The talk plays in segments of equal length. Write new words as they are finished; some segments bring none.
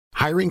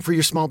Hiring for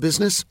your small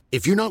business?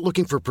 If you're not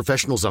looking for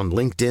professionals on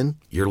LinkedIn,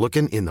 you're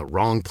looking in the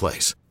wrong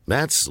place.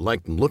 That's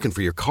like looking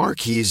for your car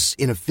keys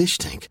in a fish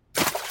tank.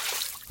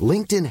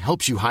 LinkedIn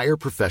helps you hire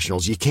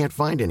professionals you can't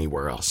find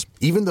anywhere else,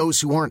 even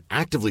those who aren't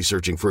actively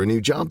searching for a new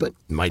job but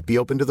might be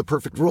open to the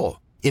perfect role.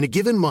 In a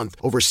given month,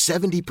 over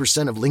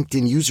 70% of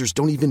LinkedIn users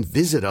don't even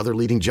visit other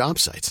leading job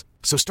sites.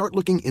 So start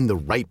looking in the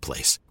right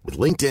place. With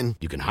LinkedIn,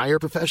 you can hire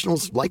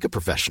professionals like a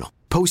professional.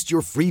 Post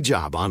your free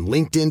job on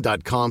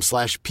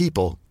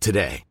linkedin.com/people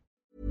today.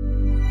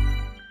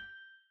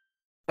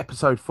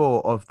 Episode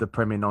 4 of the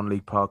Premier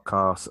Non-League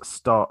podcast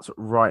starts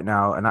right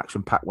now. An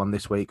action-packed one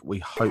this week. We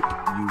hope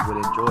you will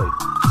enjoy.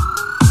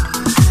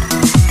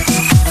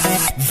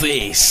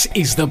 This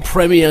is the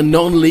Premier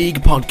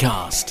Non-League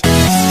podcast.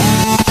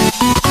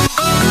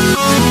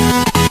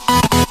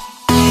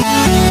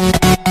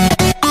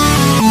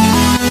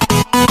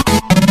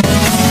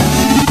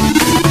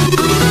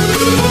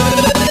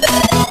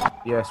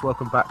 Yes,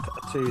 welcome back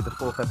to the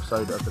 4th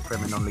episode of the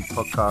Premier Non-League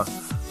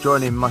podcast.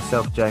 Joining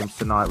myself, James,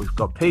 tonight, we've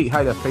got Pete.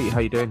 Hey there, Pete.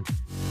 How you doing?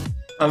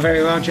 I'm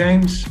very well,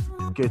 James.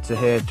 Good to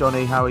hear.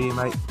 Johnny, how are you,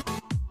 mate?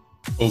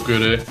 All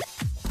good here.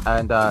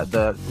 And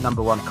the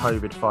number one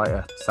COVID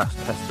fighter /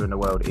 tester in the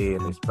world,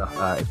 Ian, is back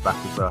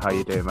as well. How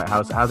you doing, mate?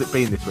 How's it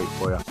been this week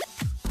for you?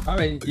 I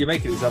mean, you're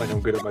making it sound like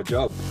I'm good at my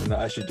job and that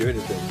I should do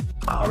anything.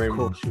 Oh, I mean, of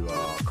course you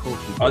are. Of course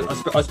you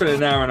do. I spent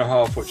an hour and a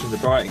half watching the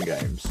Brighton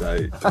game,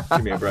 so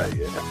give me a break.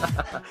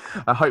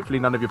 Yeah. Hopefully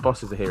none of your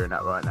bosses are hearing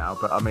that right now.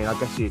 But I mean, I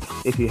guess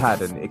if you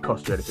had and it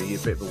cost you anything, you're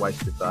a bit of a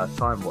waste of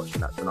time watching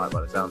that tonight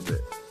by the sounds of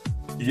it.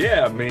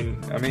 Yeah, I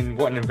mean,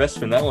 what an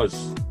investment that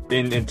was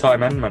in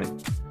time and money.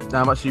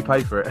 How much do you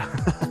pay for it?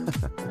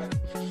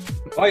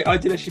 I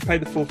did actually pay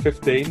the full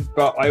 15,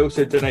 but I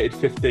also donated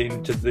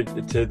 15 to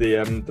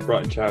the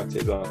Brighton charity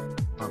as well.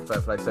 Oh,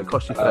 fair play. So it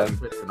cost you 30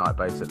 quid tonight,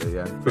 basically,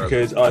 yeah.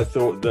 Because I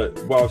thought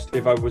that whilst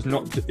if I was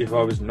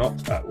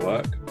not at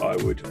work, I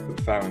would have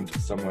found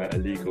somewhere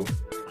illegal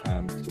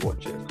to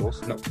watch it. Of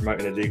course, not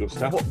promoting illegal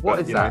stuff.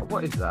 What is that?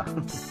 What is that?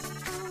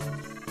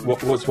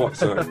 What's what?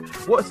 Sorry.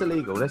 What's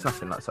illegal? There's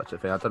nothing like such a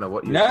thing. I don't know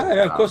what you.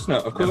 No, of course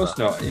not. Of course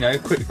not. You know,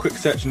 quick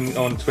search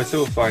on Twitter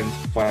will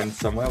find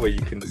somewhere where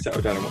you can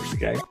settle down and watch the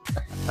game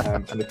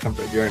from the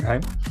comfort of your own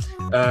home.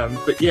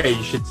 But yeah,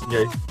 you should.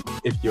 You know,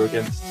 if you're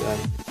against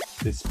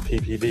this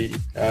PPV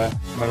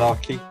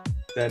malarkey,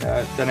 then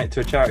donate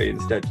to a charity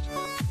instead.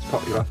 It's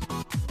popular.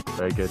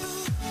 Very good,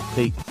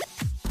 Pete.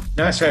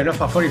 No, that's fair enough.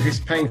 I thought if he's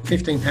paying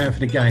 £15 for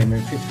the game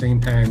and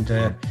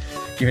 £15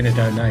 giving a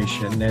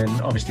donation, then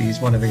obviously he's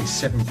one of these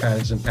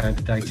 £7,000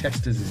 a day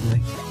testers, isn't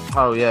he?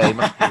 Oh yeah, he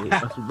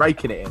must be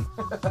raking it in.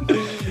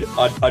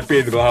 I'd be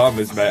in the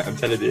Bahamas, mate. I'm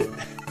telling you.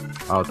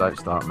 Oh, don't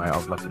start, mate.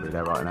 I'd love to be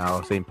there right now.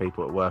 I've seen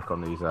people at work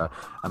on these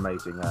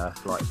amazing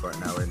flights right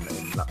now in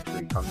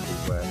luxury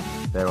countries where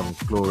they're on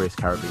glorious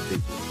Caribbean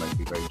beaches. It makes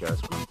me very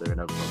jealous when I'm doing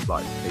a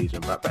flight to Fiji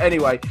and back. But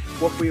anyway,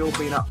 what have we all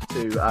been up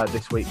to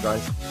this week,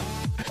 guys?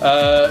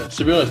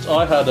 To be honest,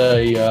 I had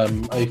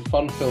a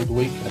fun-filled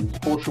weekend.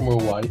 Horsham were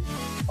away.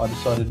 I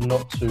decided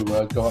not to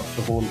go up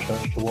to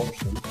Hornchurch to watch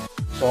them.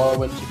 So I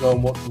went to go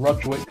and watch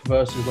Rudgwick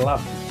versus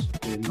Lavant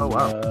in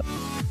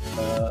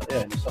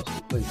in the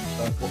Sussex League.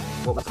 So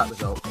what was that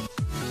result?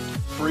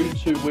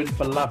 3-2 win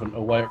for Lavant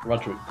away at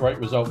Rudgwick. Great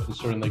result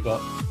considering they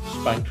got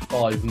spanked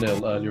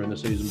 5-0 earlier in the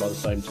season by the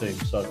same team.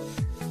 So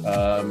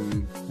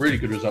really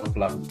good result for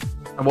Lavant.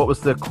 And what was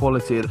the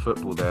quality of the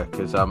football there?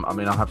 Because I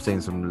have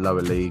seen some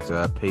lower leagues.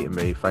 Pete and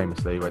me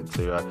famously went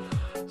to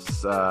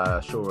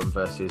Shoreham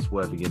versus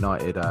Worthing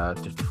United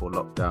just before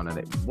lockdown, and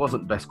it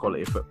wasn't the best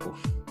quality of football.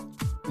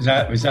 Was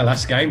that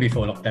last game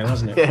before lockdown,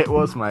 wasn't it? Yeah, it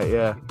was, mate.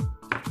 Yeah.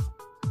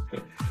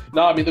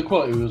 No, I mean the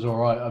quality was all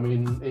right. I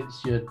mean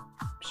it's your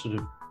sort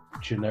of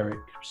generic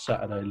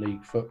Saturday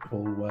league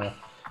football where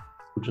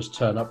we'll just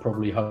turn up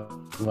probably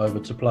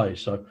hungover to play.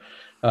 So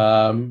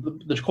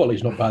the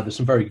quality's not bad. There's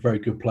some very, very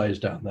good players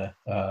down there.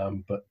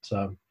 But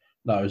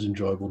no, it was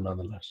enjoyable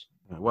nonetheless.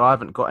 Well, I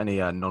haven't got any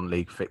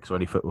non-league fix or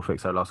any football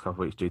fix over the last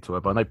couple of weeks due to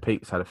it, but I know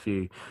Pete's had a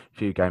few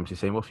games he's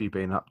seen. What have you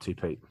been up to,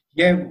 Pete?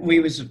 Yeah, we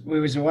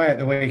was away at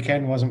the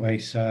weekend, wasn't we?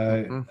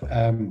 So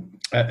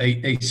at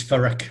East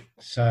Thurrock.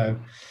 So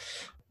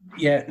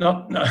yeah,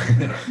 not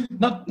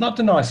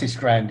the nicest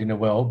ground in the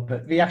world,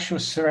 but the actual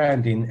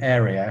surrounding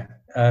area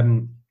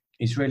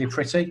is really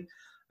pretty.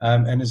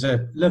 And there's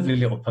a lovely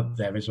little pub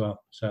there as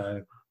well.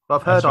 So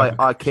I've heard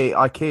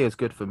IKEA is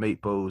good for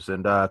meatballs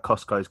and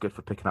Costco is good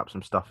for picking up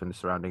some stuff in the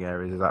surrounding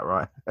areas. Is that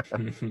right?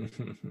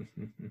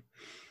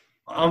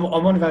 I'm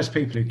one of those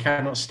people who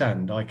cannot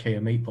stand IKEA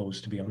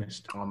meatballs, to be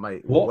honest. Oh,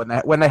 mate.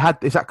 When they had,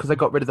 is that because they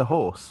got rid of the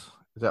horse?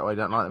 Is that why you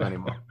don't like them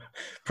anymore?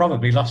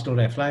 Probably lost all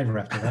their flavour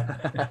after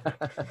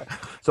that.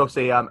 So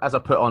obviously, as I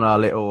put on our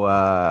little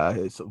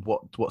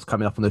what's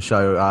coming up on the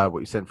show, what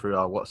you sent through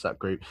our WhatsApp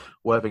group,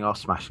 Worthing are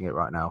smashing it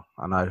right now.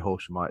 I know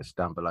Horshamites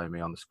down below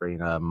me on the screen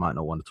might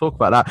not want to talk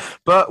about that,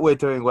 but we're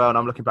doing well, and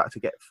I'm looking back to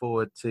get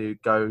forward to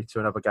go to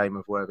another game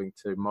of Worthing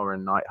tomorrow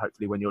night.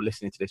 Hopefully, when you're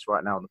listening to this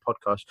right now on the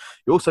podcast,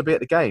 you'll also be at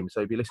the game.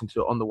 So if you listen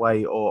to it on the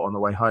way or on the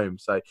way home,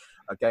 so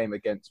a game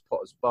against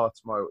Potters Bar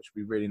tomorrow, which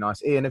will be really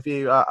nice. Ian, have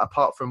you,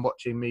 apart from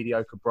watching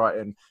mediocre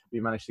Brighton, have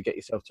you managed to get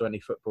yourself to any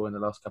football in the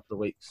last couple of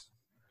weeks?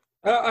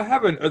 I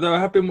haven't, although I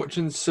have been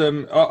watching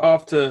some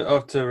after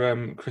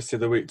Chris the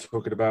other week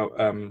talking about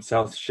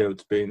South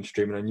Shields being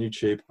streaming on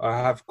YouTube. I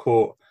have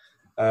caught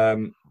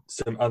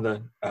some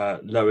other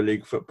lower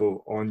league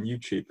football on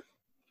YouTube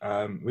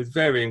with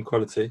varying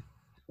quality.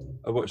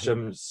 I watched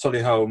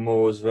Solihull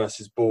Moors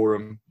versus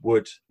Boreham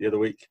Wood the other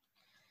week,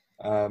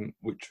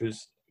 which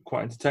was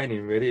quite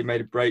entertaining. Really, it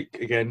made a break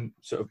again,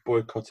 sort of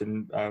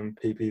boycotting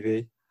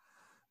PPV.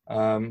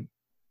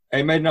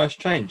 It made a nice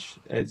change.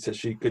 It's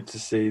actually good to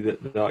see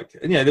that,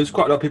 there was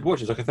quite a lot of people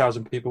watching. There's like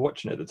 1,000 people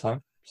watching it at the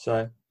time.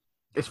 So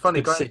it's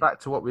funny going back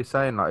to what we were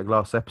saying, like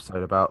last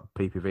episode about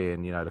PPV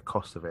and the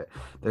cost of it.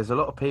 There's a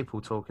lot of people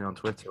talking on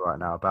Twitter right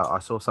now about. I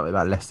saw something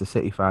about Leicester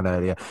City fan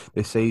earlier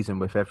this season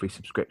with every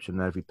subscription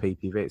and every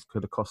PPV. It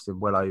could have cost him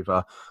well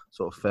over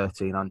sort of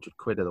 1,300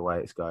 quid of the way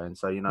it's going.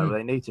 So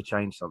they need to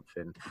change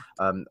something.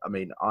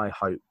 I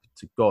hope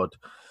to God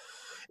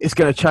it's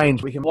going to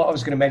change. What I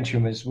was going to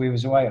mention was we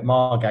was away at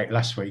Margate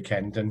last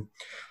weekend and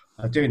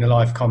doing a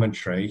live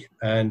commentary,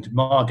 and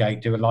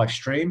Margate do a live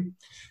stream.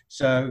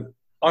 So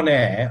on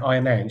air, I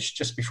announced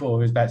just before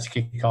we was about to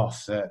kick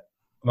off that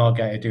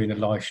Margate are doing a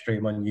live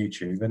stream on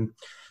YouTube, and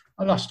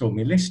I lost all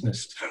my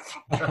listeners.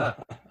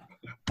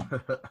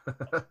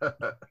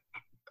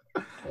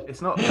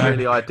 It's not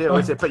really ideal,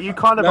 is it? But you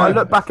kind of, I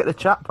look back at the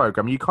chat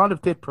program, you kind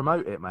of did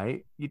promote it,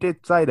 mate. You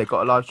did say they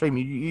got a live stream.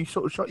 You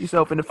sort of shot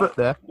yourself in the foot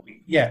there.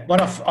 Yeah,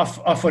 well, I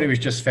thought it was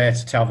just fair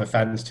to tell the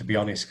fans, to be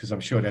honest, because I'm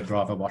sure they'd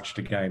rather watch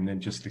the game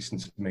than just listen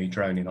to me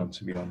droning on,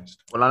 to be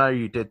honest. Well, I know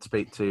you did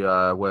speak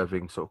to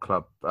Worthing sort of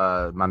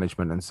club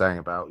management and saying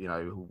about,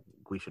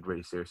 we should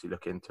really seriously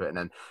look into it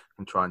and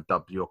try and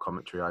dub your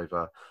commentary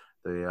over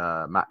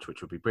the match,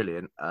 which would be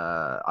brilliant.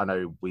 I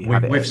know we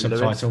had it with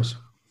subtitles.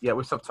 Yeah,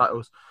 with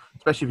subtitles,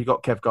 especially if you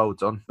got Kev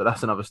Golds on. But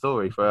that's another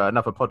story for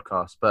another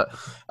podcast.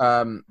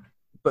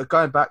 But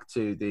going back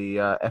to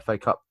the FA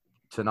Cup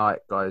tonight,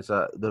 guys,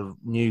 the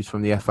news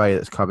from the FA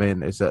that's come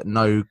in is that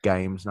no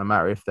games, no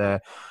matter if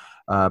they're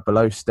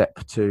below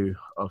step 2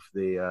 of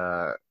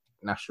the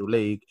National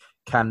League,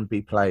 can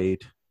be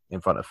played in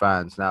front of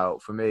fans. Now,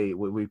 for me,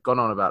 we've gone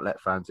on about let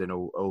fans in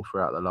all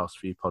throughout the last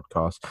few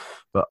podcasts,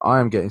 but I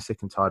am getting sick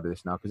and tired of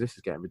this now because this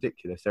is getting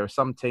ridiculous. There are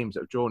some teams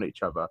that have drawn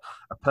each other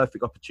a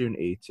perfect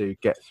opportunity to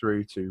get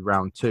through to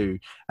round 2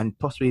 and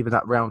possibly even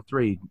that round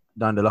 3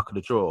 down the luck of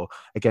the draw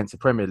against a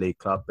Premier League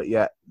club, but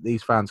yet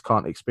these fans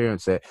can't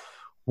experience it.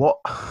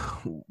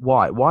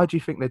 Why do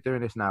you think they're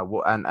doing this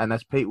now? And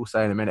as Pete will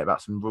say in a minute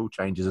about some rule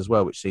changes as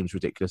well, which seems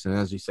ridiculous, and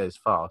as he says,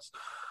 fast.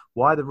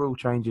 Why the rule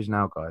changes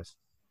now, guys?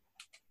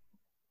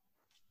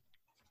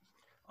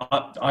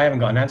 I haven't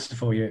got an answer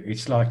for you.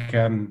 It's like,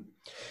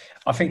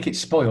 I think it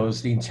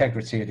spoils the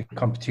integrity of the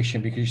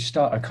competition because you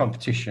start a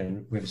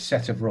competition with a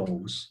set of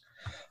rules.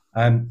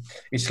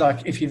 It's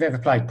like if you've ever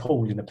played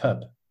pool in a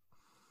pub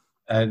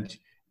and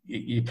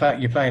you're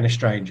playing a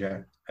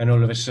stranger and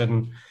all of a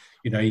sudden,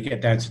 you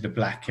get down to the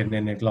black and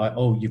then they're like,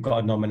 oh, you've got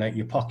to nominate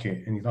your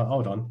pocket. And you're like,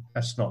 hold on,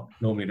 that's not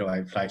normally the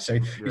way we play. So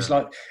it's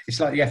like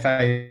the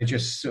FA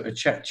just sort of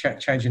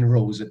changing the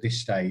rules at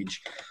this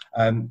stage.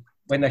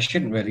 When they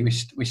shouldn't really.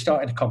 We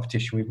started a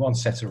competition with one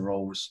set of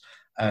rules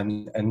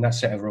and that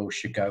set of rules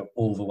should go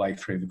all the way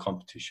through the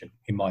competition,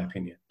 in my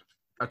opinion.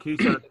 Can you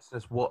tell the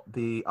listeners what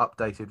the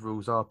updated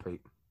rules are, Pete?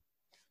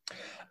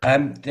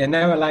 They're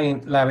now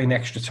allowing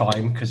extra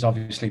time because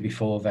obviously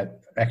before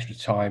that extra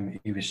time,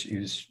 there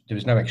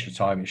was no extra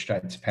time. It was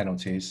straight into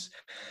penalties.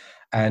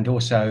 And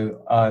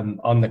also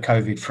on the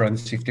COVID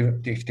front,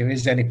 if there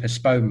is any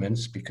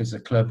postponements because the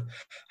club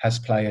has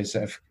players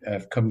that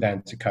have gone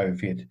down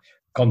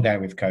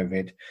with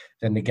COVID,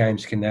 then the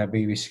games can now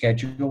be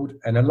rescheduled.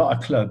 And a lot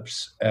of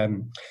clubs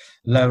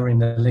lower in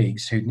the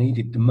leagues who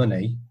needed the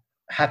money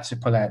had to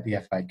pull out the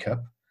FA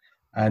Cup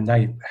and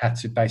they had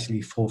to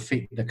basically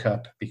forfeit the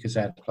cup because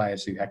they had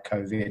players who had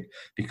COVID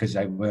because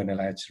they weren't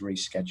allowed to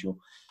reschedule.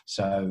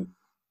 So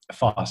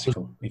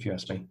farcical, if you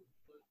ask me.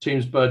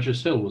 Teams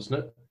Burgess Hill,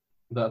 wasn't it?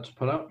 That to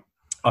pull out?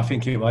 I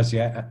think it was,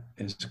 yeah.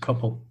 It was a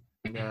couple.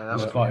 Yeah, that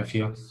was quite a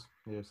few.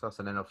 Yes,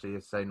 and then obviously,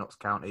 you say Notts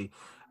County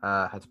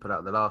had to put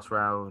out the last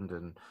round,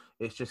 and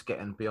it's just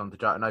getting beyond the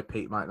joke. I know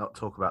Pete might not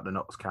talk about the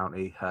Notts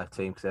County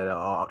team because they're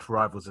arch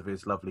rivals of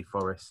his lovely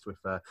Forest with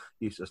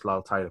Eustace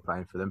Lyle Taylor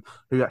playing for them,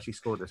 who actually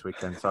scored this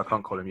weekend, so I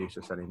can't call him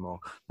Eustace anymore,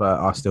 but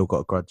I still got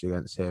a grudge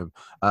against him.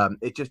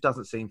 It just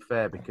doesn't seem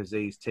fair because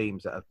these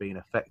teams that have been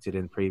affected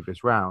in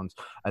previous rounds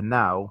are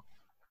now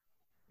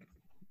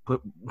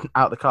put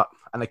out the cup,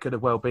 and they could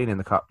have well been in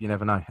the cup, you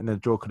never know, and the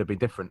draw could have been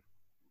different.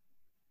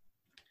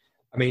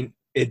 I mean,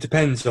 it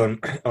depends on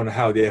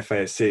how the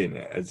FA is seeing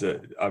it. As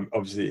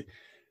obviously,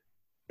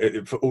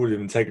 for all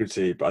of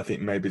integrity, but I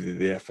think maybe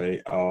the FA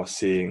are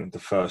seeing the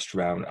first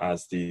round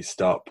as the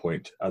start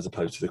point, as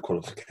opposed to the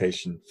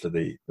qualification for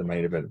the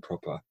main event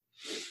proper.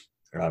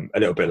 A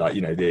little bit like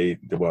the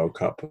World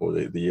Cup or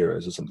the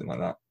Euros or something like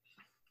that.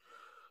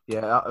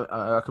 Yeah,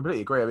 I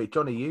completely agree. I mean,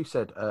 Johnny, you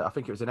said, I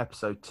think it was in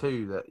episode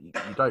 2, that you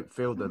don't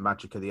feel the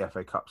magic of the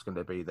FA Cup's going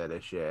to be there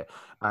this year.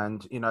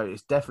 And,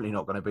 it's definitely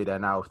not going to be there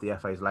now with the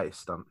FA's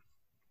latest stunt.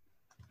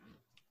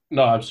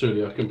 No,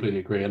 absolutely. I completely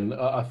agree. And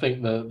I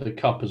think the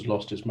Cup has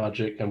lost its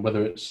magic, and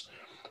whether it's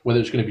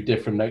going to be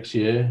different next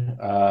year.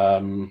 I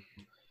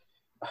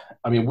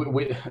mean,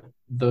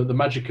 the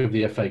magic of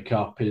the FA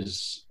Cup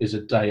is a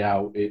day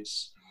out.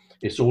 It's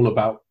all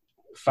about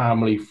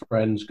family,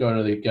 friends, going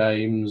to the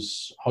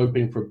games,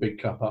 hoping for a big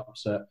cup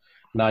upset.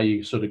 Now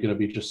you're sort of going to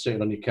be just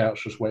sitting on your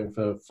couch, just waiting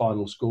for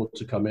final score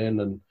to come in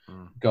and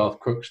Garth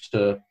Crooks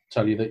to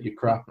tell you that you're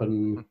crap,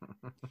 and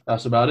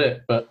that's about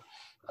it. But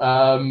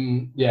I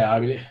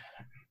mean,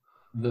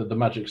 the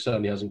magic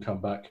certainly hasn't come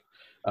back.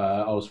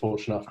 I was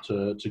fortunate enough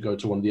to go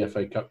to one of the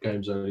FA Cup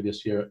games early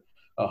this year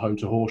at home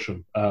to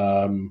Horsham,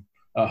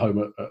 at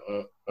home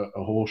at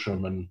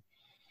Horsham, and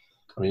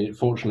I mean,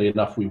 fortunately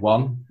enough, we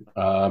won,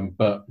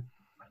 but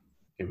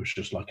it was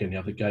just like any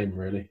other game,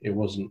 really. It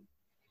wasn't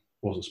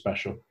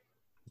special.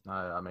 No,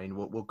 I mean,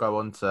 we'll go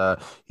on to,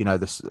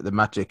 the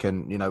magic.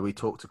 And, we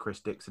talked to Chris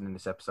Dickson in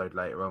this episode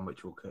later on,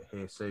 which we'll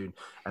hear soon.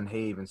 And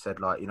he even said,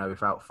 like,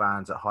 without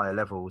fans at higher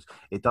levels,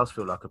 it does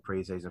feel like a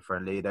pre-season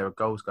friendly. There are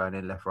goals going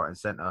in left, right and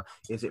centre.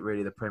 Is it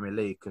really the Premier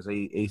League? Because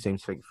he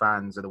seems to think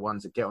fans are the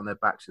ones that get on their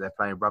backs if they're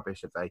playing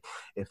rubbish, if they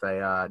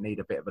need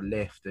a bit of a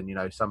lift.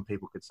 And, some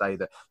people could say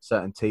that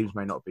certain teams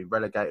may not be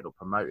relegated or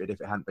promoted if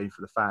it hadn't been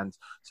for the fans.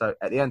 So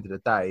at the end of the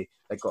day,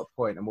 they got a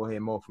point, and we'll hear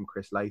more from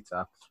Chris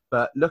later.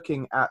 But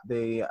looking at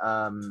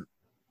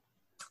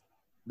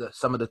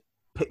some of the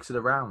picks of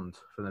the round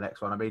for the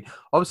next one, I mean,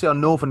 obviously our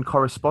northern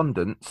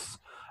correspondents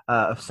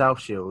of South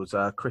Shields,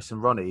 Chris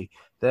and Ronnie,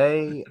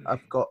 they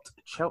have got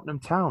Cheltenham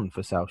Town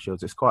for South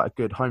Shields. It's quite a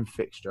good home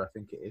fixture, I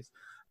think it is.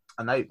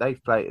 And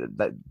they've played.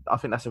 I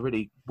think that's a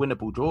really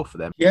winnable draw for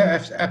them.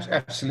 Yeah,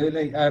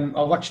 absolutely. I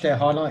watched their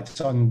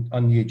highlights on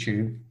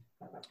YouTube.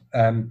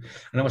 And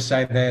I must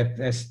say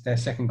their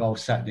second goal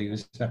Saturday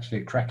was an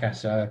absolute cracker.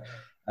 So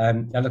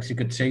that looks a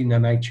good team. They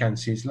made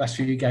chances. Last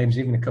few games,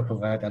 even a couple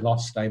they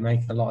lost. They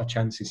make a lot of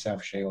chances,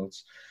 South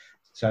Shields.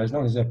 So as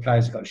long as their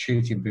players have got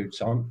shooting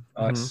boots on,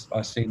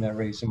 I see no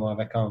reason why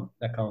they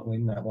can't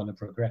win that one and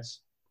progress.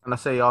 And I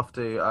see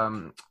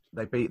after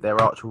they beat their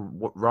arch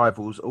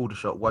rivals,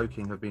 Aldershot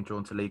Woking have been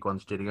drawn to League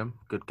One's Gillingham.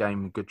 Good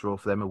game, good draw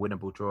for them, a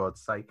winnable draw, I'd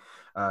say.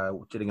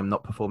 Gillingham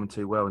not performing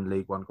too well in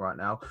League One right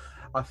now.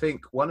 I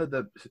think one of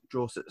the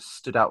draws that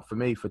stood out for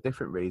me for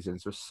different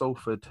reasons was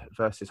Salford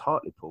versus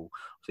Hartlepool.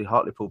 Obviously,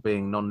 Hartlepool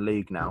being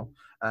non-league now,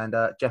 and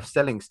Jeff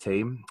Stelling's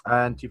team.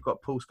 And you've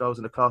got Paul Scholes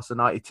in the class of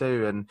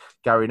 92 and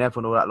Gary Neville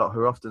and all that lot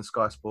who are often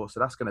Sky Sports. So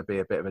that's going to be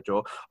a bit of a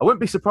draw. I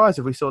wouldn't be surprised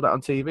if we saw that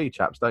on TV,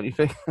 chaps, don't you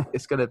think?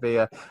 It's going to be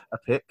a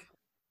pick.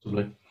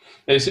 Absolutely.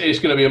 It's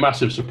going to be a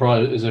massive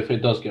surprise if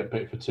it does get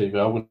picked for TV.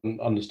 I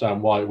wouldn't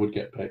understand why it would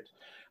get picked.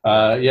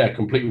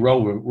 Complete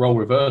role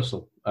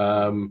reversal.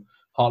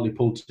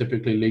 Hartlepool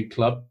typically league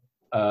club.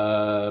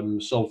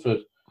 Salford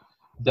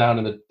down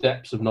in the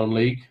depths of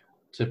non-league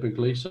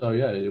typically. So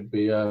yeah, it'll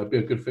be a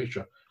good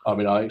fixture. I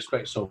mean, I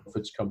expect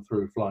Salford to come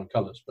through flying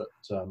colours, but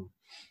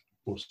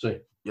we'll see.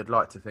 You'd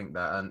like to think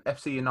that. And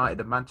FC United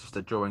of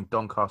Manchester drawing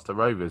Doncaster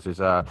Rovers is,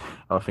 I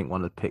think,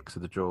 one of the picks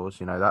of the draws.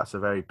 That's a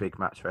very big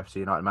match for FC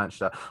United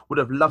Manchester. Would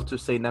have loved to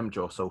have seen them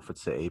draw Salford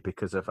City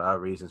because of our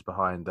reasons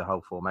behind the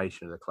whole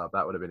formation of the club.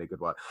 That would have been a good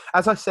one.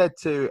 As I said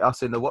to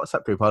us in the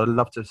WhatsApp group, I'd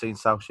love to have seen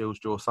South Shields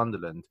draw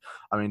Sunderland.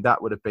 I mean,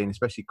 that would have been,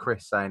 especially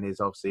Chris saying his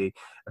obviously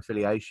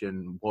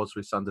affiliation was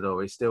with Sunderland,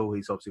 or he's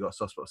obviously got a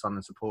soft spot.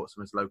 Sunderland supports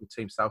him as a local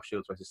team. South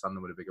Shields versus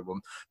Sunderland would have been a good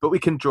one. But we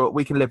can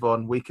live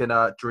on, we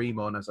can dream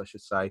on, as I should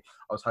say.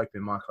 I was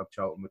hoping my club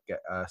Charlton would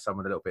get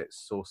someone a little bit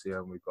saucier,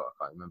 and I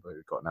can't remember who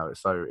we've got now.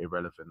 It's so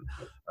irrelevant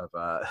of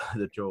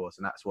the draws,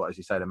 and that's what, as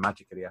you say, the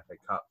magic of the FA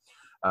Cup.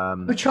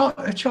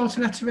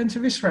 Charlton had to enter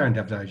this round,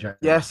 have they, Jack?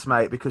 Yes,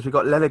 mate, because we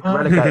got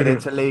relegated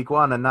into League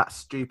One, and that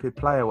stupid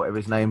player, whatever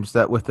his name's,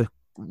 that with the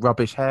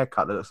rubbish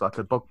haircut that looks like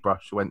a bog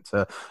brush, went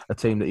to a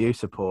team that you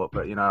support.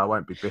 But I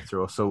won't be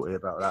bitter or salty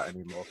about that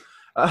anymore.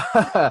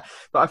 But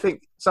I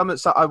think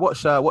I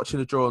watched watching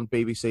the draw on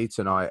BBC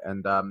tonight,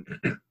 and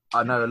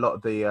I know a lot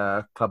of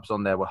the clubs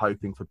on there were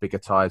hoping for bigger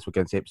ties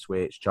against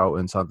Ipswich,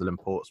 Charlton, Sunderland,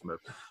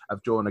 Portsmouth,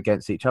 have drawn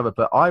against each other.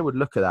 But I would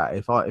look at that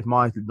if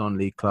my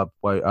non-league club,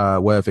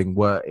 Worthing,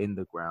 were in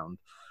the ground.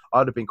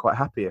 I'd have been quite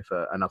happy if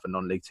another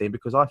non-league team,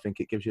 because I think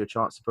it gives you a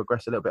chance to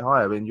progress a little bit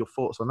higher. I mean, your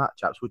thoughts on that,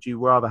 chaps? Would you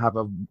rather have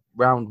a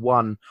round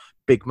one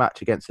big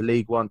match against a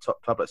League One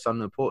top club like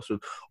Sunderland,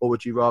 Portsmouth, or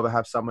would you rather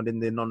have someone in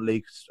the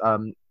non-league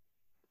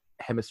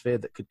hemisphere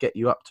that could get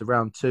you up to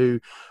round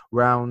 2,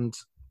 round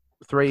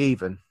 3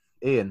 even?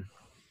 Ian?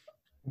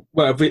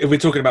 Well, if we're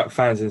talking about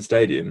fans in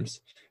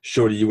stadiums,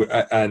 surely you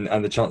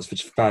and the chance for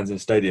fans in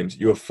stadiums,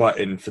 you're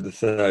fighting for the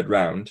third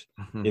round.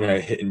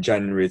 Hitting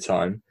January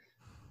time.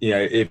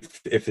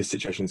 If the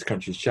situation in the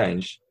country's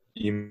changed,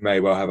 you may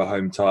well have a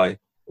home tie,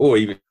 or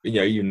even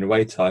an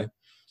away tie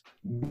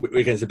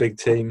against a big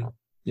team.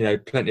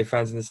 Plenty of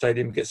fans in the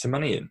stadium, get some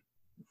money in.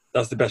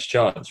 That's the best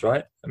chance,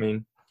 right? I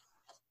mean,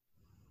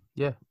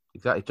 yeah,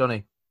 exactly,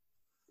 Johnny.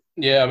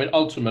 Yeah, I mean,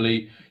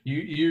 ultimately,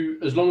 you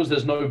as long as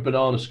there's no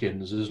banana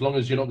skins, as long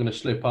as you're not going to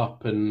slip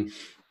up and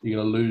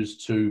you're going to lose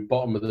to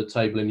bottom of the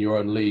table in your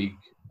own league,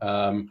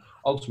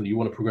 ultimately you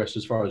want to progress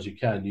as far as you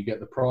can. You get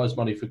the prize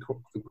money for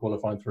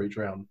qualifying for each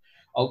round.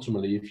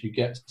 Ultimately, if you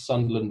get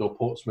Sunderland or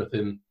Portsmouth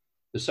in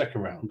the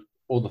second round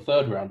or the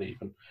third round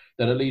even,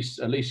 then at least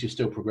you're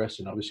still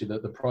progressing. Obviously,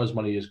 the prize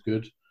money is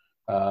good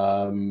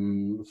for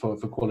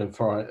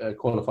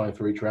qualifying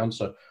for each round.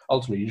 So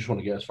ultimately, you just want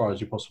to get as far as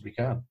you possibly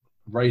can.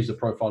 Raise the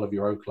profile of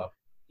your own club.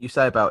 You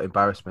say about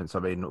embarrassments. I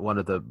mean, one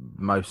of the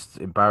most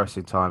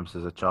embarrassing times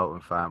as a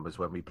Charlton fan was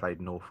when we played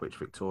Northwich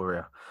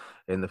Victoria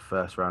in the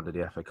first round of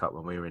the FA Cup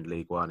when we were in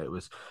League One. It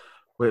was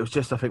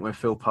just, I think, when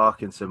Phil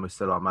Parkinson was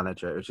still our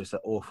manager, it was just an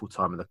awful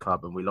time in the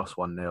club and we lost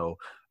 1-0.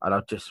 And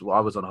I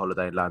was on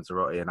holiday in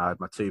Lanzarote and I had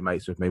my two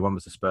mates with me. One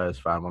was a Spurs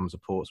fan, one was a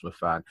Portsmouth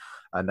fan.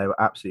 And they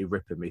were absolutely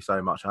ripping me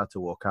so much. I had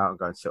to walk out and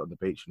go and sit on the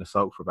beach and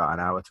sulk for about an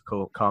hour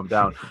to calm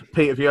down.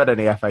 Pete, have you had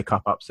any FA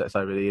Cup upsets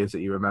over the years that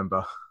you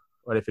remember?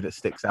 Or anything that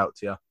sticks out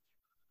to you?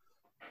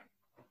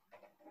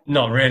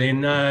 Not really.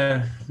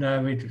 No.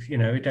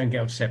 We don't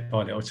get upset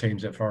by little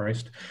teams at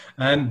Forest.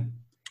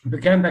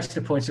 But going back to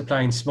the points of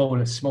playing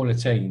smaller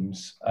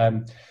teams,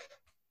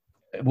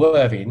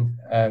 Worthing,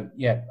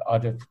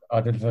 I'd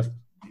have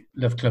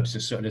loved clubs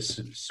at sort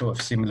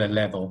of similar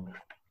level.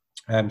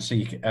 So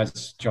you can,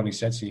 as Johnny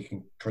said, so you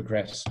can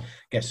progress,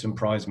 get some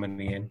prize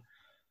money in.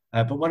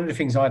 But one of the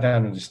things I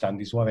don't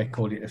understand is why they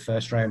call it the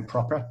first round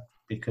proper,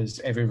 because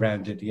every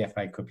round of the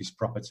FA Cup is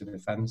proper to the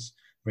fans,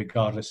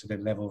 regardless of the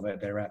level that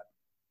they're at.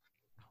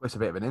 It's a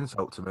bit of an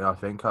insult to me, I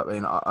think. I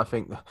mean, I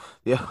think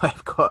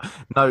they've got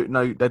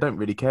no. They don't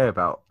really care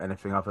about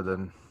anything other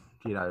than,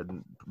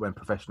 when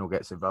professional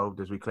gets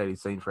involved, as we clearly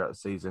seen throughout the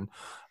season.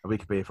 And we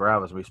could be here for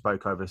hours. And we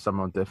spoke over some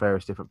of the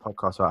various different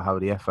podcasts about how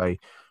the FA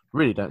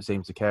really don't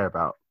seem to care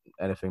about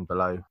anything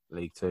below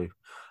League Two.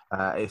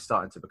 It's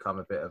starting to become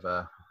a bit of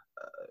a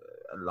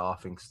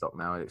laughing stock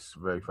now. It's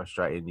very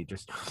frustrating. You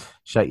just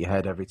shake your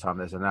head every time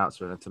there's an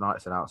announcement. And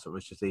tonight's announcement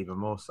was just even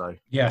more so.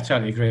 Yeah, I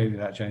totally agree with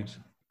that, James.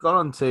 Gone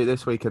on to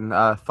this week and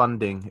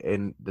funding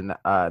in the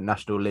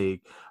National League.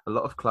 A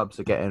lot of clubs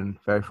are getting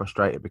very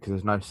frustrated because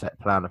there's no set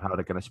plan of how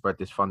they're going to spread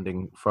this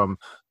funding from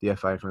the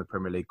FA and from the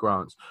Premier League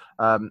grants.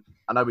 I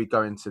know we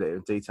go into it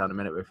in detail in a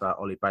minute with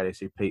Ollie Bayliss,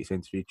 who Pete's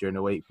interviewed during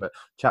the week, but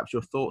chaps,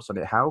 your thoughts on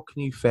it. How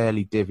can you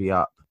fairly divvy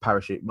up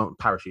not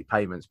parachute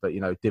payments, but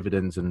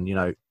dividends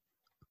and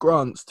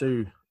grants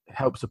to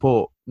help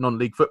support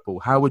non-league football?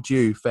 How would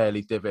you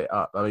fairly divvy it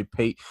up? I mean,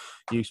 Pete,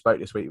 you spoke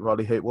this week,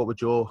 Ollie. What would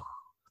your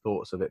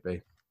thoughts of it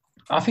be?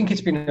 I think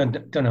it's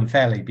been done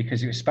unfairly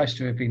because it was supposed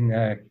to have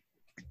been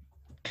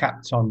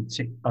capped on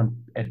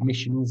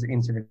admissions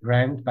into the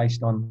ground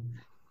based on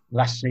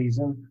last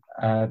season.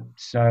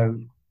 So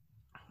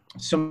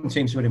some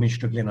teams would have been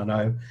struggling, I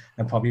know,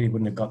 and probably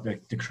wouldn't have got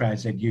the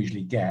crowds they'd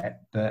usually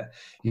get. But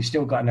you've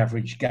still got an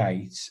average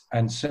gate,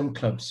 and some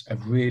clubs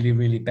have really,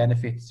 really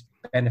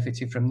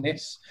benefited from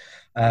this.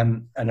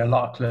 And a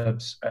lot of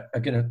clubs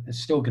are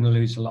still going to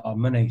lose a lot of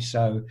money.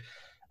 So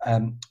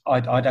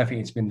I don't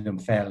think it's been done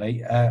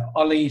fairly.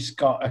 Ollie's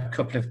got a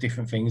couple of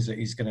different things that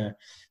he's going to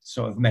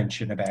sort of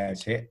mention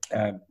about it,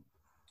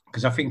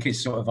 because I think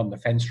he's sort of on the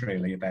fence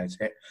really about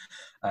it.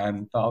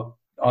 But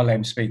I'll let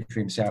him speak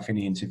for himself in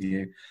the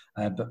interview.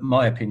 But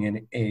my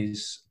opinion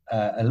is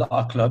a lot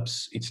of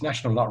clubs, it's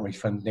national lottery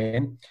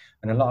funding,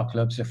 and a lot of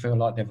clubs feel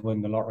like they've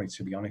won the lottery,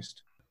 to be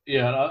honest.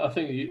 Yeah, I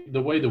think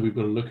the way that we've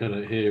got to look at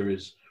it here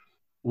is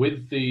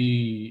with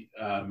the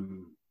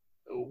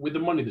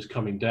money that's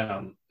coming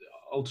down.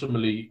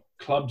 Ultimately,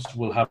 clubs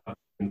will have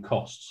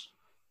costs,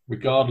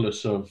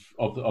 regardless of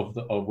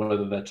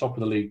whether they're top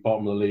of the league,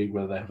 bottom of the league,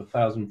 whether they have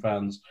 1,000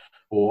 fans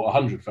or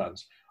 100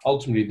 fans.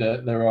 Ultimately,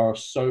 there are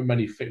so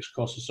many fixed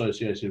costs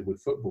associated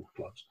with football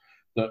clubs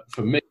that,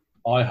 for me,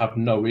 I have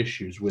no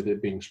issues with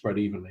it being spread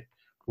evenly.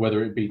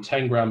 Whether it be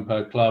 10 grand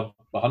per club,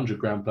 100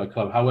 grand per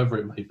club, however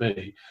it may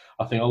be,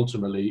 I think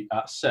ultimately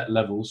at set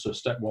levels, so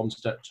step 1,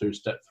 step 2,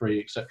 step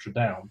 3, etc.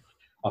 down,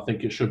 I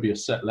think it should be a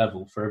set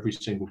level for every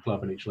single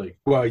club in each league.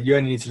 Well, you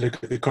only need to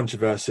look at the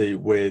controversy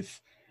with,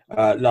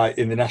 like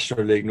in the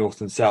National League North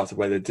and South,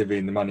 where they're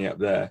divvying the money up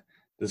there.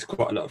 There's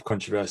quite a lot of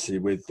controversy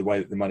with the way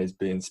that the money is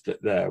being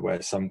split there,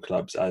 where some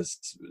clubs, as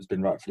has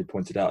been rightfully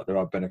pointed out, there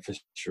are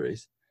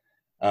beneficiaries.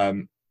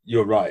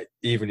 You're right,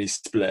 evenly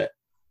split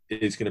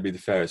is going to be the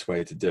fairest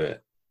way to do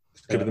it.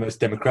 It's going to be the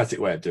most democratic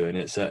way of doing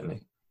it,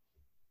 certainly.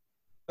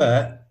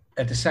 But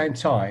at the same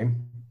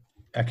time,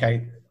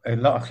 okay, a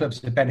lot of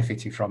clubs are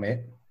benefiting from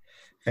it.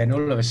 Then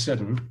all of a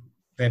sudden,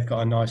 they've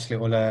got a nice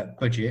little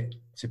budget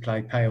to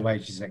pay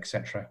wages,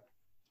 etc.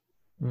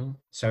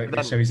 So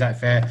is that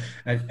fair?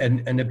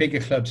 And the bigger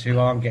clubs who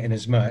aren't getting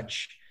as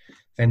much,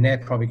 then they're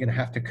probably going to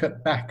have to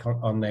cut back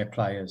on their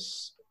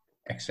players,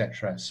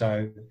 etc.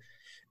 So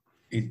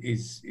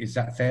is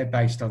that fair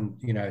based on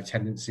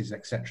attendances,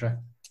 etc.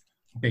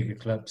 Bigger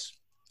clubs.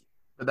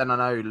 But then I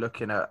know,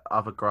 looking at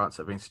other grants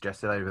that have been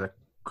suggested over the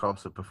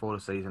costs of before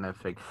the season and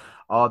everything,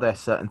 are there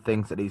certain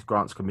things that these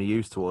grants can be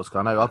used towards? 'Cause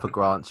I know other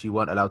grants, you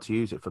weren't allowed to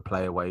use it for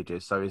player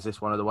wages. So is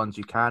this one of the ones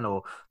you can,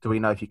 or do we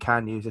know if you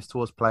can use this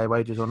towards player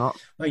wages or not?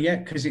 Well, yeah,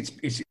 because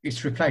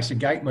it's replacing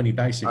gate money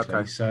basically.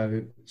 Okay.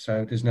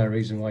 So there's no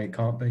reason why it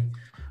can't be.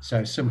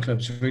 So some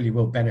clubs really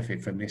will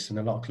benefit from this, and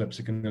a lot of clubs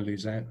are going to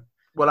lose out.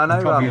 Well, I know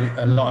And probably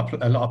a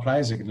lot of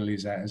players are going to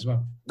lose out as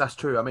well. that's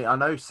true. I mean, I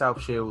know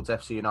South Shields,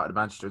 FC United,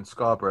 Manchester, and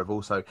Scarborough have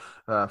also,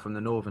 from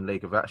the Northern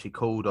League, have actually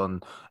called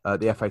on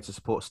the FA to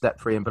support Step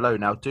 3 and below.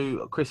 Now,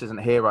 Chris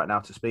isn't here right now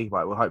to speak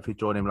about it. We'll hopefully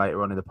join him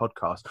later on in the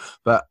podcast.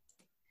 But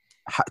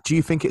do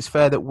you think it's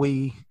fair that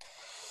we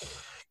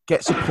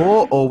get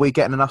support, or are we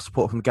getting enough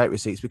support from gate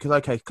receipts? Because,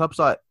 okay, clubs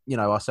like,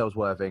 ourselves,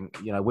 Worthing,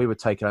 we were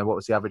taking home, what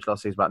was the average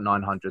last season? About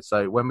 900.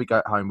 So when we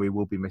go home, we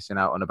will be missing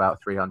out on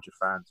about 300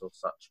 fans or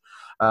such.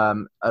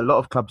 A lot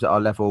of clubs at our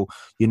level,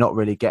 you're not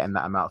really getting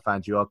that amount of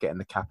fans. You are getting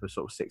the cap of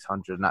sort of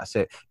 600, and that's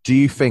it. Do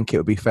you think it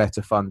would be fair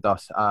to fund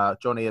us?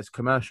 Johnny, as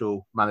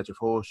commercial manager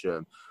for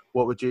Horsham,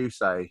 what would you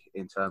say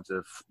in terms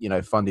of,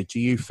 funding? Do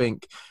you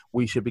think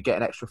we should be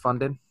getting extra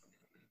funding?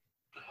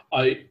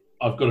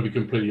 I've got to be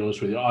completely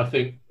honest with you. I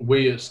think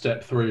we at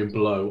Step 3 and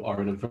below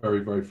are in a very,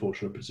 very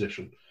fortunate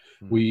position.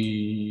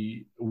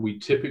 We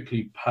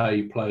typically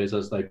pay players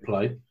as they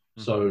play.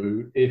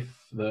 So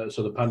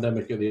the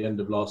pandemic at the end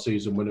of last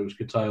season, when it was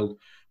curtailed,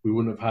 we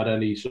wouldn't have had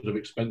any sort of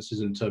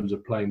expenses in terms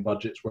of playing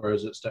budgets,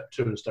 whereas at Step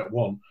 2 and Step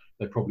 1,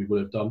 they probably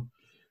would have done.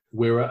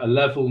 We're at a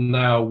level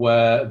now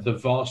where the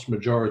vast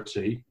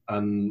majority,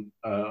 and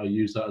I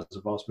use that as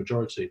a vast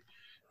majority,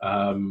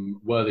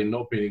 Worthing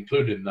not being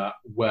included in that,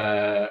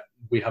 where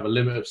we have a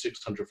limit of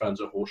 600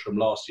 fans at Horsham.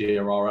 Last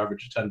year, our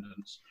average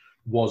attendance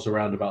was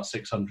around about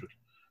 600.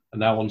 And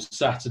now on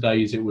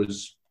Saturdays, it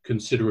was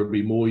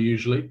considerably more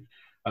usually.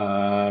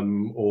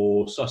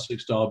 Or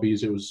Sussex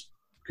derbies, it was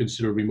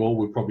considerably more.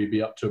 We'll probably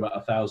be up to about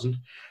 1,000.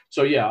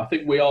 So, yeah, I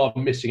think we are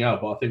missing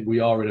out, but I think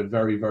we are in a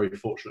very, very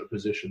fortunate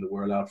position that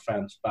we're allowed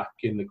fans back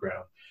in the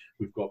ground.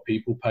 We've got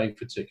people paying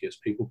for tickets,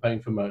 people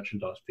paying for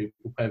merchandise,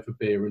 people paying for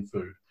beer and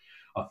food.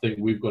 I think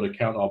we've got to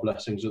count our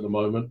blessings at the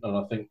moment, and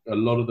I think a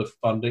lot of the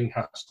funding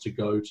has to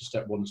go to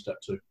Step 1 and Step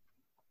 2.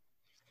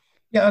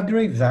 Yeah, I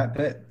agree with that,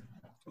 but,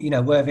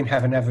 Worthing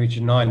have an average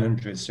of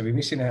 900, so we're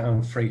missing out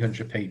on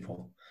 300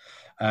 people.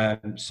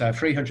 So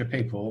 300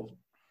 people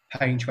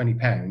paying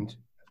 £20,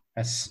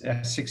 that's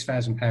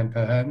 £6,000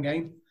 per home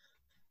game.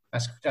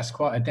 That's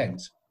quite a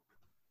dent.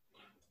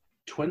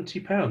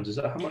 £20, is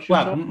that how much?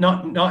 Well,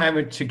 not how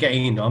much to get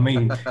in. I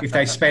mean, if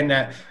they spend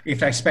that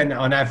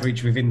on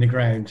average within the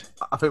ground.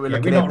 I think we're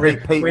looking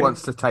at Pete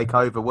wants to take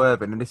over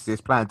Worthing, and this is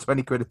his plan: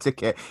 20 quid a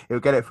ticket.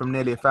 He'll get it from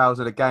nearly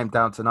 1,000 a game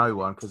down to no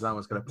one, because no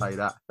one's going to pay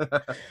that.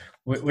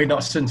 We're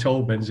not St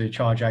Albans, who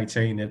charge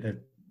 18 at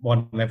the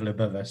one level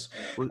above us.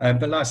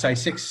 But like I say,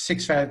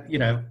 6,000.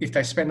 If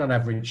they spend on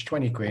average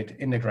 20 quid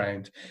in the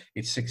ground,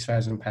 it's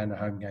 £6,000 a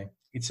home game.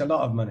 It's a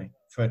lot of money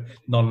for a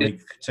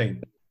non-league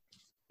team.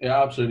 It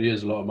absolutely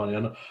is a lot of money,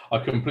 and I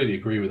completely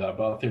agree with that.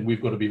 But I think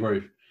we've got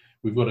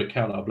to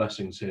count our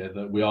blessings here,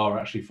 that we are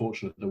actually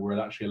fortunate that we're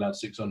actually allowed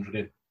 600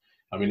 in.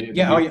 I mean,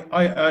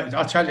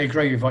 I totally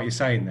agree with what you're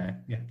saying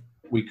there. Yeah,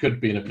 we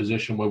could be in a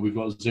position where we've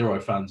got 0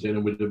 fans in,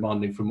 and we're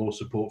demanding for more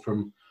support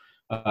from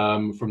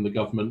the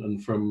government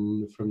and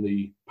from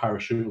the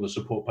parachute or the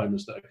support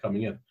payments that are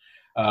coming in.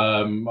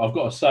 I've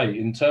got to say,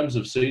 in terms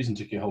of season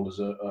ticket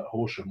holders at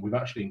Horsham, we've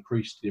actually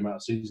increased the amount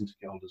of season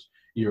ticket holders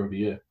year over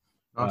year.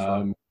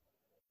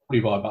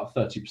 By about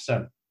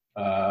 30%.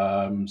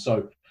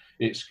 So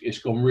it's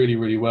gone really,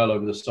 really well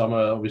over the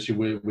summer. Obviously,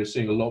 we're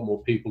seeing a lot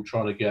more people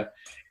trying to get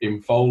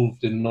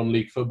involved in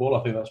non-league football.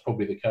 I think that's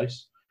probably the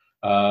case.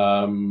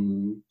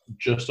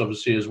 Just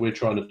obviously, as we're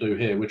trying to do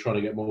here, we're trying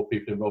to get more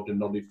people involved in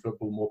non-league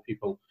football, more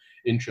people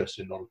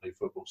interested in non-league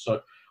football. So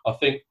I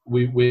think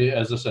we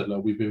as I said,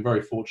 we've been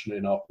very fortunate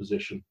in our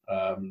position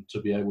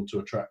to be able to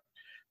attract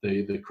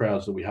the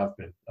crowds that we have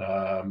been.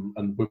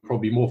 And we're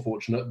probably more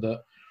fortunate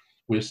that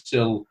we're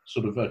still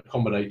sort of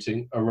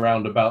accommodating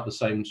around about the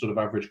same sort of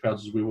average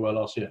crowds as we were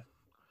last year.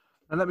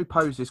 And let me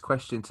pose this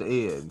question to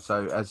Ian.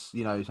 So, as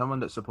someone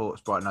that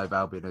supports Brighton Hove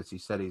Albion, as he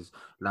said, he's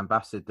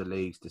lambasted the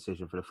league's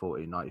decision for the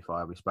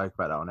 14.95. We spoke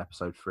about that on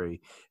episode 3.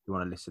 If you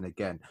want to listen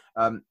again,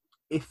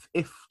 if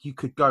you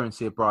could go and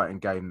see a Brighton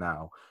game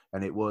now,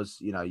 and it was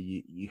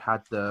you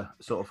had the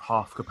sort of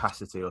half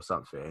capacity or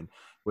something,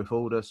 with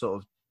all the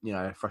sort of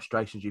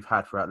frustrations you've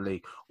had throughout the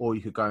league, or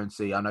you could go and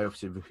see, I know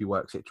obviously with your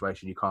work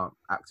situation you can't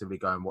actively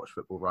go and watch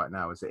football right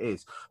now as it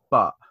is,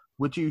 but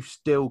would you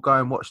still go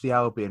and watch the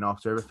Albion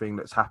after everything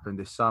that's happened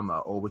this summer,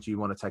 or would you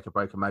want to take a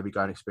break and maybe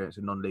go and experience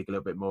a non-league a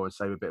little bit more and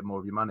save a bit more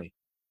of your money?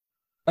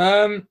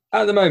 At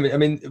the moment, I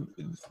mean,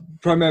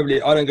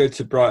 primarily I don't go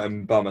to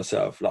Brighton by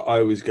myself. Like, I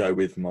always go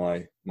with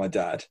my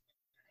dad.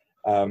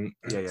 So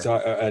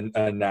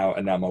and now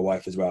my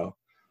wife as well.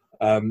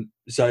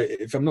 So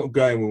if I'm not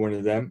going with one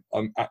of them,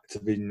 I'm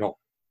actively not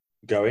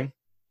going.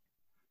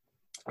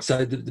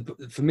 So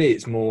for me,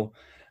 it's more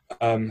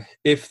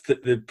if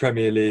the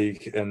Premier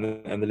League and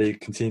the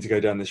league continue to go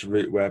down this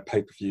route where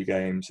pay-per-view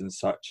games and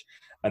such,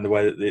 and the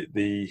way that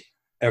the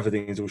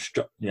everything is all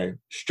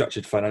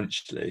structured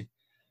financially,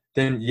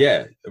 then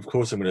yeah, of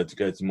course I'm going to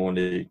go to more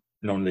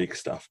non-league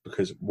stuff,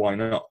 because why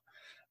not?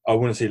 I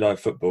want to see live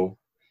football.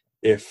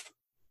 If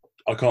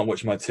I can't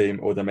watch my team,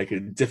 or they make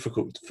it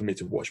difficult for me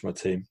to watch my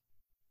team,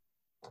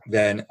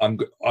 then I'm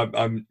I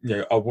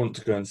want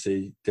to go and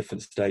see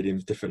different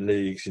stadiums, different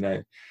leagues.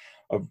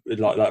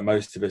 Like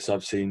most of us,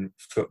 I've seen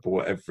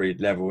football at every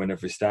level and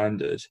every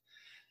standard.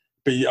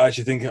 But I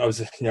actually think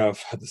I've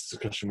had this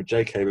discussion with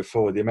JK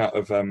before. The amount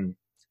of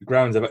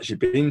grounds I've actually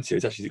been to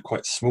is actually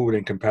quite small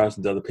in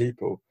comparison to other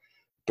people,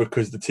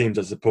 because the teams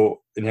I support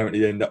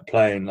inherently end up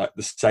playing like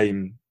the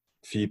same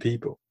few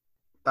people.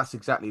 That's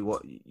exactly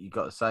what you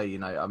got to say.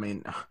 I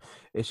mean,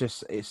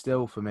 it's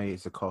still, for me,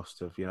 it's the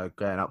cost of,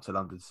 going up to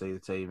London to see the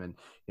team. And,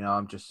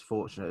 I'm just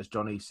fortunate, as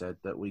Johnny said,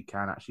 that we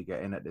can actually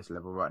get in at this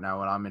level right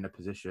now. And I'm in a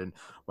position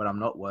when I'm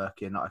not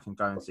working that I can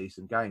go and see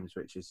some games,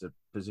 which is a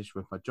position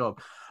with my job.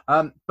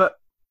 But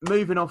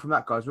moving on from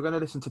that, guys, we're going to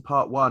listen to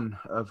part one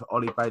of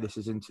Ollie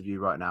Bayliss's interview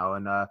right now.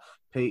 And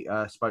Pete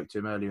spoke to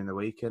him earlier in the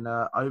week, and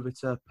over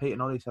to Pete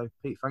and Ollie. So,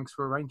 Pete, thanks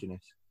for arranging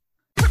this.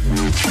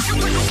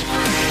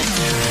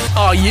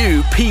 Are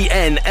you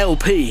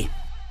PNLP?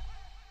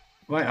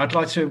 Right, I'd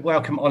like to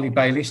welcome Ollie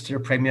Bayliss to the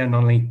Premier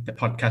Non-League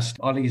podcast.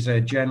 Ollie's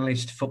a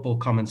journalist, football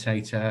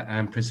commentator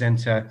and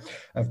presenter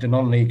of the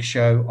Non-League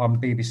show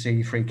on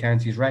BBC Three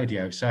Counties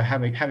Radio. So how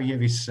are you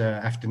this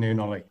afternoon,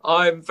 Ollie?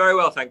 I'm very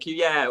well, thank you.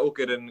 Yeah, all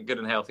good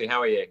and healthy. How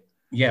are you?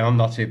 Yeah, I'm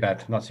not too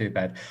bad.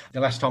 The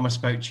last time I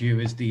spoke to you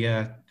was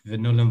the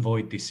null and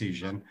void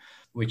decision,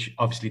 which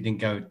obviously didn't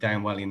go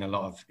down well in a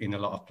lot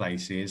of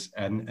places,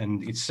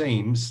 and it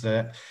seems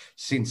that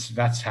since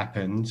that's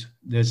happened,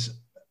 there's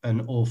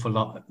an awful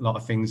lot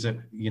of things that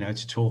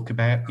to talk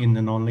about in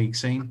the non-league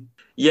scene.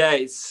 Yeah,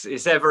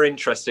 it's ever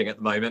interesting at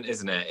the moment,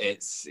 isn't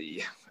it?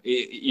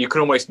 You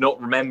can almost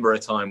not remember a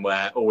time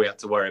where all we had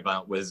to worry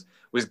about was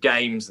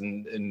games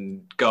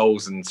and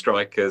goals and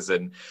strikers,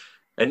 and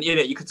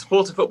you could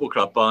support a football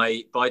club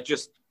by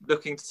just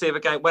looking to see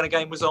if when a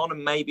game was on,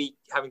 and maybe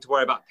having to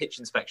worry about pitch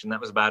inspection. That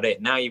was about it.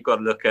 Now you've got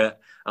to look at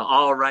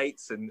R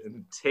rates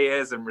and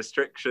tiers and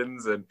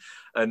restrictions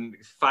and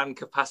fan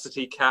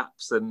capacity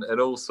caps and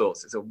all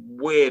sorts. It's a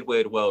weird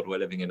world we're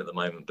living in at the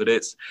moment. But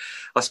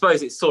I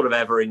suppose it's sort of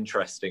ever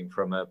interesting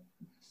from a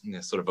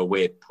sort of a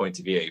weird point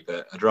of view.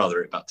 But I'd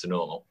rather it back to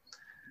normal.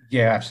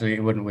 Yeah,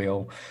 absolutely. Wouldn't we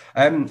all?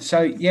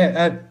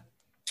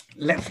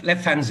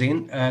 Let fans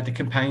in. The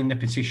campaign, the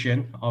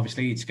petition.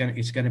 Obviously, it's going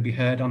to be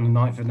heard on the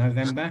 9th of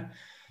November.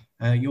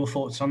 Your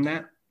thoughts on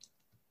that?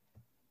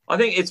 I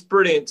think it's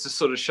brilliant to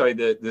sort of show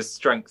the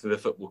strength of the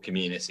football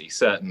community.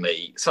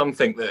 Certainly,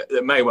 something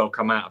that may well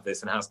come out of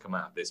this and has come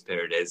out of this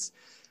period is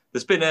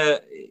there's been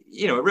a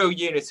real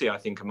unity, I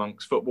think,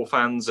 amongst football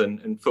fans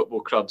and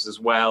football clubs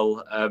as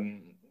well.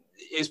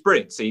 It's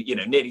brilliant to see,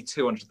 nearly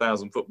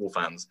 200,000 football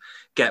fans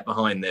get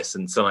behind this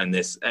and sign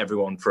this.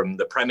 Everyone from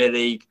the Premier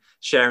League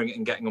sharing it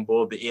and getting on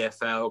board, the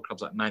EFL,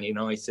 clubs like Man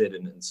United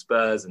and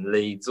Spurs and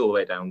Leeds, all the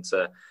way down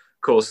to, of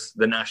course,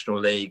 the National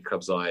League,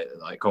 clubs like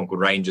Concord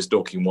Rangers,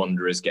 Dorking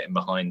Wanderers getting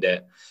behind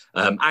it,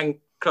 and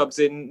clubs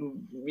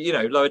in,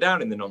 lower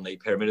down in the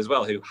non-league pyramid as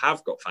well, who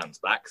have got fans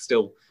back,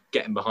 still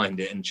getting behind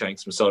it and showing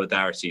some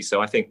solidarity.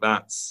 So I think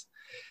that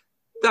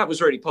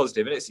was really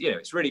positive. And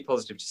it's really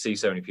positive to see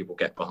so many people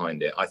get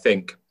behind it. I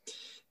think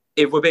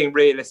if we're being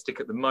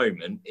realistic at the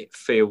moment, it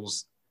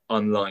feels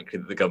unlikely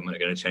that the government are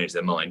going to change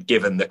their mind,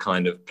 given the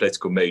kind of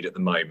political mood at the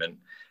moment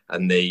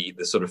and the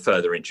sort of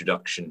further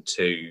introduction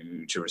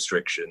to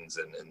restrictions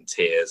and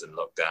tiers and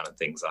lockdown and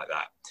things like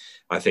that.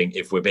 I think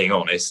if we're being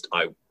honest,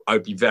 I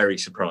would be very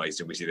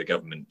surprised if we see the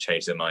government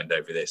change their mind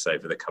over this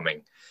over the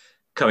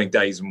coming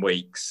days and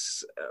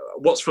weeks.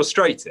 What's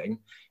frustrating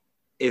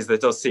is there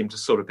does seem to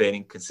sort of be an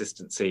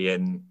inconsistency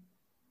in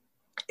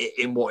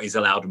what is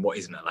allowed and what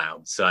isn't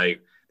allowed. So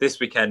this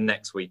weekend,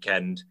 next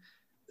weekend,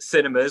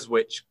 cinemas,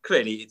 which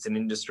clearly it's an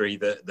industry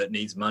that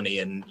needs money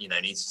and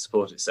needs to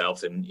support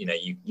itself, and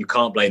you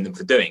can't blame them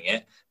for doing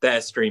it.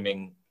 They're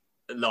streaming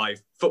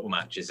live football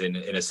matches in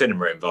a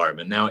cinema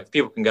environment. Now, if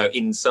people can go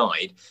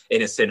inside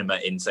in a cinema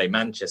in, say,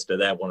 Manchester,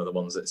 they're one of the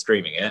ones that's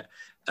streaming it,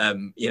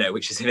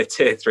 which is in a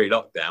tier 3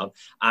 lockdown,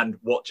 and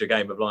watch a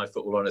game of live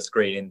football on a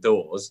screen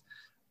indoors,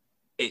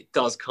 it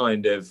does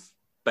kind of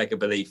beg a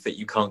belief that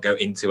you can't go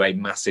into a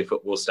massive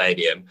football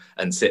stadium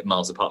and sit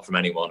miles apart from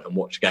anyone and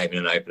watch a game in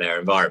an open air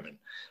environment.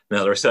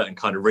 Now, there are certain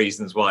kind of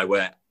reasons why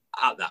we're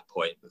at that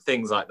point, but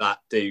things like that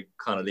do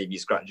kind of leave you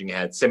scratching your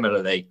head.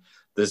 Similarly,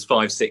 there's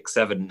 5, 6,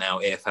 7 now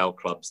EFL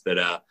clubs that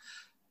are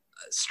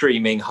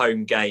streaming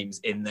home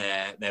games in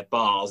their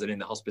bars and in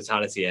the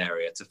hospitality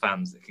area to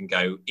fans that can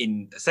go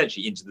in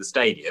essentially into the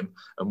stadium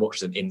and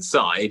watch them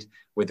inside,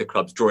 with the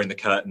clubs drawing the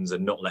curtains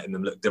and not letting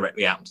them look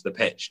directly out into the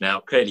pitch. Now,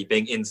 clearly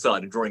being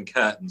inside and drawing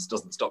curtains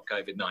doesn't stop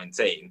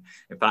COVID-19.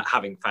 In fact,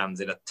 having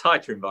fans in a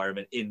tighter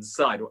environment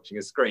inside watching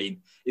a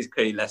screen is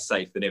clearly less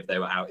safe than if they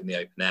were out in the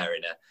open air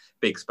in a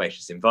big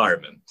spacious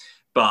environment.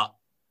 But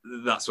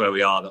that's where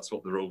we are. That's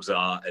what the rules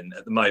are. And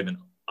at the moment,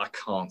 I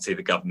can't see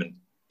the government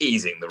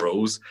easing the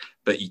rules,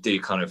 but you do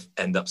kind of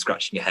end up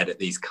scratching your head at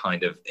these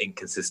kind of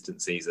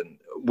inconsistencies and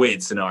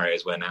weird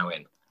scenarios we're now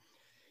in.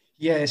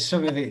 Yeah,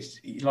 some of it,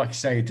 like I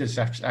say, it does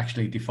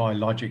actually defy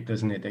logic,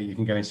 doesn't it? That you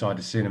can go inside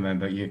a cinema,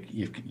 but you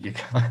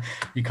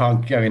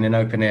can't go in an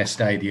open air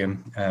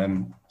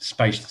stadium,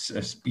 spaced,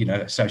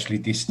 socially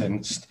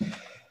distanced.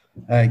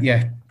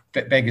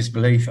 Beggars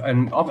belief.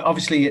 And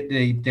obviously,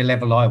 at the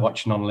level I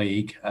watch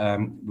non-league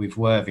with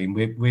Worthing,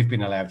 we've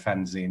been allowed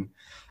fans in,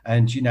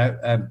 and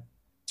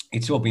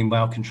it's all been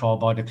well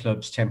controlled by the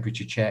clubs,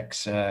 temperature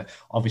checks.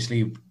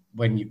 Obviously,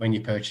 when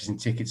you're purchasing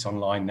tickets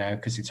online now,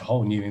 because it's a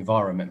whole new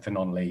environment for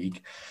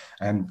non-league,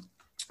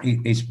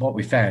 is what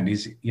we found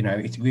is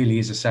it really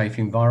is a safe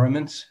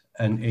environment,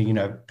 and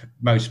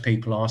most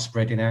people are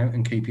spreading out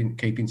and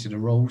keeping to the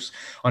rules.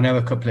 I know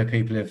a couple of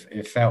people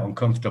have felt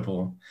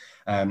uncomfortable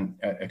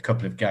a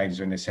couple of games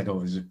when they said, "Oh,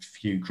 there's a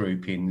few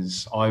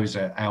groupings." I was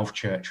at Alf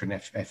Church for an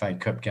FA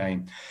Cup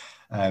game.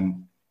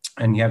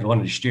 And you have one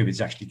of the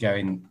stewards actually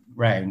going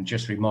round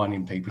just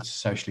reminding people to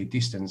socially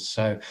distance.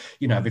 So,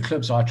 the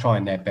clubs are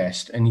trying their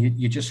best. And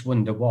you just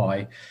wonder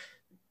why,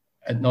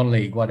 at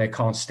non-league, why they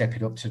can't step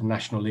it up to the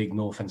National League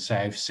North and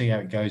South, see how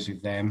it goes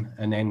with them,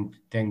 and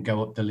then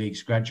go up the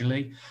leagues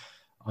gradually.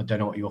 I don't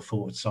know what your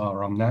thoughts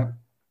are on that.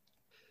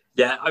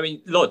 Yeah, I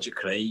mean,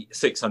 logically,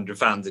 600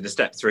 fans in a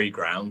Step 3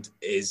 ground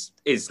is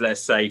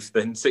less safe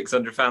than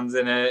 600 fans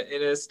in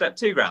a Step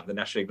 2 ground, the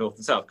National League North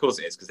and South. Of course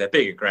it is, because they're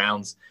bigger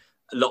grounds.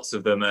 Lots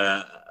of them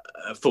are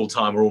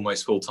full-time or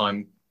almost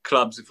full-time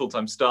clubs with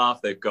full-time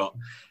staff. They've got,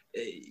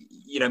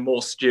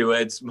 more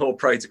stewards, more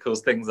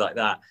protocols, things like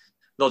that.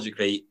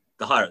 Logically,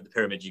 the higher up the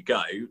pyramid you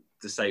go,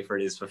 the safer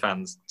it is for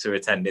fans to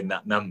attend in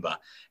that number.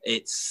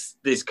 It's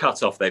this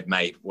cut-off they've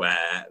made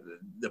where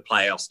the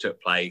playoffs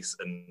took place,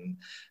 and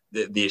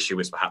the issue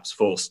was perhaps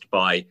forced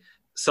by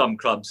some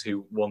clubs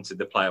who wanted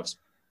the playoffs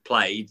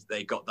played.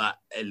 They got that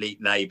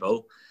elite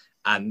label,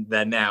 and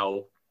they're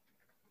now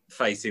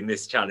facing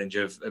this challenge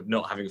of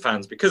not having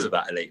fans because of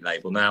that elite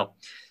label. Now,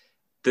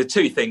 the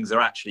two things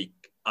are actually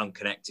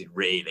unconnected,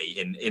 really.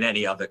 In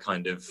any other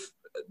kind of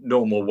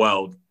normal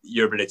world,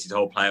 your ability to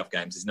hold playoff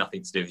games is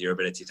nothing to do with your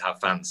ability to have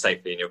fans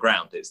safely in your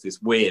ground. It's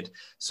this weird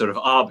sort of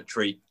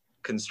arbitrary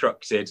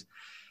constructed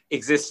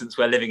existence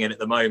we're living in at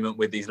the moment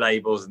with these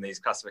labels and these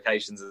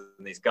classifications and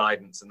these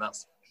guidance, and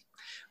that's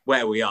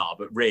where we are.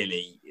 But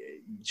really,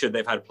 should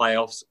they've had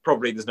playoffs?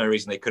 Probably there's no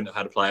reason they couldn't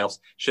have had playoffs.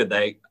 Should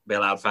they be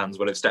allowed fans?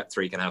 Well, if Step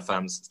 3 can have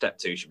fans, Step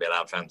 2 should be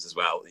allowed fans as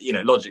well.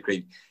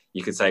 Logically,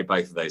 you could say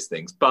both of those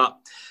things. But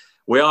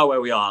we are where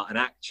we are, and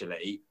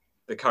actually,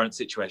 the current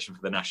situation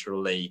for the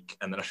National League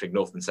and the National League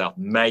North and South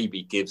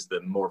maybe gives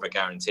them more of a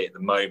guarantee at the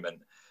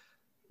moment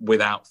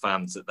without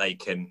fans that they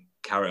can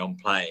carry on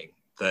playing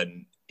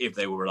than if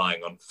they were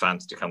relying on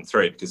fans to come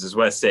through. Because as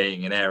we're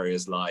seeing in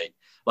areas like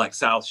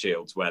South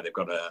Shields, where they've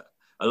got a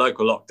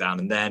local lockdown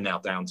and they're now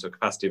down to a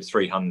capacity of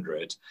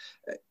 300,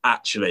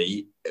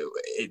 actually,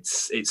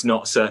 it's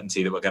not a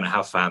certainty that we're going to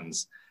have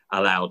fans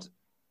allowed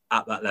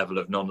at that level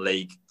of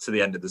non-league to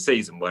the end of the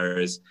season,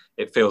 whereas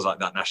it feels like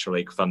that National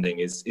League funding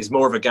is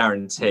more of a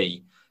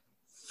guarantee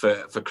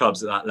for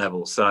clubs at that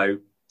level. So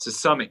to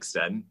some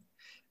extent,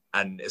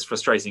 and as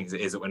frustrating as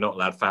it is that we're not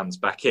allowed fans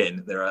back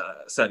in, there are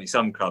certainly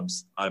some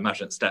clubs, I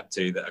imagine at Step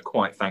 2, that are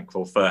quite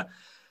thankful for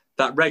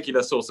that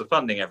regular source of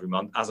funding every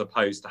month, as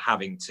opposed to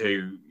having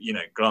to,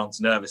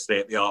 glance nervously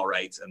at the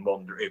R8 and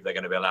wonder if they're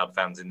going to be allowed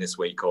fans in this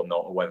week or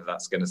not, or whether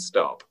that's going to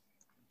stop.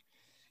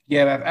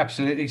 Yeah,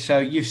 absolutely. So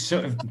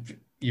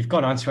you've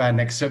gone on to our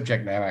next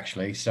subject now,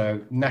 actually.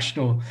 So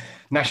National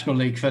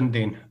League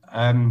funding,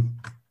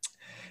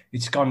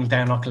 it's gone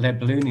down like a lead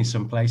balloon in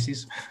some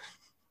places.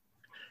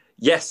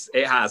 Yes,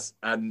 it has.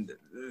 And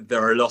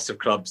there are lots of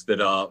clubs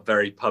that are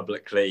very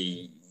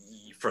publicly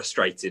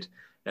frustrated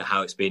at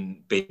how it's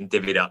been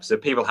divvied up. So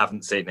people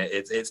haven't seen it.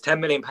 It's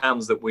 £10 million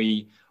that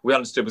we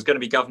understood was going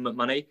to be government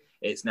money.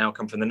 It's now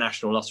come from the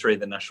National Lottery,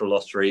 the National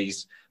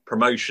Lottery's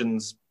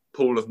promotions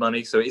pool of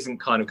money. So it isn't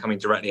kind of coming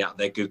directly out of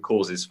their good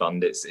causes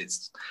fund.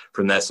 It's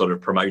from their sort of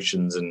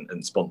promotions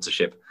and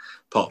sponsorship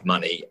pot of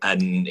money.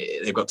 And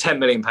they've got £10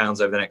 million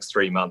over the next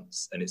 3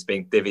 months, and it's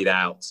being divvied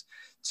out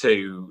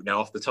to, now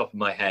off the top of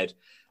my head,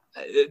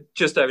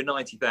 just over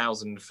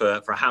 90,000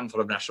 for a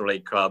handful of National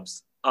League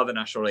clubs. Other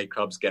National League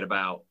clubs get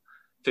about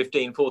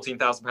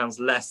 £14,000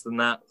 less than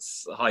that,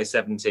 high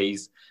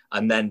 70s.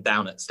 And then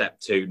down at Step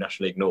 2,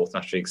 National League North,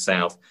 National League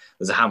South,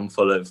 there's a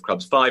handful of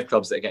clubs, 5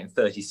 clubs that are getting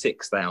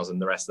 36,000,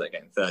 the rest that are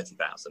getting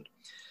 30,000.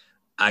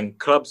 And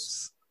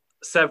clubs,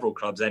 several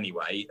clubs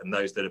anyway, and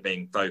those that are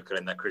being vocal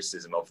in their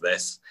criticism of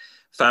this,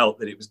 felt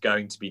that it was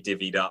going to be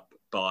divvied up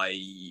by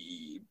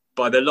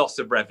the loss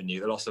of revenue,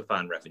 the loss of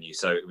fan revenue.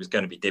 So it was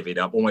going to be divvied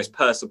up almost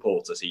per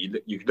supporter. So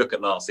you could look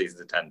at last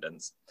season's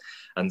attendance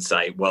and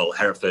say, well,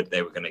 Hereford,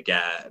 they were going to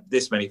get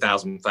this many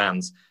thousand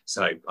fans.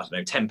 So, I don't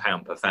know,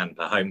 £10 per fan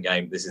per home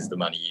game. This is the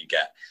money you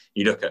get.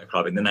 You look at a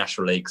club in the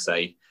National League,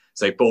 say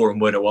Boreham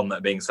Wood are one that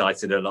are being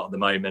cited a lot at the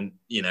moment.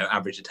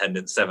 Average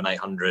attendance,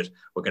 700-800.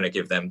 We're going to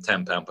give them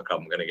 £10 per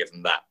club. We're going to give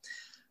them that.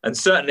 And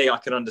certainly I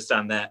can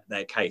understand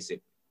their case.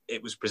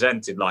 it was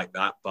presented like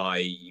that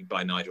by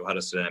Nigel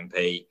Huddleston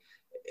MP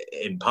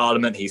in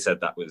Parliament. He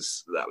said that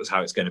was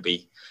how it's going to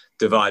be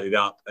divided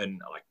up,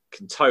 and I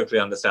can totally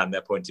understand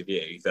their point of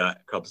view,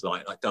 that clubs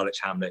like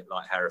Dulwich Hamlet,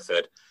 like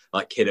Hereford,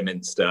 like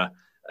Kidderminster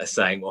are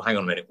saying, well, hang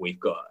on a minute, we've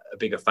got a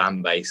bigger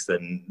fan base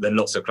than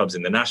lots of clubs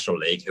in the National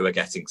League who are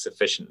getting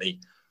sufficiently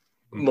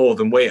more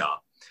than we are.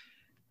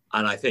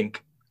 And I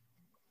think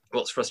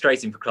what's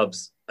frustrating for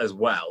clubs as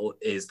well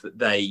is that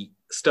they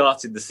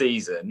started the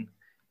season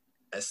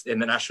in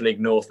the National League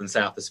North and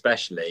South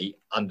especially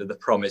under the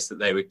promise that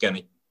they were going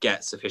to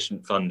get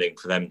sufficient funding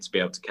for them to be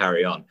able to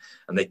carry on,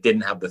 and they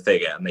didn't have the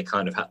figure, and they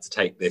kind of had to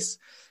take this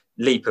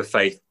leap of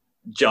faith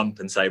jump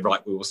and say,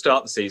 right, we will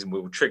start the season,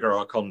 we will trigger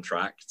our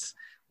contracts,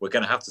 we're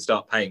going to have to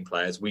start paying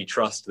players, we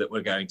trust that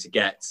we're going to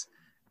get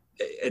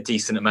a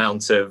decent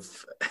amount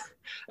of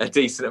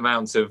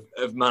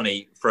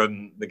money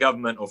from the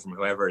government or from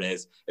whoever it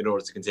is in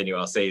order to continue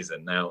our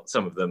season. Now,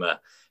 some of them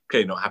are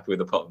clearly not happy with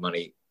the pot of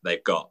money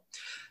they've got.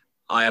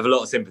 I have a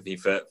lot of sympathy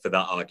for that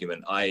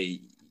argument.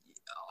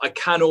 I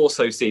can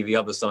also see the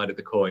other side of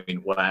the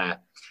coin, where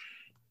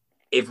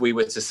if we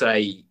were to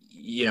say,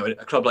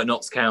 a club like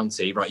Notts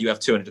County, right, you have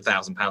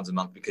 £200,000 a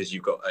month because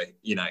you've got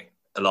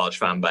a large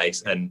fan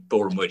base, and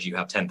Boreham Wood, you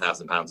have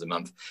 £10,000 a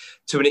month.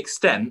 To an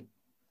extent,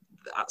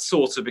 that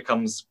sort of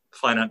becomes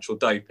financial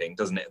doping,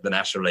 doesn't it? The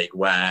National League,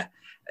 where,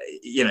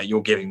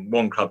 you're giving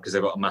one club, because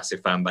they've got a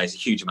massive fan base, a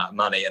huge amount of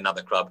money,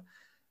 another club,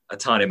 a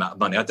tiny amount of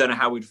money. I don't know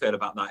how we'd feel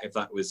about that if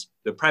that was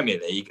the Premier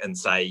League, and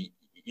say,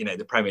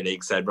 the Premier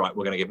League said, right,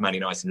 we're going to give Man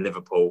United and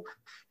Liverpool,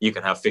 you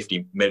can have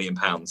 £50 million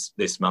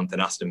this month,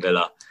 and Aston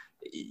Villa,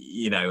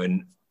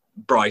 and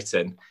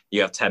Brighton,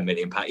 you have £10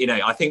 million.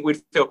 I think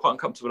we'd feel quite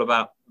uncomfortable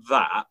about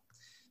that.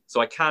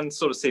 So I can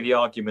sort of see the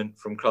argument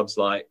from clubs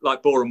like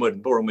Boreham Wood,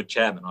 and Boreham Wood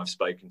chairman I've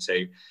spoken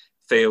to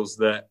feels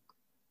that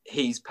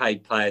he's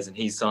paid players and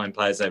he's signed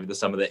players over the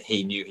summer that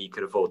he knew he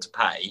could afford to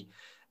pay.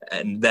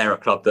 And they're a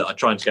club that are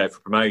trying to go for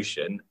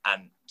promotion.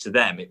 And to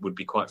them, it would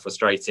be quite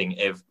frustrating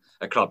if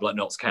a club like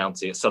Notts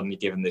County are suddenly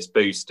given this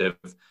boost of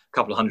a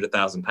couple of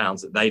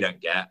 £100,000 that they don't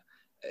get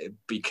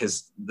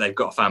because they've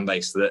got a fan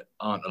base that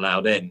aren't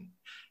allowed in.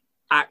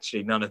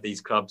 Actually, none of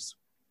these clubs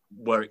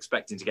were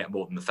expecting to get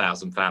more than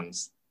 1,000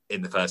 fans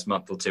in the first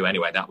month or two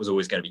anyway. That was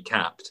always going to be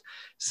capped.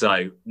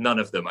 So none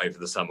of them over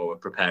the summer were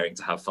preparing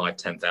to have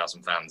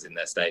 5,000-10,000 fans in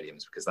their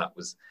stadiums, because that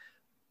was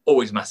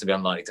always massively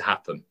unlikely to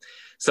happen.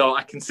 So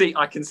I can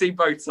see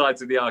both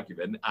sides of the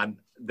argument, and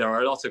there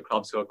are a lot of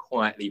clubs who are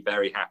quietly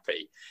very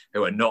happy,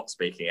 who are not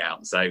speaking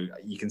out. So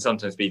you can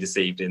sometimes be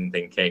deceived in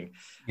thinking,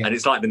 and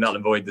it's like the null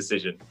and void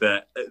decision,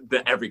 that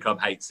every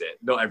club hates it.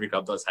 Not every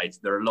club does hate it.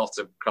 There are a lot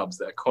of clubs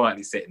that are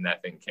quietly sitting there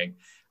thinking,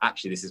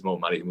 actually, this is more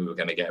money than we were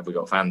going to get if we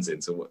got fans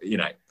in. So,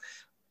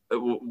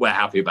 we're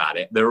happy about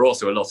it. There are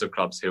also a lot of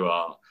clubs who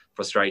are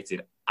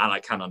frustrated, and I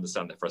can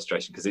understand their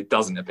frustration, because it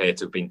doesn't appear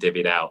to have been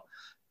divvied out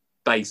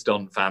based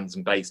on fans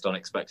and based on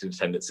expected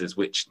attendances,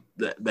 which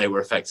they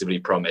were effectively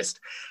promised.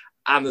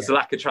 And there's a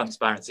lack of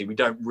transparency. We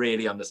don't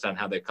really understand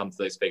how they've come to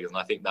those figures. And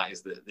I think that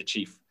is the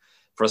chief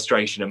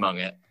frustration among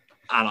it.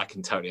 And I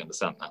can totally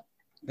understand that.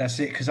 That's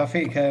it, because I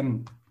think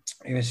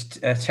it was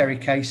Terry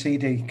Casey,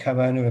 the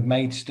co-owner of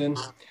Maidstone,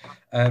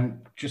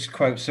 just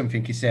quote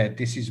something he said: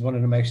 "This is one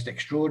of the most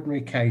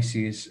extraordinary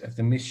cases of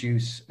the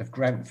misuse of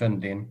grant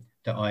funding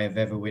that I have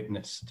ever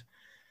witnessed."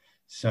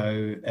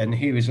 So, and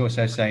he was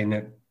also saying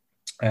that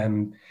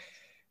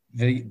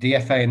the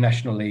FA and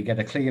National League had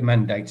a clear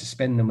mandate to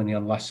spend the money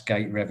on last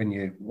gate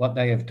revenue. What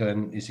they have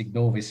done is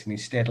ignore this and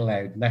instead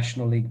allowed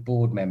National League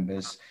board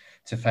members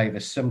to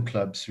favour some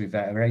clubs with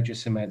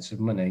outrageous amounts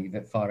of money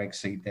that far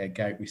exceed their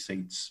gate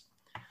receipts.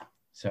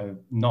 So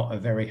not a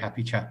very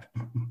happy chap.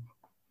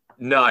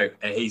 No,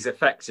 he's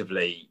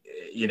effectively,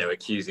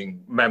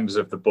 accusing members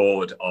of the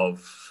board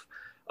of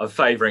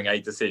favouring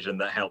a decision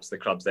that helps the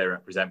clubs they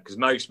represent, because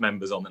most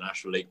members on the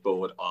National League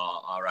board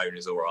are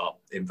owners or are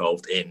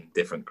involved in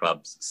different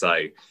clubs.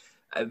 So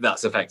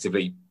that's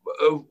effectively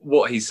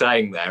what he's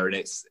saying there, and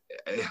it's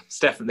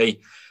definitely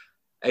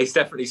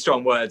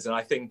strong words. And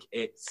I think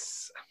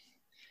it's,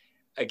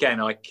 again,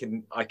 I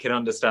can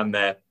understand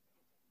their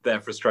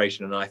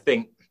frustration, and I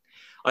think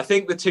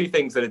the two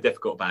things that are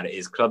difficult about it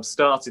is clubs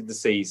started the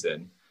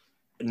season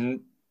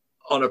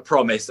on a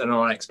promise and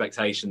on an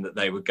expectation that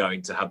they were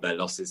going to have their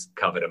losses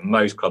covered, and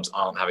most clubs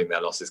aren't having their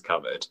losses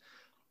covered.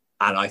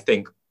 And I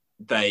think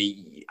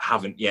they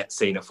haven't yet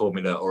seen a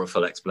formula or a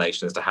full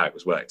explanation as to how it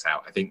was worked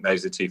out. I think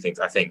those are two things.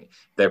 I think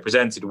they're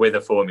presented with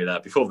a formula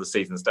before the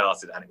season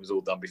started, and it was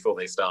all done before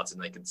they started,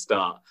 and they could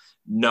start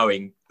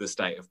knowing the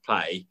state of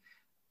play.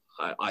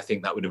 I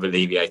think that would have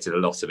alleviated a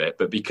lot of it.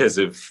 But because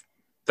of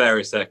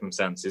various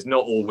circumstances,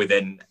 not all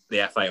within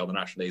the FA or the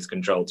National League's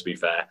control, to be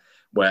fair,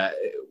 where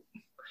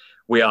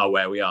we are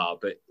where we are.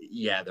 But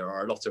yeah, there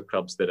are a lot of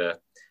clubs that are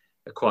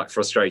quite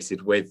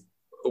frustrated with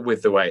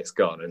the way it's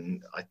gone.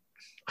 And I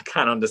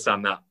can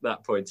understand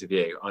that point of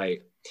view. I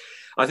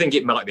think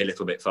it might be a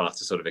little bit far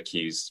to sort of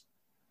accuse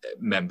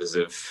members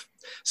of...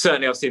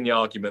 Certainly I've seen the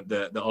argument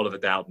that Oliver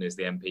Dowden is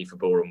the MP for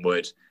Boreham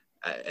Wood,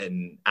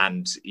 and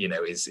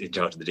is in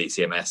charge of the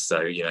DCMS.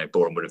 So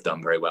Boreham would have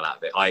done very well out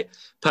of it. I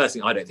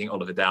don't think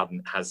Oliver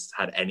Dowden has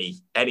had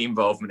any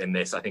involvement in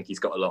this. I think he's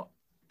got a lot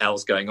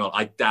else going on.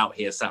 I doubt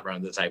he has sat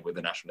around the table with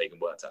the National League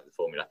and worked out the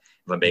formula,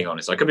 if I'm being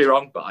honest. I could be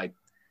wrong, but I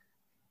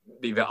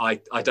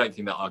don't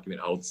think that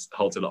argument holds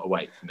a lot of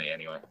weight for me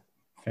anyway.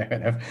 Fair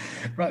enough.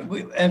 Right,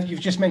 you've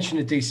just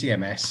mentioned the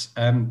DCMS.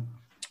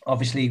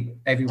 Obviously,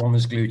 everyone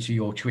was glued to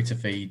your Twitter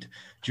feed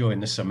during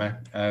the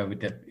summer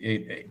with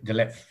the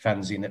Let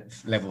Fans In at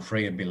level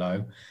 3 and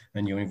below,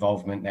 and your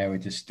involvement now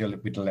with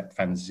the Let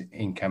Fans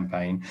In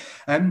campaign.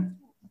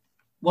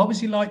 What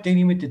was it like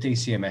dealing with the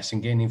DCMS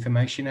and getting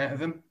information out of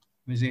them?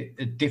 Was it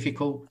a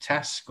difficult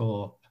task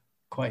or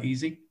quite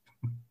easy?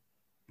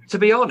 To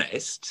be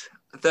honest,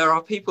 there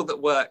are people that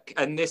work,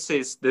 and there's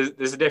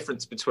a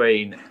difference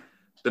between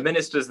the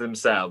ministers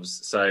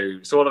themselves. So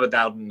Oliver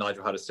Dowden and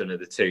Nigel Huddleston are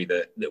the two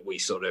that we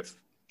sort of,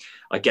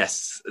 I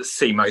guess,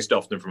 see most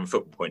often from a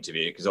football point of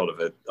view, because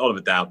Oliver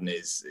Dowden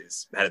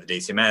is head of the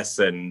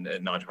DCMS and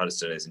Nigel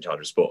Huddleston is in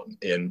charge of sport.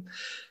 And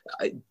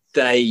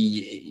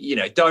they,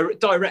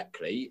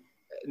 directly,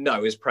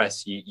 no, as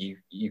press,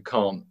 you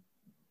can't,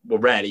 well,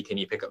 rarely can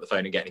you pick up the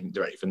phone and get anything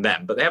directly from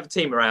them. But they have a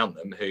team around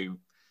them who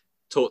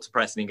talk to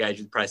press and engage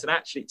with the press. And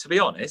actually, to be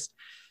honest,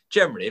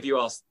 generally, if you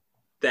ask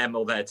them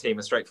or their team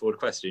a straightforward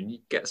question, you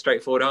get a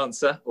straightforward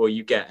answer, or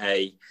you get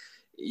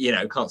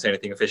can't say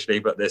anything officially,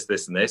 but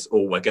this and this,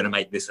 or we're going to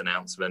make this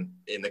announcement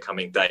in the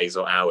coming days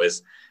or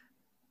hours.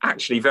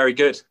 Actually, very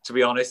good, to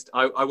be honest.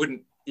 I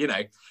wouldn't,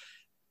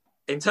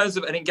 in terms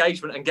of an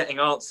engagement and getting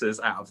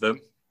answers out of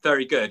them,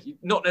 very good.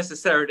 Not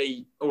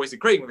necessarily always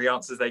agreeing with the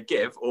answers they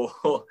give,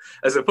 or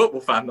as a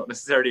football fan, not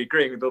necessarily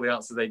agreeing with all the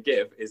answers they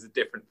give is a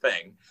different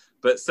thing.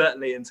 But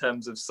certainly in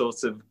terms of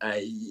sort of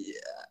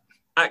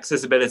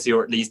accessibility,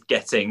 or at least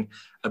getting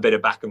a bit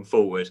of back and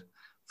forward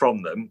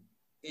from them,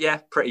 yeah,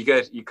 pretty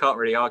good. You can't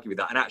really argue with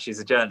that. And actually, as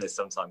a journalist,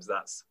 sometimes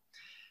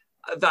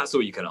that's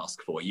all you can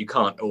ask for. You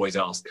can't always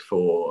ask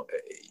for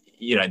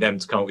them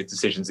to come up with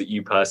decisions that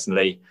you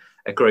personally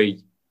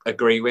agree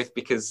with,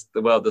 because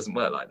the world doesn't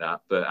work like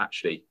that. But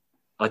actually,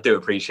 I do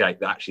appreciate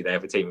that actually they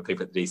have a team of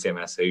people at the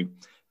DCMS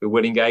who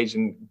will engage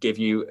and give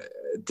you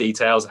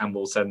details, and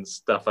will send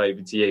stuff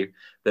over to you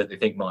that they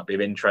think might be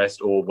of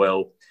interest, or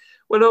will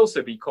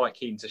also be quite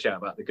keen to shout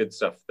about the good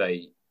stuff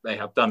they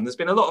have done. And there's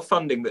been a lot of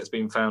funding that's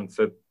been found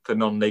for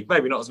non-league,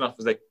 maybe not as much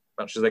as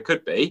they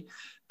could be,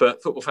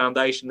 but Football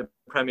Foundation, the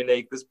Premier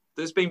League,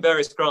 there's been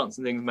various grants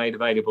and things made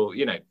available.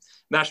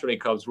 National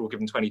League clubs were all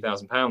given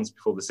 £20,000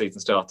 before the season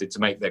started to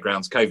make their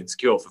grounds COVID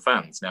secure for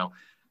fans. Now,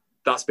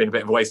 that's been a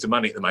bit of a waste of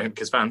money at the moment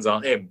because fans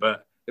aren't in,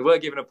 but they were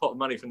given a pot of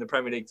money from the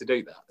Premier League to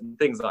do that and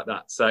things like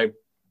that. So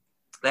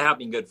they have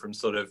been good from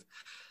sort of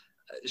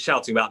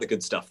shouting about the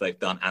good stuff they've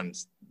done, and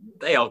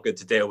they are good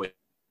to deal with.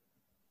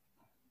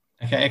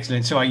 Okay,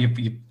 excellent. So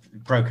you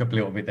broke up a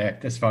little bit there.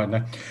 That's fine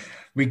though.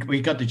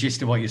 We got the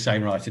gist of what you're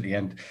saying right at the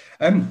end.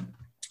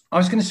 I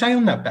was going to say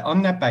on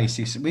that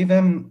basis, with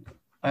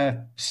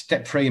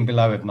step 3 and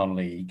below of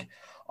non-league,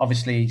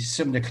 obviously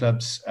some of the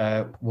clubs,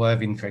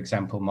 Worthing, for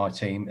example, my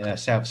team,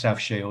 South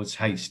Shields,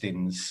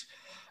 Hastings,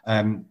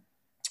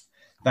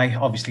 they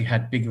obviously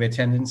had bigger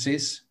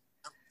attendances.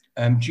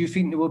 Do you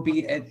think there will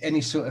be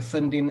any sort of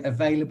funding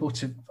available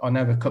to? I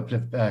know a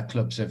couple of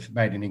clubs have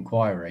made an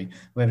inquiry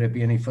whether there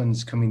be any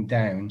funds coming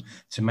down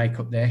to make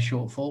up their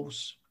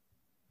shortfalls.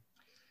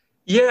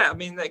 Yeah, I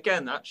mean,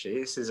 again,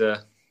 actually, this is an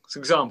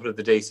example of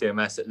the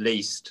DCMS at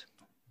least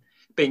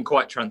being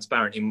quite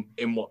transparent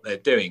in what they're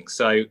doing.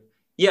 So,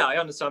 yeah, I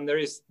understand there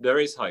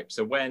is hope.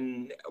 So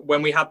when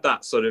we had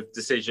that sort of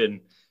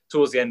decision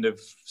towards the end of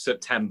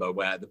September,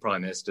 where the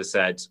Prime Minister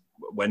said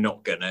we're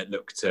not going to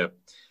look to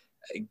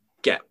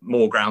get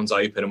more grounds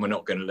open, and we're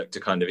not going to look to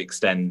kind of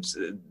extend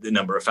the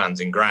number of fans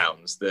in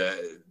grounds.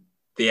 The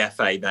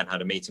FA then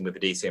had a meeting with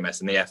the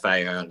DCMS, and the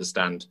FA, I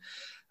understand,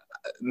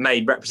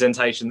 made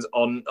representations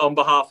on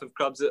behalf of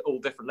clubs at all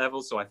different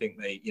levels. So I think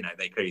they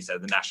clearly said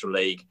the National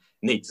League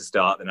need to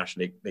start the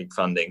National League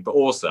funding, but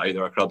also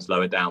there are clubs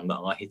lower down that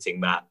are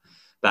hitting that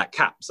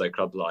cap. So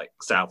clubs like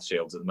South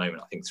Shields at the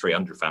moment, I think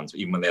 300 fans,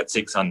 but even when they had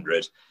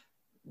 600,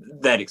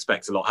 they'd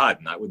expect a lot higher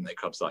than that, wouldn't they?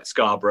 Clubs like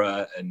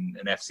Scarborough and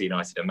FC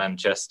United and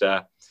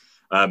Manchester.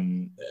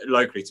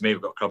 Locally to me,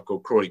 we've got a club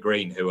called Crawley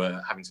Green who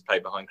are having to play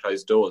behind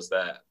closed doors.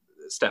 They're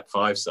Step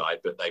 5 side,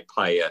 but they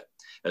play at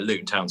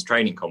Luton Town's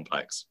training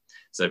complex.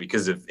 So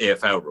because of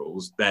EFL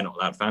rules, they're not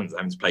allowed fans. They're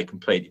having to play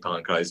completely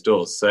behind closed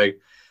doors. So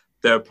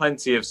there are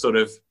plenty of sort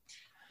of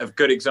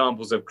good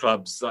examples of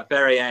clubs like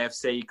Bury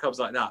AFC, clubs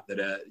like that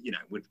are,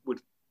 would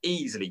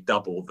easily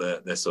double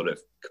the sort of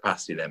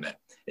capacity limit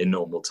in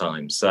normal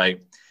times. So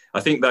I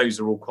think those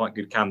are all quite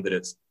good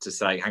candidates to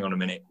say, hang on a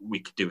minute, we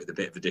could do with a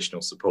bit of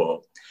additional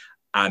support.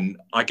 And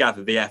I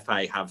gather the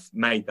FA have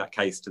made that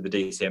case to the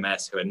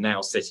DCMS, who are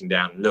now sitting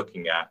down and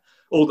looking at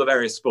all the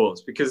various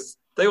sports, because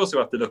they also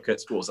have to look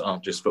at sports that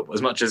aren't just football.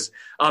 As much as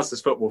us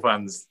as football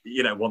fans,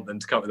 want them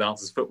to come up with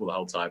answers for football the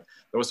whole time,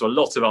 there are also a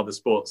lot of other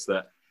sports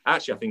that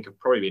actually I think have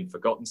probably been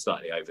forgotten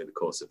slightly over the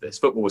course of this.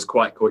 Football was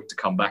quite quick to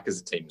come back as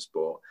a team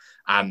sport,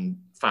 and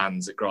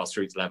fans at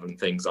grassroots level and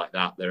things like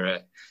that. There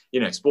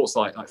are, sports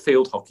like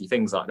field hockey,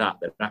 things like that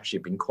have actually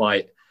been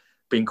quite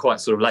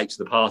sort of late to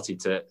the party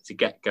to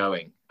get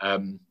going.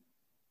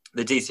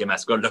 The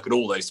DCMS got to look at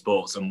all those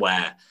sports and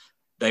where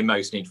they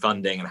most need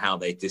funding and how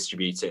they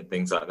distribute it and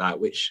things like that,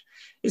 which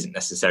isn't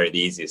necessarily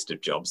the easiest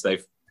of jobs.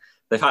 They've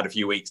had a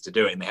few weeks to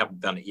do it and they haven't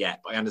done it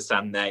yet. But I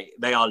understand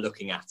they are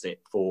looking at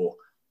it for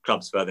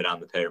clubs further down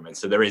the pyramid.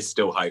 So there is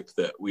still hope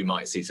that we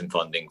might see some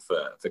funding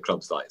for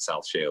clubs like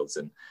South Shields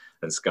and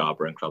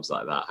Scarborough and clubs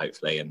like that,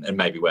 hopefully, and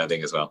maybe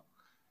Worthing as well.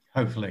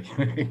 Hopefully.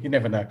 You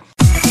never know.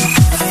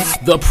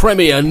 The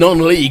Premier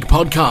Non-League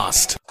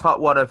Podcast. Part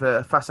 1 of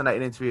a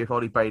fascinating interview with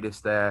Ollie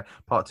Bayliss there.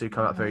 Part 2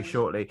 coming up very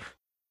shortly.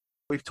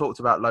 We've talked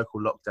about local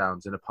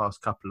lockdowns in the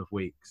past couple of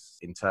weeks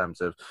in terms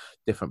of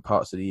different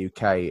parts of the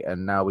UK,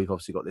 and now we've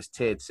obviously got this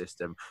tiered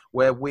system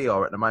where we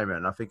are at the moment,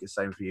 and I think it's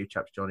the same for you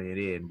chaps, Johnny and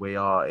Ian. We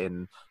are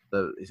in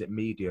is it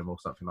medium or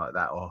something like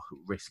that, or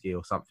risky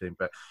or something,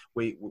 but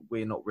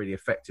we're not really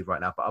affected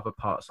right now. But other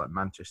parts like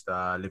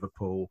Manchester,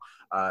 Liverpool,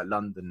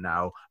 London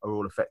now are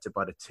all affected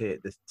by the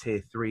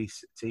tier 3,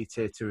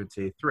 tier 2 and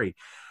tier 3.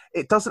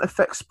 It doesn't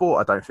affect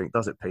sport, I don't think,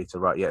 does it, Peter?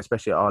 Right? Yeah,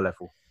 especially at our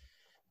level.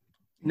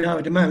 No,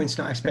 at the moment it's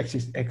not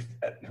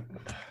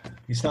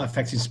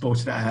affecting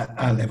sports at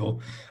our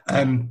level.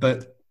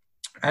 But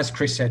as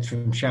Chris said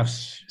from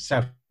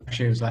South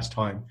Shields last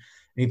time,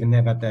 even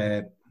they've had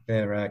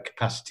their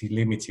capacity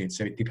limited,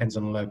 so it depends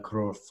on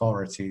local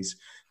authorities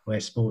where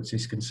sports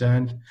is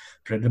concerned.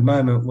 But at the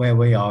moment, where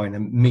we are in a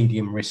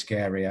medium risk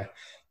area,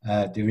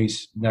 there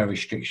is no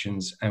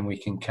restrictions, and we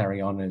can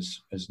carry on as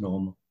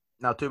normal.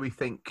 Now, do we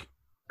think?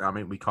 I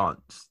mean, we can't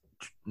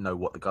know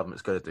what the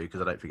government's going to do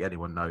because I don't think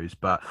anyone knows,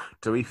 but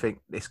do we think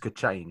this could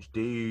change? Do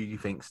you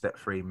think Step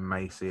 3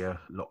 may see a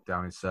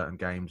lockdown in certain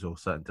games or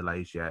certain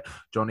delays yet?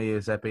 Johnny,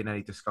 has there been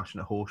any discussion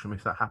at Horsham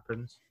if that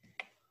happens?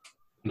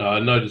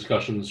 No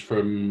discussions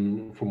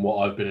from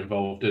what I've been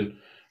involved in.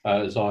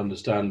 As I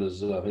understand,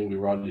 as I think we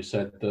rightly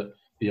said, that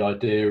the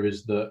idea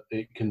is that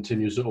it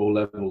continues at all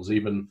levels.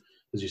 Even,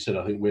 as you said,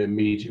 I think we're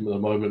medium at the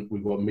moment.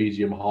 We've got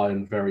medium, high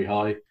and very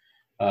high.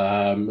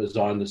 As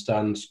I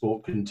understand,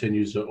 sport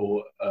continues at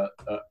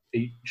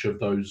each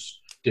of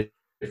those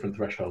different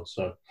thresholds.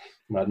 So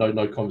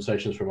no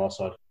conversations from our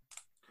side.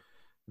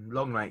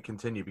 Long may it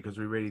continue, because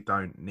we really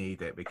don't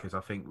need it, because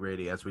I think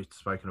really, as we've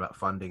spoken about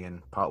funding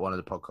in part 1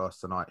 of the podcast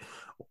tonight,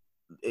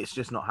 it's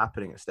just not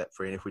happening at Step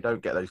 3. And if we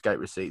don't get those gate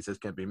receipts, there's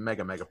going to be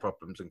mega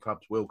problems and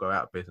clubs will go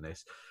out of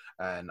business.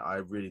 And I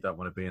really don't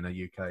want to be in a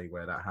UK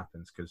where that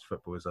happens, because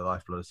football is the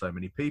lifeblood of so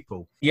many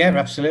people. Yeah,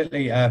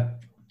 absolutely.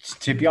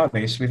 To be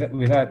honest,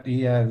 without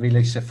the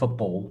release of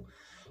football,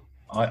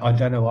 I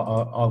don't know what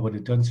I would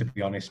have done, to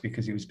be honest,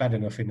 because it was bad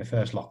enough in the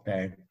first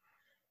lockdown,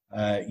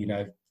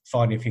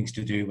 finding things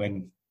to do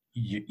when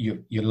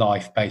your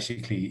life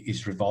basically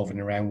is revolving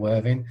around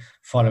Worthing,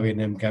 following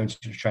them, going to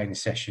the training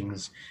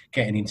sessions,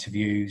 getting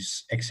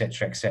interviews,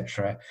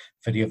 etc.,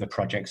 for the other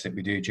projects that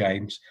we do,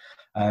 James.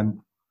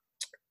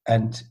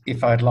 And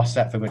if I had lost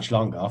that for much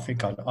longer, I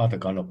think I'd have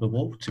gone up the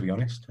wall, to be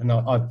honest. And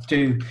I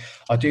do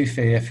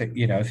fear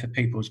for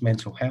people's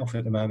mental health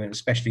at the moment,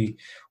 especially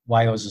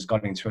Wales has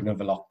gone into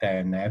another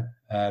lockdown now,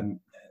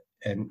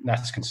 and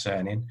that's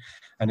concerning.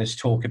 And there's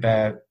talk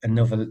about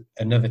another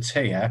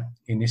tier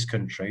in this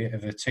country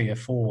of a tier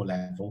 4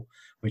 level,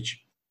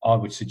 which I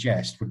would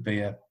suggest would be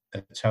a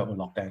total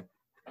lockdown.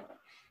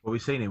 Well,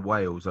 we've seen in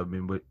Wales, I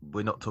mean,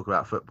 we're not talking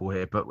about football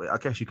here, but I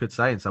guess you could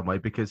say in some way,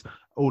 because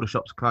all the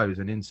shops close,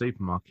 and in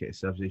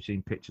supermarkets, as we've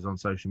seen pictures on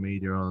social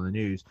media and on the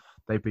news,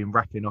 they've been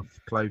wrapping off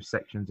closed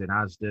sections in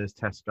Asda's,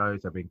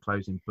 Tesco's, they've been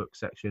closing book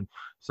section.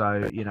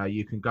 So,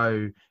 you can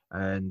go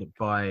and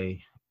buy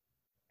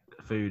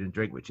food and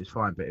drink, which is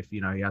fine, but if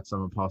you had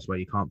someone pass away,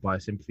 you can't buy a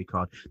sympathy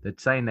card. They're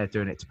saying they're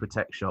doing it to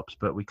protect shops,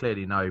 but we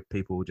clearly know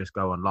people will just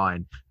go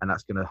online, and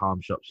that's going to harm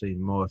shops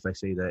even more if they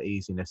see the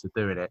easiness of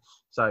doing it.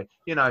 So at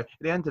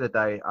the end of the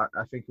day,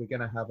 I think we're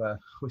going to have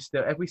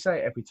we say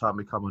it every time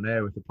we come on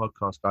air with the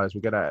podcast, guys,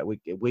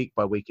 week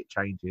by week it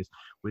changes.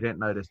 We didn't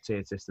know this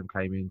tier system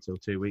came in until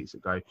 2 weeks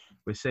ago.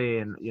 We're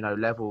seeing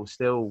levels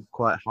still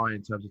quite high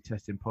in terms of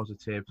testing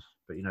positive,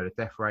 but the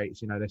death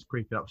rates, they're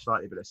creeping up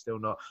slightly, but they're still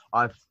not.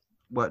 I've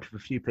worked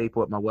with a few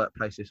people at my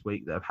workplace this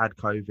week that have had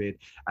COVID,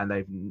 and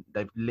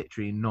they've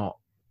literally not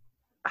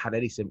had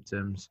any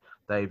symptoms.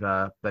 They've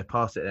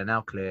passed it, they're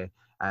now clear,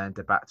 and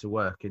they're back to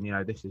work. And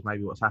this is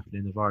maybe what's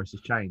happening. The virus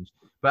has changed.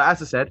 But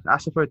as I said,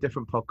 that's for a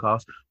different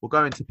podcast. We'll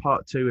go into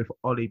part 2 with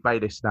Ollie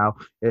Bayliss now.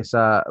 It's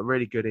a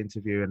really good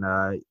interview,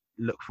 and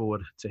look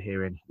forward to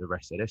hearing the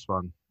rest of this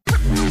one.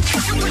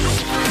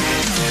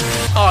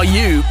 Are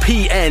you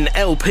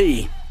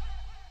PNLP?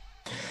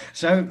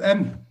 So,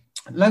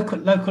 local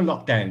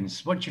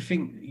lockdowns. What do you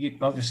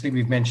think? Obviously,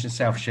 we've mentioned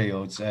South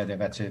Shields. Their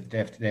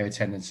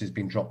attendance has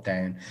been dropped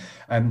down.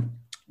 Do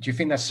you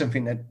think that's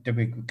something that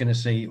we're going to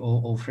see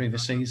all through the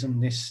season?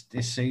 This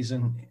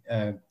season,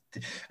 and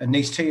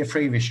these tier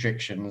 3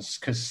 restrictions,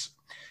 because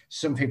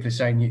some people are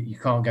saying you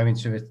can't go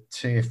into a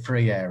tier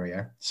 1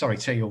 area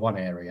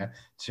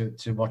to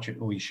watch it,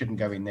 or you shouldn't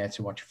go in there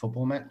to watch a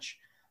football match.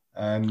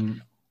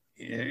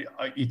 The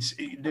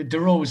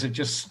rules are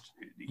just,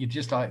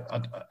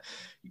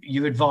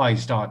 you're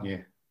advised, aren't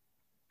you?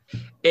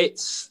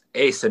 It's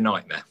a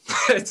nightmare.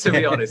 To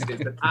be honest,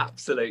 it's an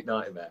absolute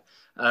nightmare.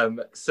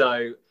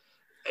 So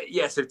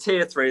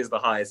tier 3 is the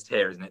highest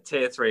tier, isn't it?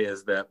 Tier 3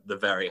 is the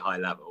very high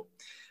level.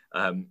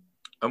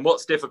 And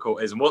what's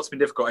difficult is, and what's been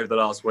difficult over the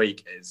last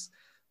week, is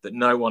that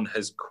no one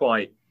has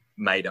quite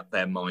made up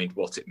their mind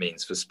what it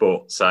means for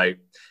sport. So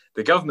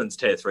the government's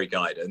tier 3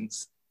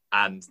 guidance,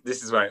 and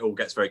this is where it all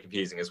gets very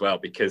confusing as well,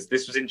 because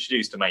this was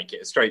introduced to make it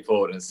as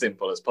straightforward and as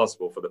simple as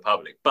possible for the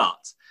public.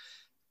 But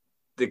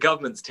the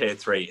government's tier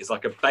 3 is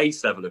like a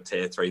base level of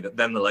tier 3 that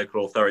then the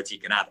local authority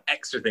can add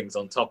extra things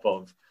on top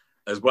of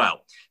as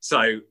well.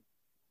 So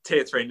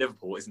tier 3 in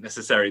Liverpool isn't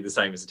necessarily the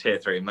same as a tier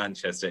 3 in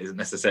Manchester, isn't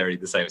necessarily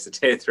the same as a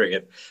tier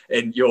 3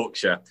 in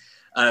Yorkshire.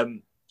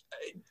 But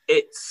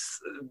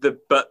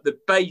the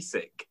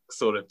basic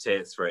sort of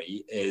tier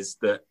 3 is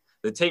that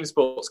the team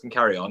sports can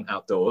carry on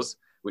outdoors,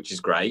 which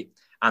is great,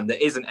 and there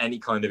isn't any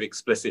kind of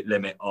explicit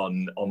limit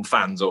on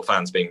fans or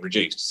fans being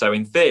reduced. So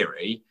in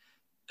theory,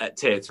 at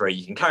tier 3,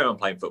 you can carry on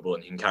playing football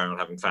and you can carry on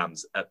having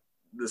fans at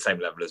the same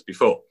level as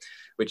before,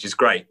 which is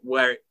great.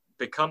 Where it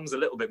becomes a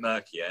little bit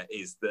murkier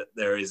is that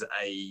there is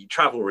a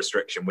travel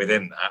restriction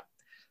within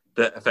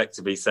that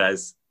effectively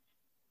says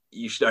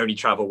you should only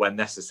travel when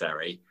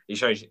necessary. You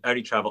should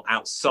only travel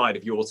outside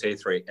of your tier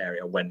 3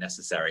 area when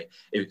necessary,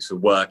 if it's for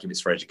work, if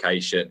it's for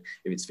education,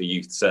 if it's for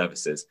youth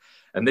services.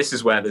 And this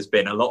is where there's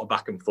been a lot of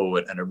back and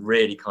forward and a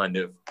really kind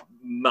of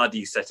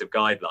muddy set of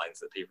guidelines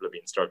that people have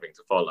been struggling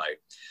to follow,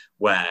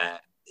 where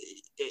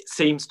it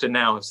seems to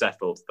now have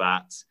settled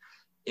that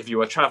if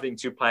you are travelling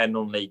to play a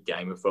non-league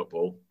game of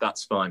football,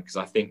 that's fine, because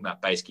I think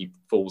that basically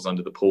falls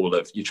under the pool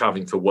of you're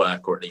travelling for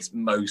work, or at least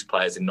most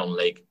players in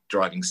non-league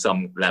deriving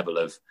some level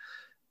of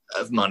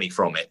money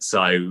from it.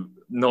 So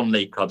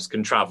non-league clubs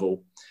can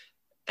travel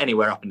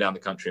anywhere up and down the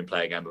country and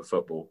play a game of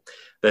football.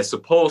 Their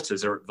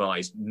supporters are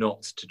advised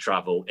not to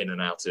travel in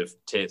and out of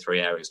tier 3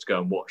 areas to go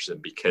and watch them,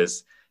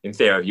 because in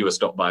theory, if you were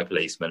stopped by a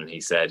policeman and he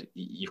said,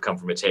 you've come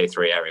from a tier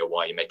 3 area,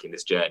 why are you making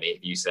this journey?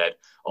 If you said,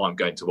 I'm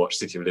going to watch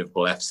City of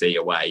Liverpool FC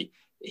away,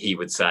 he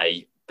would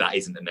say, that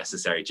isn't a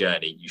necessary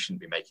journey. You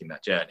shouldn't be making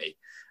that journey,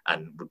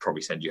 and would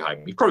probably send you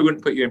home. He probably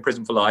wouldn't put you in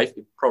prison for life.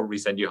 He'd probably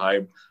send you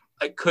home.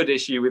 It could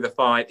issue you with a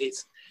fine.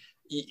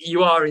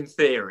 You are, in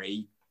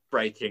theory,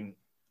 breaking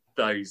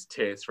those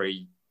tier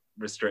 3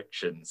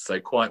 restrictions. So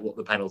quite what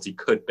the penalty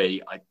could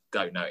be, I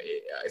don't know.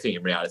 I think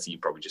in reality,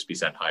 you'd probably just be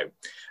sent home.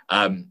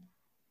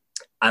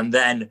 And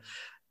then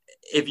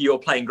if you're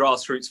playing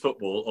grassroots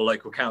football or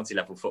local county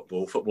level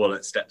football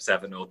at step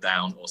 7 or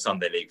down, or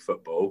Sunday league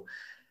football,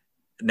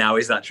 now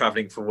is that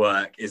travelling for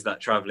work? Is that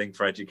travelling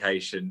for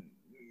education?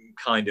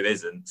 Kind of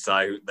isn't.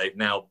 So they've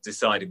now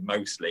decided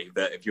mostly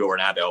that if you're an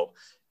adult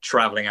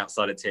travelling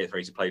outside of tier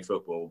 3 to play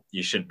football,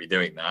 you shouldn't be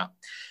doing that.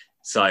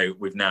 So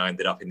we've now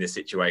ended up in this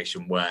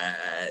situation where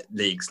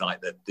leagues like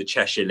the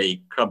Cheshire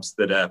League, clubs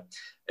that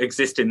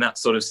exist in that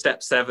sort of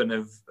step 7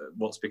 of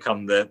what's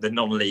become the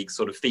non-league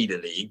sort of feeder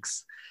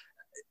leagues,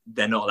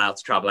 they're not allowed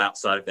to travel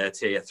outside of their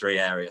tier 3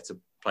 area to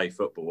play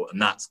football.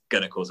 And that's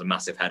going to cause a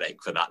massive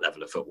headache for that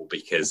level of football,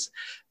 because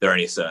there are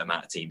only a certain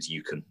amount of teams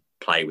you can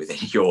play within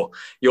your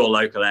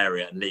local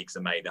area, and leagues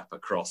are made up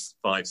across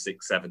 5,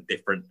 6, 7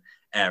 different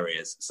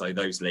areas. So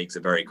those leagues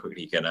are very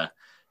quickly gonna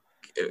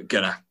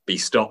be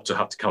stopped, or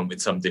have to come up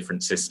with some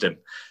different system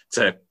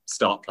to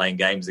start playing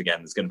games again.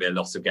 There's going to be a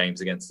lot of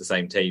games against the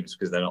same teams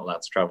because they're not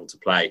allowed to travel to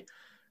play.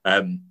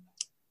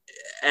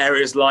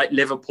 Areas like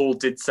Liverpool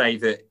did say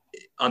that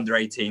under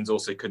 18s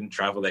also couldn't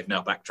travel. They've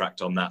now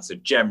backtracked on that. So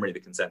generally the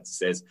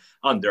consensus is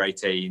under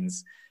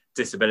 18s,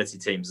 disability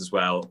teams as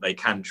well, they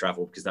can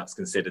travel because that's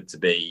considered to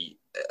be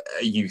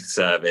a youth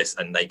service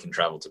and they can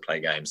travel to play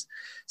games.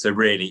 So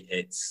really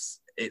it's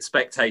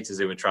spectators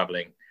who are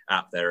travelling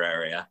out their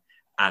area,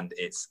 and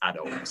it's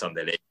adult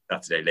Sunday league,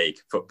 Saturday league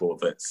football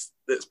that's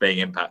being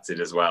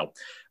impacted as well.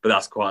 But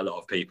that's quite a lot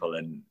of people,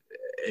 and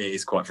it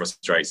is quite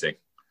frustrating.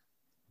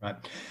 Right.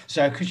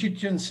 So, because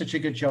you've done such a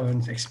good job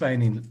in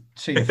explaining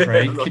tier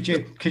 3, could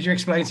you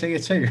explain tier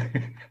 2?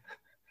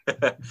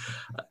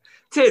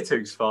 Tier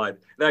 2's fine.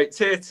 No,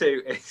 tier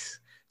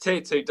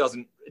 2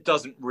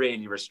 doesn't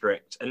really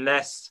restrict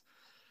unless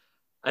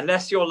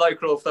your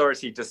local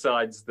authority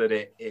decides that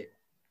it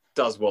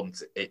does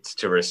want it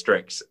to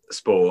restrict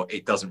sport.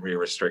 It doesn't really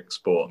restrict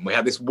sport. And we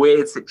had this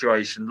weird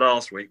situation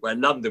last week where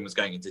London was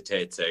going into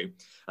tier 2,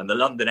 and the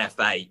London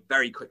FA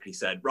very quickly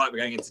said, right, we're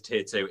going into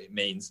tier 2. It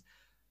means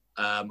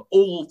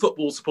all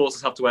football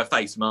supporters have to wear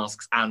face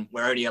masks, and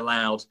we're only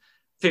allowed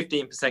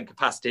 15%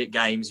 capacity at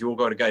games. You've all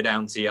got to go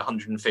down to your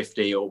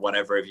 150 or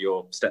whatever of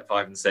your step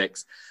 5 and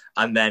 6.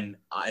 And then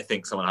I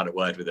think someone had a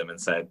word with them and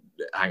said,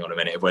 hang on a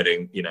minute,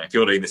 if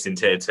you're doing this in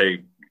tier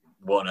 2,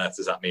 what on earth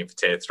does that mean for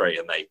tier 3?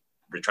 And they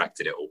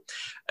retracted it all,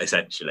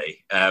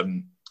 essentially.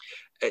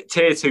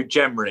 Tier 2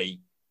 generally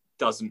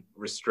doesn't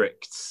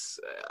restrict,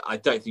 I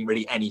don't think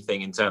really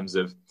anything in terms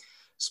of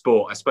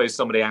sport. I suppose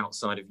somebody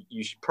outside of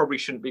you probably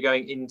shouldn't be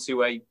going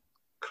into a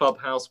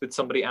clubhouse with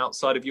somebody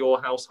outside of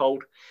your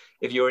household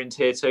if you're in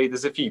tier 2.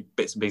 There's a few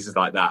bits and pieces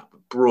like that,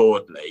 but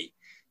broadly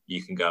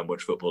you can go and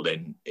watch football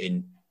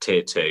in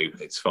tier 2.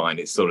 It's fine.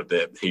 It's sort of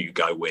the who you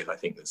go with, I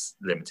think, that's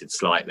limited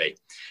slightly.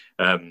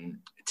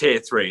 Tier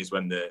 3 is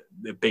when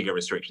the bigger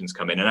restrictions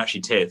come in, and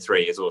actually tier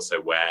 3 is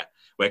also where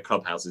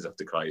clubhouses have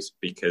to close,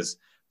 because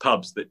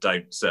pubs that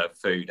don't serve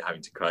food are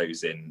having to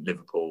close in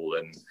Liverpool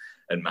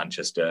and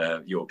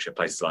Manchester, Yorkshire,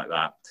 places like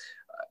that.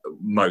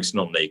 Most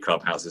non-league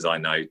clubhouses I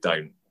know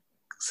don't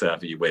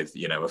serve you with,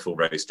 a full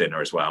roast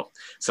dinner as well.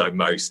 So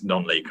most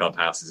non-league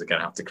clubhouses are going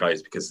to have to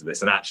close because of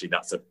this. And actually,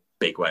 that's a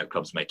big way of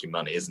clubs making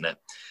money, isn't it?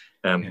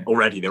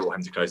 Already they're all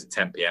having to close at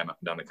 10 p.m. up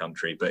and down the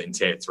country, but in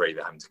tier 3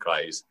 they're having to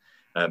close,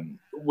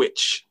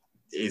 which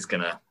is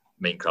going to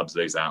mean clubs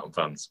lose out on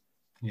funds.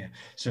 Yeah.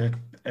 So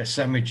a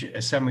sandwich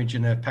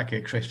and a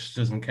packet of crisps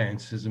doesn't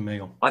count as a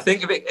meal. I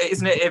think if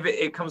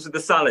it comes with the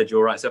salad,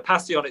 you're right. So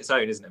pasty on its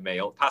own isn't a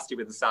meal. Pasty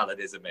with the salad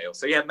is a meal.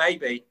 So yeah,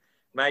 maybe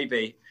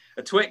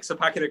a Twix, a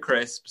packet of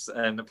crisps,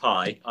 and a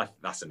pie.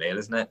 That's a meal,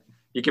 isn't it?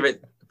 You give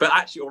it, but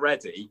actually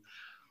already,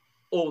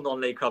 all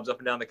non-league clubs up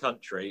and down the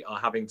country are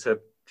having to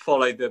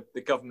follow the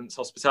government's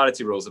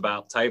hospitality rules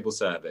about table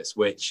service,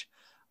 which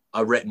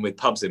are written with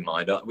pubs in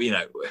mind. We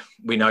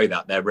know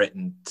that they're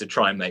written to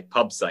try and make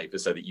pubs safer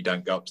so that you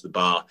don't go up to the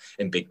bar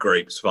in big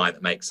groups. Fine,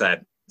 that makes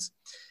sense.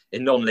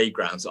 In non-league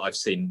grounds, I've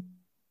seen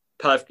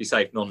perfectly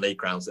safe non-league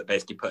grounds that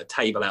basically put a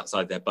table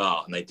outside their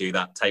bar, and they do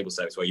that table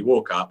service where you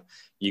walk up,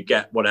 you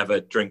get whatever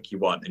drink you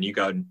want, and you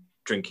go and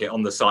drink it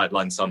on the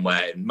sideline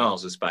somewhere in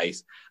miles of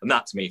space. And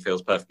that to me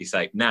feels perfectly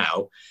safe.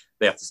 Now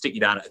they have to stick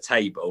you down at a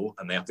table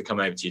and they have to come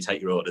over to you,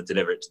 take your order,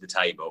 deliver it to the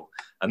table.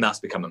 And that's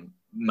become a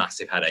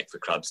massive headache for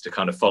clubs to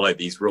kind of follow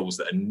these rules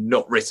that are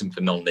not written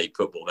for non-league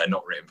football. They're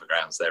not written for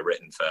grounds. They're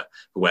written for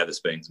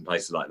Wetherspoons and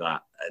places like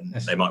that. And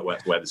they might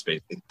work for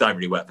Wetherspoons. They don't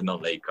really work for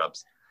non-league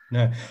clubs.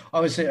 No, I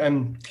was at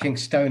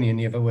Kingstonian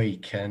the other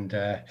week, and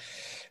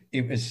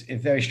it was a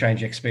very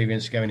strange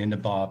experience going in the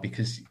bar,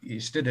 because you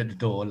stood at the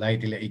door,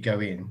 lady let you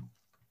go in,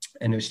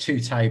 and there was 2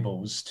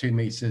 tables 2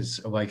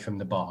 meters away from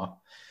the bar,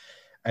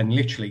 and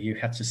literally you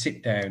had to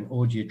sit down,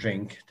 order your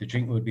drink, the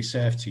drink would be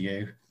served to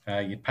you,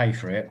 you'd pay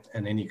for it,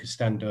 and then you could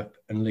stand up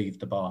and leave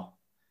the bar.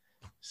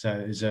 So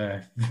it was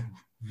a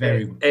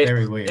very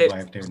weird way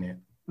of doing it.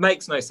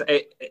 Makes no sense.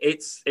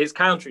 It's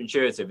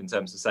counterintuitive in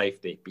terms of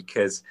safety,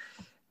 because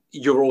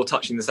you're all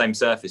touching the same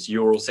surface.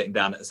 You're all sitting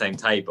down at the same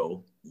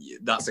table.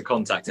 That's a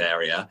contact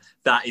area.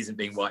 That isn't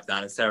being wiped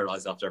down and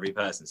sterilised after every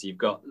person. So you've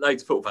got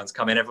loads of football fans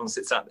come in, everyone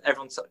sits out,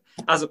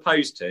 as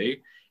opposed to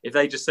if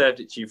they just served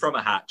it to you from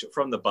a hatch,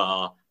 from the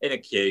bar, in a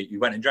queue, you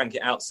went and drank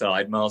it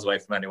outside, miles away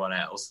from anyone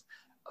else.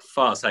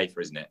 Far safer,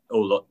 isn't it?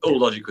 All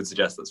logic would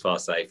suggest that's far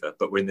safer.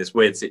 But we're in this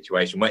weird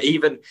situation where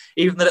even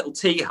the little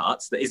tea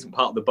huts that isn't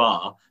part of the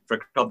bar for a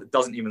club that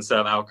doesn't even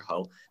serve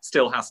alcohol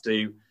still has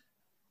to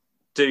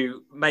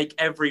make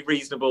every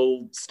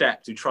reasonable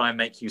step to try and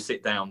make you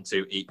sit down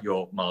to eat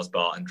your Mars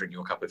bar and drink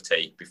your cup of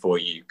tea before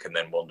you can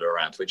then wander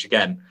around, which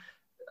again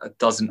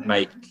doesn't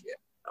make...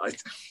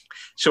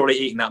 surely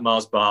eating that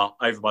Mars bar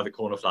over by the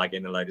corner flag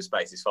in a load of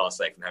space is far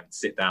safer than having to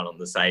sit down on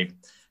the same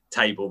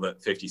table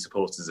that 50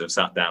 supporters have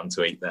sat down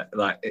to eat. That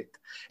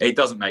it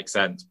doesn't make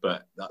sense,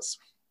 but that's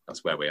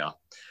where we are.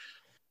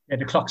 Yeah,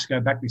 the clock's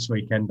going back this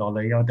weekend,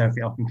 Ollie. I don't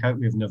think I can cope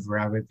with another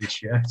hour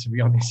this year, to be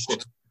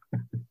honest.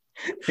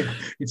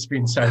 It's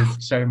been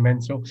so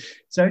mental.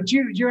 So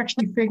do you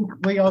actually think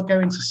we are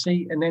going to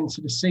see an end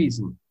to the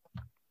season?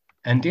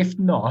 And if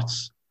not,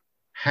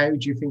 how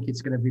do you think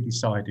it's going to be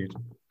decided?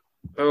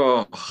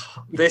 Oh,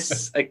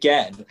 this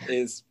again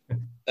is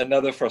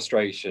another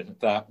frustration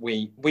that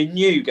we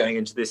knew going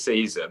into this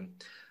season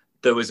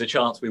there was a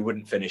chance we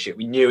wouldn't finish it.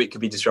 We knew it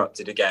could be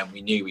disrupted again.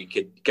 We knew we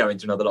could go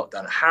into another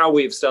lockdown. How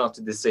we've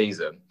started this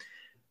season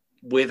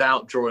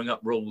without drawing up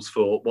rules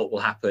for what will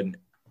happen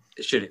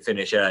should it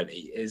finish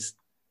early is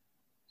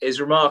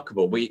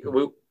remarkable. We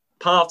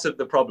part of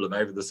the problem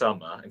over the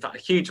summer, in fact, a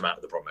huge amount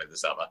of the problem over the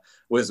summer,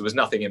 was there was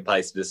nothing in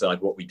place to decide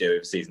what we do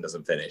if the season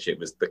doesn't finish. It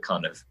was the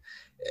kind of,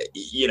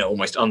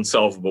 almost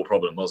unsolvable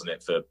problem, wasn't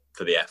it, for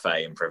the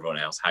FA and for everyone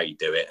else, how you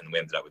do it. And we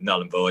ended up with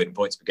null and void and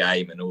points per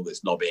game and all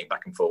this lobbying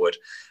back and forward.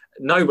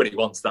 Nobody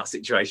wants that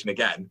situation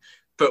again,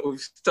 but we've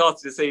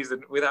started the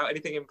season without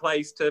anything in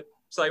place to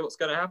say what's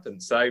going to happen.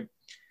 So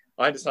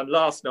I understand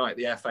last night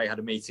the FA had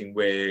a meeting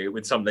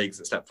with some leagues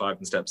at Step 5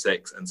 and Step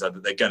 6 and said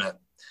that they're going to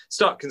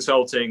start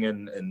consulting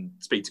and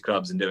speak to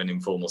clubs and do an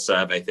informal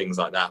survey, things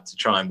like that, to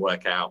try and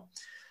work out,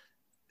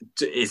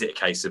 is it a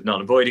case of null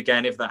and void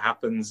again if that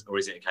happens, or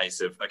is it a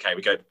case of, okay,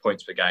 we go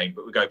points per game,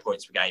 but we go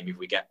points per game if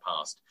we get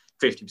past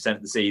 50%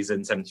 of the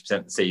season, 70%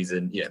 of the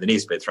season. There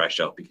needs to be a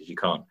threshold, because you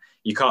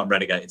can't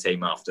relegate a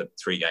team after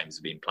 3 games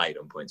have been played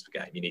on points per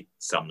game. You need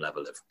some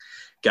level of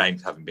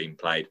games having been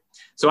played.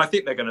 So I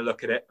think they're going to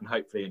look at it and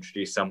hopefully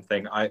introduce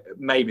something.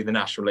 Maybe the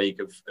National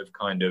League have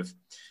kind of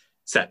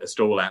set the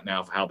stall out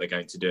now for how they're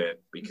going to do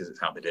it, because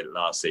it's how they did it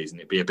last season.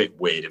 It'd be a bit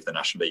weird if the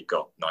National League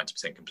got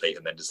 90% complete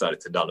and then decided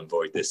to null and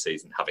void this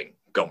season, having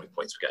gone with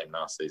points per game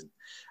last season.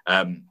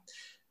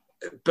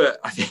 But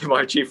I think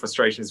my chief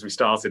frustration is we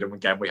started and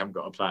again we haven't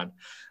got a plan.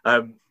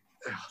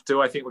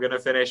 Do I think we're going to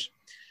finish?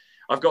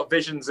 I've got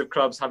visions of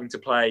clubs having to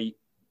play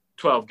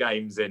 12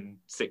 games in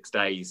 6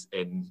 days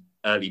in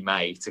early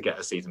May to get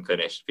a season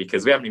finished,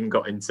 because we haven't even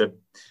got into,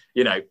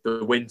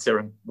 the winter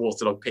and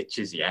waterlogged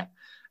pitches yet.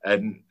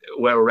 And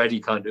we're already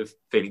kind of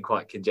feeling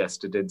quite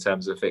congested in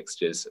terms of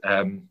fixtures.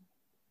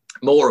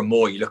 More and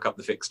more you look up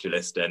the fixture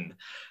list and,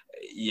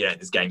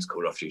 there's games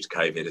called off due to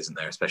COVID, isn't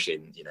there? Especially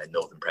in,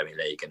 Northern Premier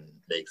League and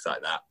leagues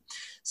like that.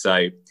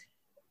 So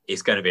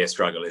it's going to be a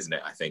struggle, isn't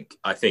it?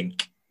 I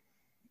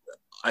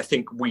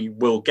think we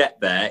will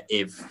get there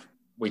if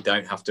we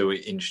don't have to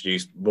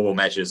introduce more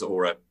measures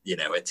or a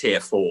tier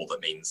 4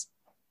 that means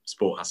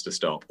sport has to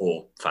stop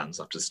or fans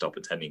have to stop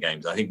attending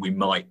games. I think we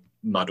might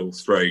muddle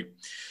through,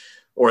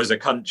 or as a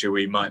country,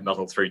 we might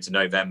muddle through to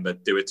November,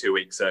 do a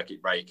 2-week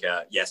circuit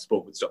breaker. Yes,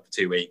 sport would stop for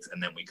 2 weeks,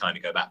 and then we kind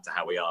of go back to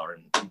how we are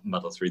and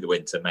muddle through the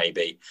winter,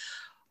 maybe.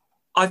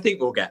 I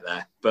think we'll get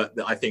there, but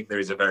I think there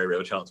is a very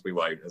real chance we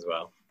won't as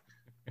well.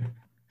 So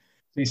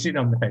you're sitting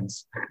on the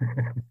fence.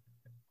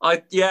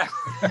 Yeah.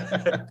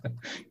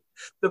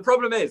 The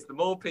problem is, the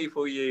more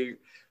people you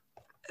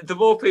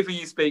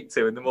speak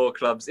to and the more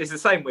clubs, it's the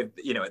same with,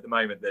 at the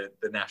moment,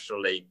 the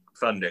National League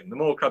funding. The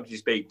more clubs you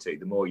speak to,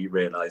 the more you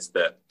realise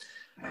that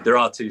there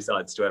are two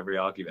sides to every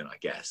argument, I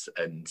guess.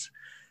 And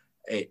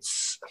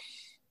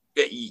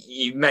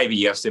maybe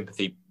you have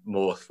sympathy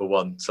more for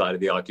one side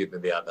of the argument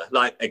than the other.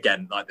 Like the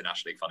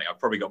National League funding, I've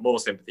probably got more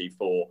sympathy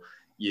for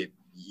you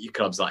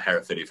clubs like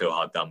Hereford who feel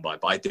hard done by.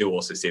 But I do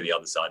also see the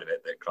other side of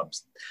it, that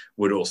clubs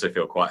would also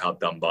feel quite hard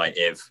done by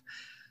if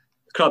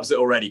clubs that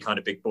are already kind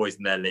of big boys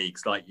in their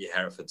leagues, like your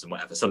Herefords and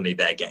whatever, suddenly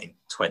they're getting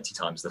 20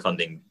 times the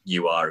funding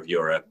you are if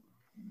you're a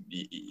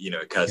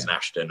Curzon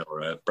Ashton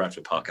or a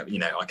Bradford Park.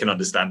 I can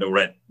understand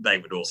already they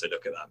would also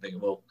look at that and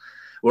think, well,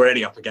 we're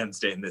already up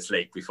against it in this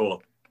league before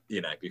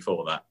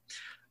that.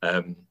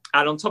 And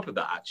on top of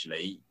that,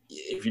 actually,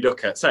 if you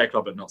look at, say, a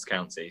club at Notts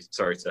County,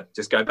 sorry to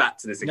just go back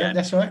to this again.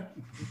 No, that's right.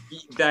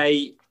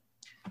 They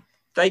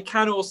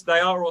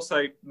are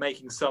also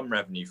making some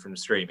revenue from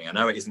streaming. I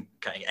know it isn't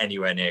getting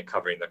anywhere near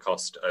covering the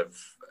cost of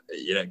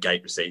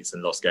gate receipts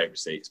and lost gate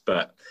receipts,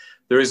 but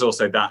there is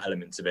also that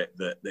element of it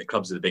that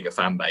clubs with a bigger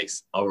fan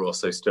base are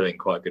also still in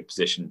quite a good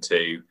position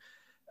to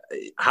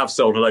have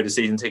sold a load of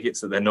season tickets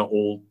that they're not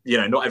all,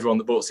 not everyone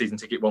that bought a season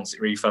ticket wants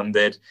it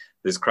refunded.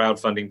 There's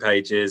crowdfunding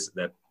pages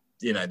that,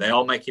 they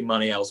are making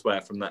money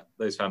elsewhere from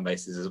those fan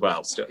bases as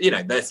well. Still,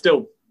 they're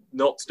still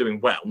not doing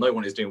well. No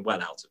one is doing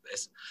well out of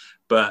this,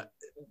 but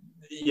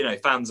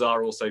fans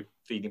are also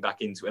feeding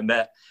back into it, and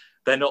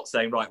they're not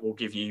saying, right, we'll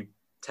give you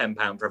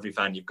 £10 for every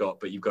fan you've got,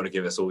 but you've got to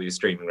give us all your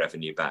streaming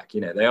revenue back.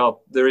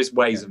 There is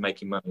ways of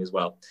making money as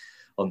well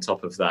on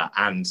top of that.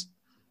 And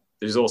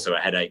there's also a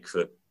headache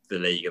for the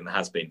league, and there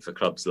has been for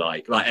clubs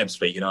like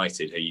Ebbsfleet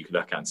United, who you could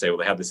look at and say, well,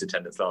 they had this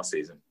attendance last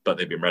season, but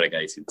they've been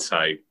relegated.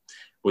 So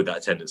would that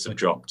attendance have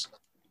dropped?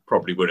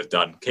 Probably would have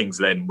done.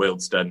 Kings Lynn,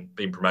 Wealdstone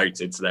been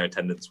promoted, so their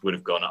attendance would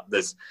have gone up.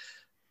 There's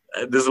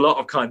a lot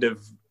of kind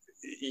of,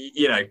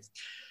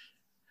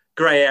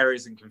 grey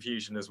areas and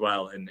confusion as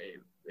well. And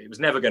it was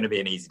never going to be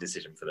an easy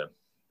decision for them,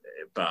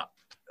 but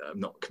I'm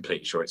not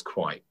completely sure it's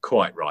quite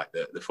right,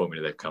 the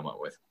formula they've come up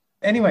with.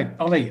 Anyway,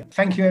 Ollie,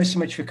 thank you ever so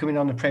much for coming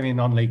on the Premier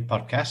Non-League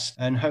podcast,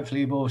 and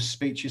hopefully we'll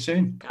speak to you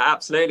soon.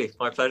 Absolutely,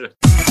 my pleasure.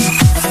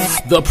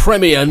 The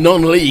Premier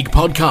Non-League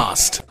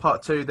podcast.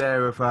 Part 2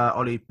 there of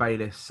Ollie,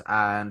 Bayliss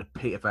and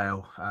Peter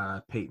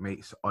Vale. Pete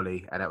meets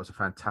Ollie, and that was a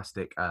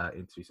fantastic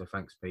interview, so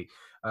thanks, Pete.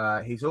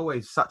 He's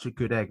always such a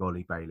good egg,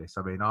 Ollie Bayliss.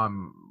 I mean,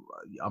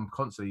 I'm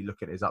constantly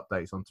looking at his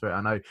updates on Twitter.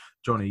 I know,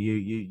 Johnny,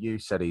 you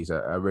said he's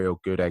a real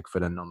good egg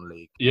for the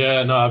non-league.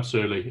 Yeah, no,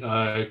 absolutely.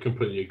 I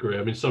completely agree.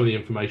 I mean, some of the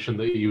information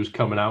that he was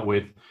coming out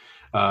with,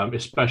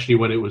 especially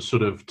when it was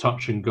sort of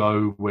touch and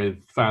go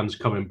with fans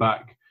coming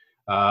back,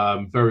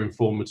 very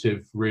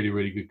informative, really,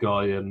 really good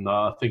guy. And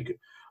I think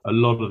a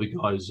lot of the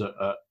guys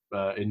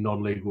in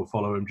non-league will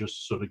follow him,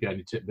 just sort of get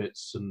any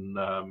tidbits. And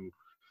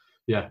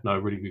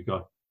really good guy.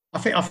 I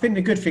think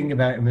the good thing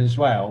about him as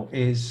well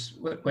is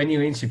when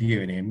you're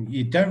interviewing him,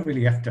 you don't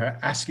really have to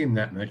ask him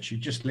that much. You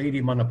just lead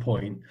him on a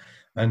point,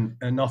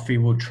 and off he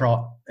will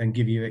trot and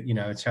give you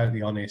a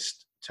totally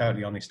honest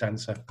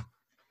answer.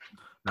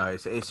 No,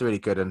 it's really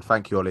good, and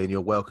thank you, Ollie, and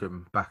you're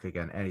welcome back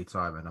again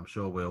anytime. And I'm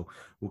sure we'll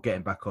get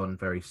him back on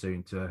very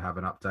soon to have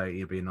an update.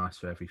 It'll be nice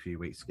for every few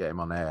weeks to get him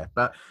on air.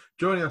 But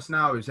joining us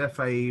now is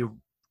FA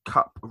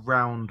Cup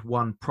Round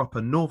 1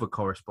 proper Northern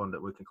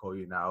correspondent, we can call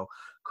you now,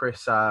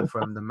 Chris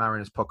from the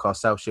Mariners podcast,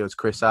 South Shields.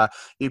 Chris,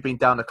 you've been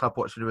down the club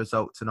watching the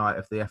result tonight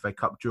of the FA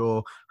Cup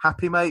draw.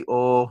 Happy, mate,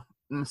 or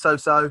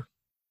so-so?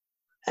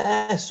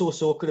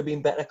 So-so. Could have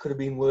been better, could have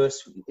been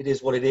worse. It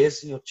is what it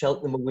is.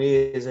 Cheltenham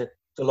away is a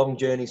long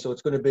journey, so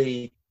it's going to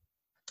be,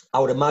 I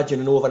would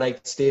imagine, an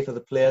overnight stay for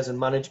the players and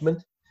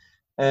management.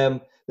 The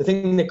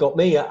thing that got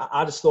me,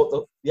 I just thought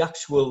that the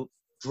actual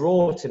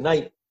draw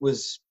tonight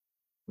was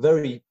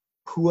very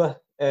poor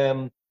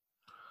in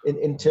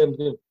terms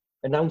of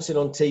announcing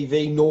on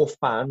TV, no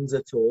fans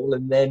at all,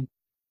 and then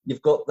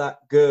you've got that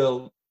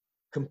girl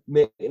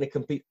making a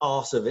complete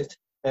arse of it.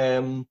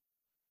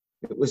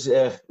 It was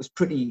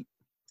pretty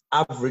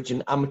average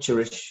and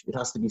amateurish, it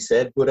has to be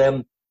said. But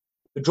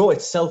the draw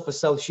itself, for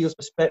South Shields'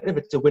 perspective,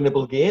 it's a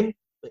winnable game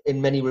in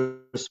many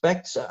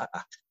respects.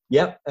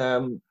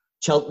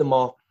 Cheltenham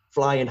are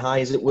flying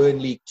high, as it were,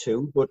 in League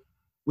Two, but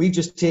we've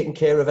just taken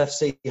care of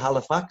FC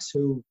Halifax,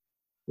 who,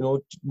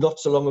 not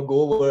so long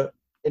ago were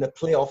in a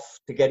playoff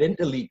to get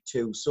into League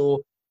Two.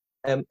 So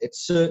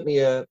it's certainly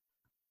a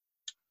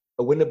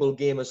winnable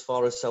game as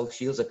far as South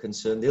Shields are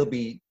concerned. They'll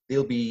be.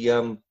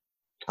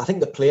 I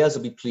think the players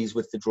will be pleased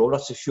with the draw.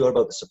 Not so sure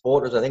about the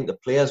supporters. I think the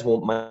players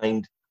won't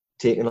mind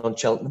taking on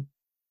Cheltenham.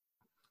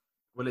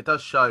 Well, it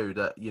does show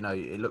that,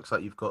 it looks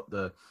like you've got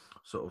the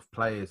sort of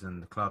players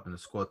and the club and the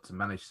squad to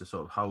manage to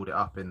sort of hold it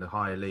up in the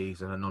higher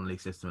leagues and a non-league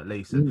system at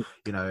least. And,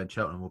 and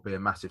Cheltenham will be a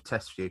massive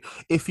test for you.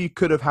 If you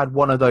could have had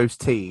one of those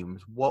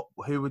teams,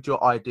 who would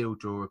your ideal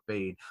draw have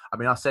been? I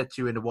mean, I said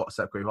to you in the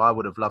WhatsApp group, I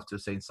would have loved to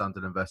have seen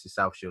Sunderland versus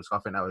South Shields. I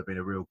think that would have been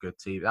a real good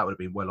team. That would have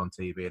been well on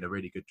TV and a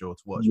really good draw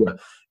to watch. Yeah.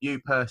 But you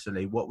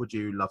personally, what would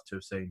you love to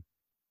have seen?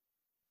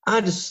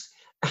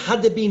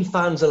 Had there been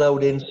fans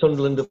allowed in,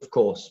 Sunderland, of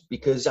course,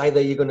 because either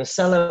you're going to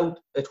sell out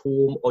at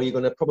home or you're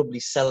going to probably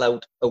sell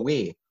out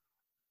away.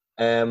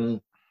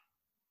 Even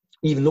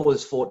though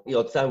there's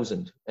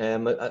 40,000,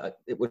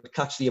 it would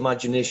catch the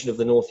imagination of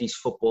the North East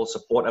football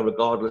supporter,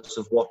 regardless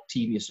of what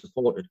team you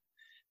supported.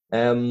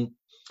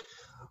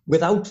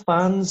 Without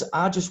fans,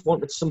 I just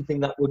wanted something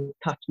that would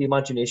catch the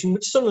imagination,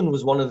 which Sunderland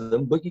was one of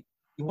them. But you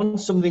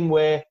want something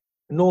where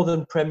a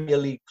Northern Premier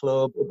League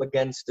club up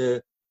against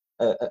a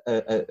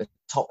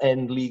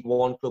top-end League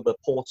One club, a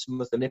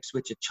Portsmouth, an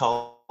Ipswich, a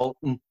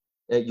Charlton,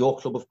 your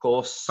club, of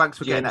course. Thanks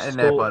for getting that in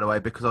there, by the way,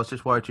 because I was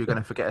just worried you were going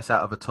to forget us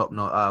out of a top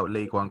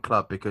League One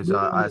club, because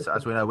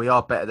as we know, we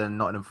are better than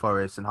Nottingham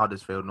Forest and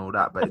Huddersfield and all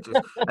that, but it's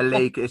just a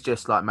league, it's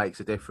just like makes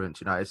a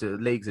difference,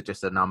 leagues are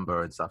just a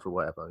number and stuff or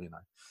whatever,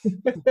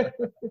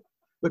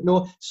 But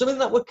no, something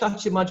that would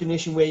catch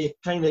imagination where you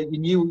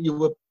knew you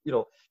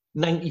were,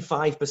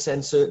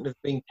 95% certain of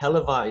being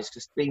televised,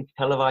 because being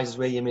televised is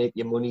where you make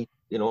your money,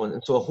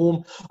 and so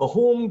a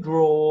home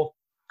draw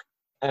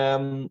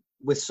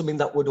with something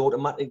that would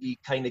automatically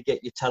kind of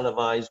get you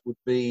televised would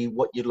be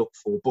what you look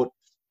for. But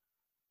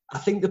I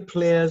think the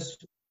players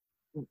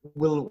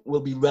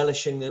will be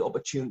relishing the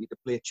opportunity to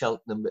play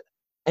Cheltenham.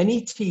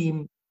 Any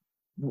team,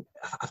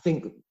 I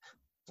think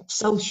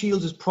South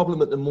Shields'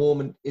 problem at the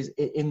moment is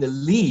in the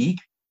league,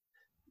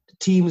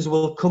 teams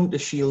will come to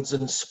Shields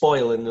and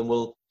spoil, and then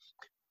will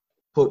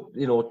put,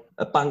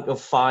 a bank of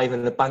 5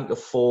 and a bank of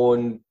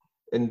 4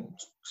 and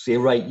say,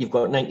 right, you've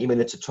got 90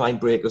 minutes to try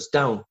and break us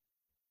down.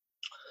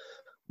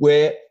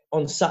 Where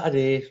on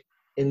Saturday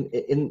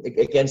in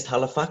against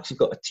Halifax, you've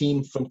got a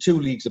team from 2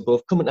 leagues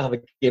above coming to have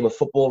a game of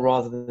football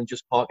rather than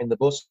just parking the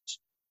bus.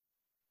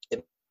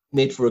 It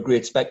made for a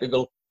great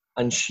spectacle,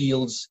 and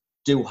Shields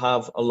do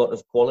have a lot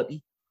of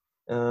quality,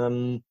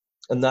 and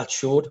that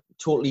showed.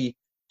 Totally,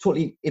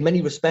 in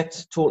many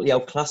respects, totally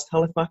outclassed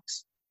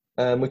Halifax.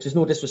 Which is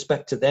no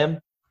disrespect to them.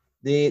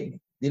 They're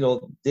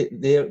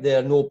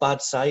no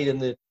bad side,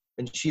 and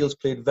Shields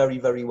played very,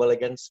 very well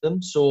against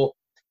them. So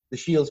the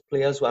Shields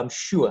players, I'm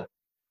sure,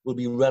 will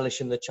be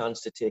relishing the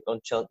chance to take on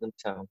Cheltenham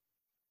Town.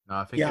 No,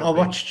 I think I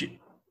watched you.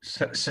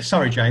 So,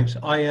 sorry, James.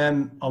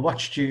 I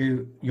watched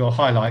your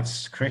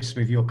highlights, Chris,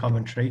 with your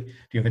commentary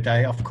the other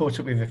day. I've caught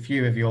up with a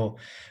few of your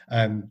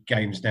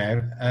games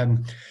now.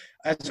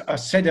 As I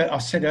said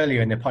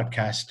earlier in the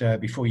podcast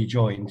before you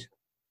joined,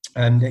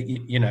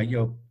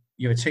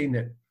 you're a team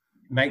that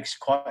makes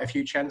quite a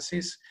few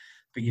chances,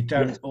 but you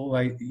don't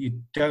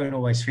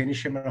always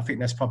finish them. And I think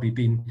that's probably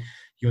been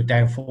your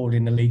downfall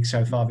in the league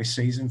so far this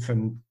season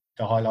from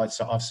the highlights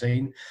that I've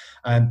seen.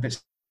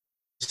 But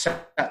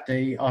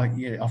Saturday,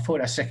 I thought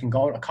that second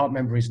goal, I can't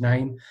remember his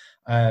name,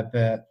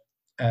 but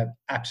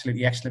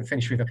absolutely excellent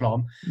finish with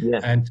aplomb. Yeah.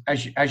 And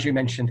as you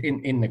mentioned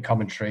in the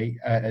commentary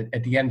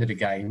at the end of the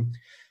game,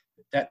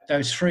 that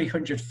those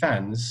 300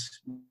 fans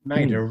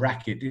made a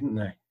racket, didn't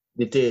they?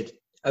 They did.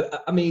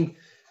 I mean,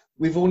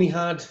 we've only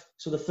had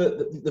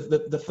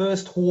the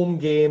first home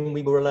game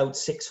we were allowed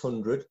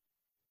 600,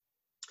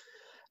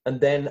 and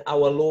then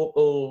our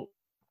local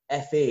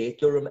FA,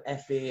 Durham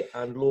FA,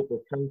 and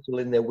local council,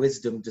 in their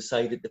wisdom,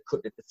 decided to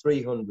cut it to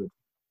 300,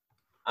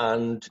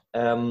 and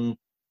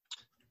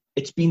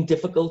it's been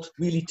difficult,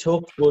 really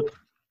tough. But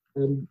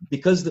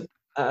because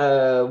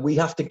we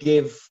have to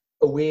give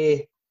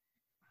away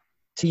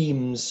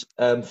teams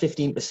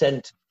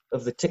 15%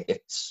 of the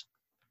tickets.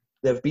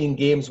 There have been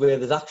games where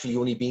there's actually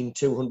only been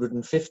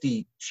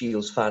 250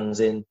 Shields fans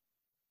in.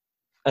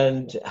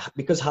 And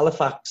because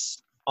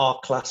Halifax are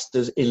classed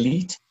as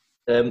elite,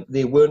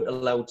 they weren't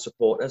allowed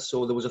supporters,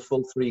 so there was a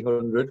full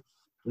 300,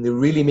 and they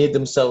really made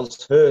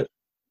themselves heard.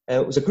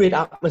 It was a great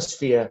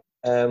atmosphere,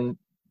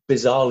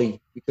 bizarrely,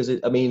 because,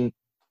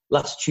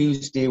 last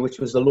Tuesday, which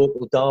was the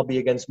local derby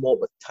against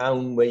Morpeth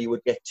Town, where you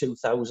would get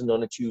 2,000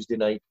 on a Tuesday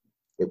night,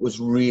 it was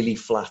really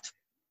flat.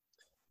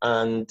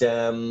 And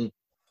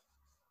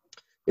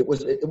it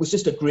was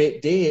just a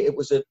great day. It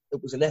was an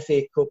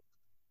FA Cup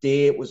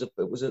day. It was a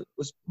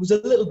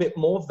little bit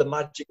more of the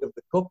magic of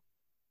the cup,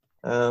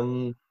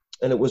 and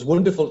it was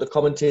wonderful to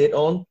commentate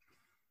on.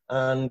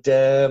 And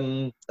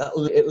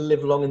it'll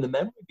live long in the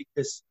memory,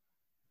 because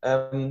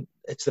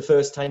it's the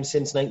first time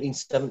since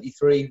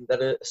 1973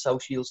 that a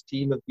South Shields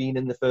team have been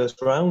in the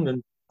first round,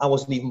 and I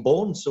wasn't even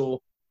born.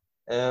 So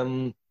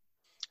I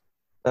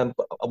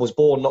was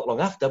born not long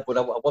after, but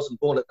I wasn't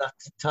born at that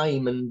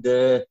time. And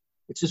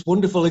it's just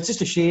wonderful. It's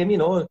just a shame,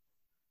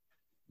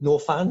 no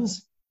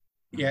fans.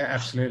 Yeah,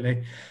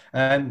 absolutely.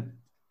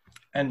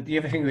 And the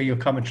other thing with your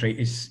commentary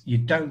is you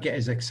don't get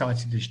as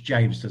excited as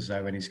James does,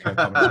 though, when he's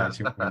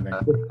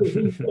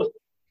co-commentating.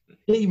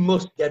 He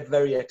must get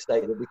very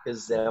excited,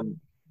 because I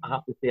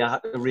have to say I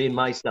had to rein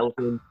myself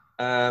in.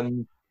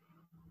 To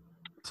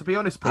be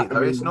honest, Pete,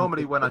 though, it's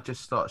normally when I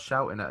just start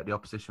shouting at the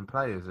opposition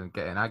players and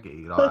getting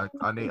aggy. Like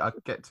I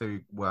get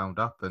too wound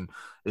up, and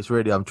it's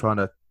really I'm trying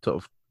to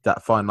sort of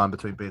that fine line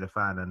between being a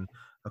fan and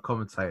a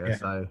commentator. Yeah.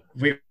 So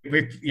we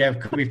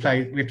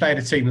played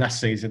a team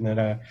last season,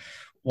 and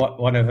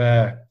one of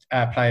our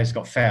players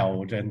got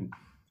fouled, and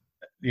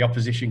the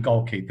opposition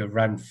goalkeeper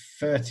ran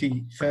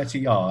 30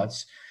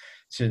 yards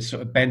to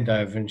sort of bend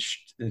over and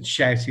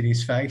shout in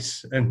his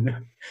face. And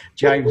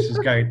James was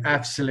going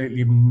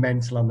absolutely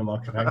mental on the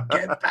microphone.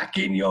 Get back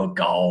in your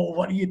goal.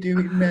 What are you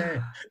doing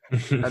there?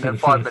 And then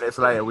 5 minutes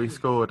later, we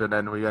scored, and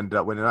then we ended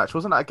up winning the match.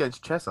 Wasn't that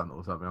against Cheshunt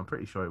or something? I'm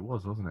pretty sure it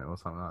was, wasn't it? Or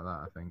something like that,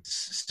 I think.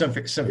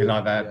 Something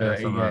like that.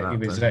 But it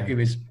was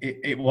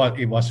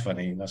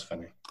funny. It was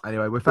funny.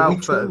 Anyway,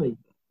 without... Can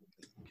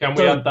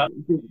we add that?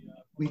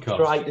 We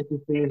try to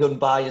be as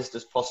unbiased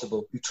as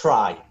possible. We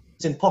try.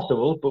 It's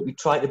impossible, but we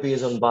try to be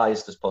as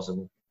unbiased as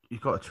possible.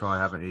 You've got to try,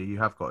 haven't you? You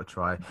have got to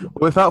try.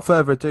 Without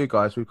further ado,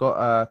 guys, we've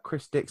got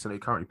Chris Dickson, who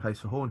currently plays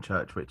for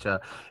Hornchurch, which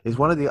is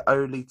one of the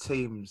only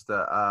teams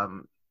that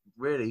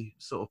really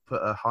sort of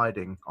put a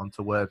hiding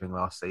onto Worthing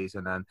last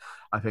season. And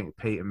I think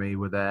Pete and me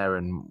were there,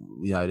 and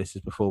this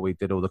is before we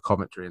did all the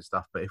commentary and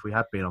stuff. But if we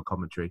had been on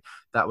commentary,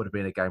 that would have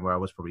been a game where I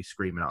was probably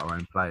screaming at our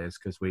own players,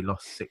 because we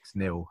lost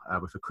 6-0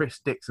 with a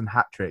Chris Dickson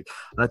hat-trick.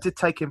 And I did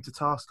take him to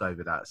task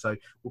over that. So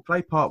we'll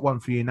play part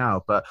one for you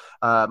now. But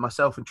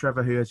myself and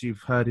Trevor, who, as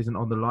you've heard, isn't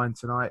on the line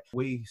tonight,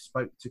 we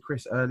spoke to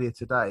Chris earlier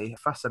today.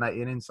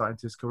 Fascinating insight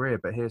into his career.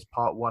 But here's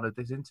part one of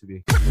this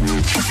interview.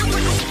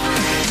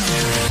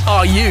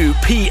 Are you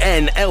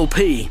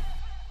PNLP?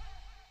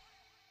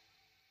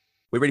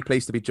 We're really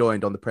pleased to be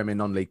joined on the Premier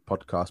Non-League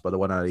podcast by the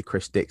one and only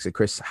Chris Dickson.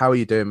 Chris, how are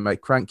you doing, mate?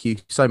 Thank you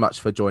so much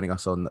for joining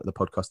us on the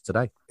podcast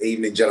today.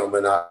 Evening,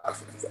 gentlemen.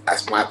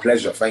 That's my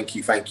pleasure. Thank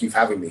you for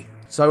having me.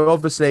 So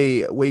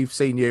obviously we've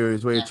seen you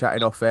as we were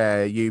chatting off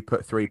air. You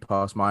put 3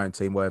 past my own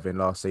team, Worthing,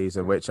 last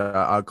season, which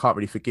I can't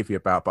really forgive you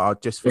about, but I'll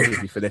just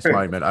forgive you for this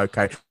moment.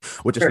 Okay,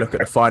 we'll just look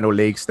at the final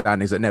league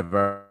standings that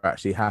never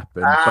actually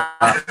happened.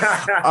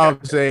 But,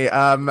 obviously,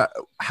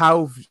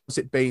 how's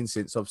it been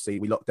since obviously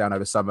we locked down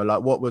over summer?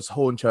 Like, what was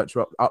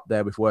Hornchurch up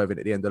there with Worthing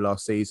at the end of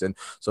last season?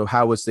 So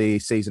how was the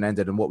season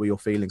ended, and what were your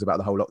feelings about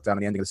the whole lockdown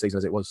and the ending of the season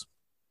as it was?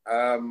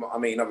 I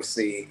mean,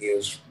 obviously, it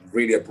was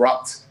really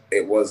abrupt.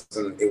 It was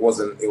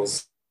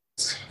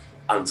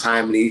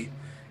untimely.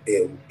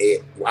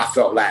 I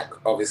felt like,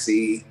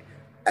 obviously,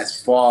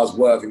 as far as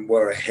Worthing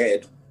were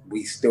ahead,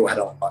 we still had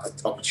an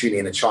opportunity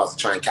and a chance to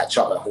try and catch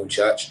up at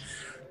Hornchurch.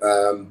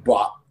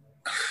 But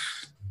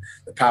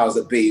the powers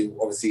that be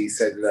obviously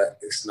said that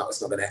it's not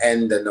going to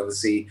end, and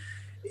obviously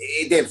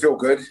it didn't feel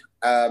good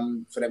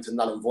for them to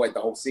null and void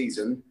the whole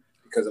season,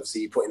 because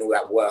obviously you put in all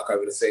that work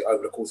over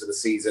the course of the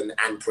season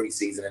and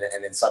pre-season,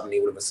 and then suddenly,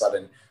 all of a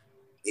sudden,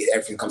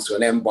 everything comes to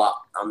an end. But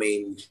I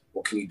mean,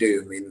 what can you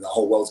do? I mean, the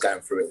whole world's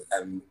going through it,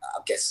 and I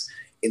guess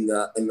in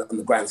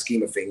the grand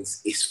scheme of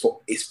things, it's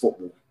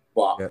football.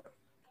 But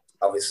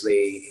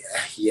obviously,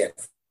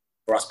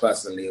 for us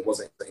personally, it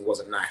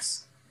wasn't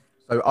nice.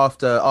 So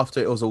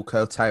after it was all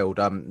curtailed,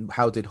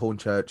 how did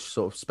Hornchurch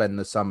sort of spend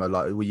the summer?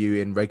 Like, were you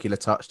in regular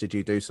touch? Did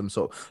you do some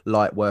sort of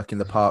light work in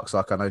the parks,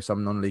 like I know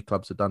some non-league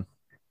clubs have done?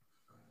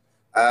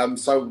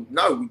 So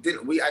no, we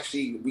didn't. We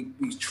actually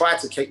we tried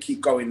to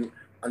keep going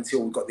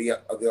until we got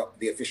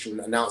the official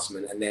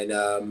announcement, and then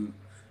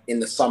in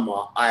the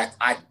summer,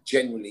 I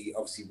genuinely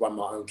obviously run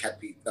my own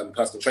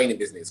personal training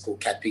business called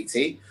CAD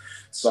PT.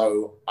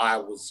 So I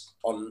was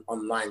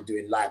online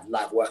doing live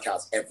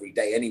workouts every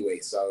day anyway.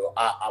 So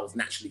I was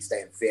naturally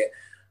staying fit.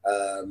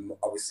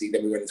 Obviously,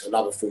 then we went into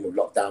another form of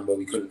lockdown where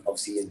we couldn't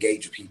obviously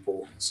engage with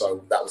people.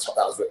 So that was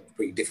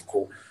pretty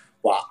difficult.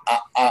 But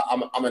I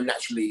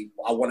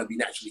want to be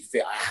naturally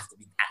fit. I have to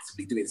be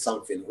actively doing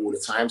something all the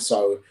time.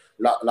 So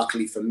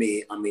luckily for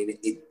me, I mean,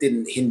 it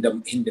didn't hinder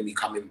me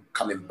coming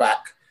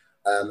back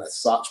as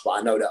such. But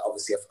I know that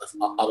obviously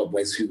other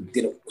boys who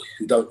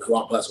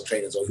aren't personal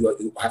trainers or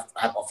who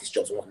have office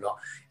jobs and whatnot,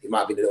 it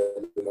might be a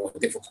little bit more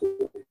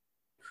difficult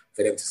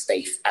for them to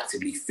stay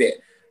actively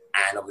fit.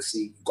 and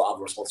obviously you've got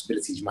other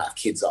responsibilities. You might have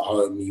kids at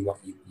home.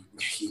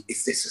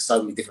 It's just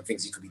so many different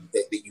things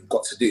that you've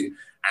got to do,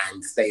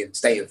 and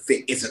staying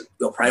fit isn't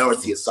your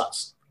priority as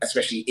such,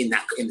 especially in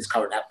this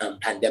current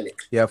pandemic.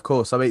 Yeah, of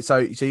course. I mean, so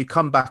you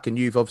come back and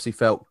you've obviously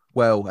felt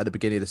well at the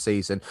beginning of the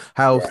season.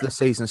 How the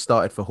season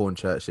started for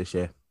Hornchurch this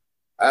year?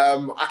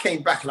 I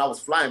came back and I was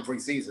flying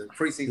pre-season.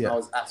 I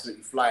was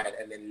absolutely flying,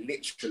 and then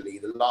literally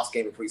the last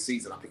game of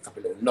pre-season, I picked up a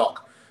little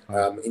knock,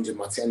 injured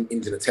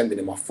a tendon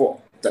in my foot.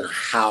 Don't know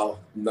how,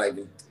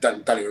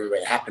 don't even remember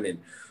it happening.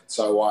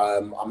 So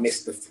I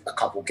missed the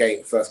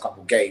first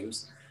couple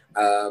games,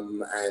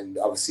 and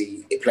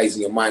obviously it plays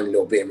in your mind a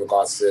little bit in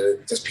regards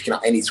to just picking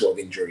up any sort of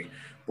injury.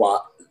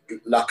 But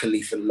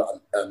luckily for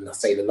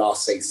the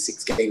last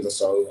 6 games or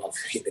so, I've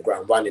hit the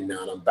ground running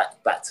now, and I'm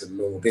back to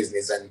normal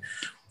business. And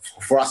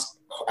for us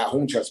at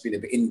Hornchurch, it's been a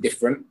bit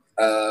indifferent.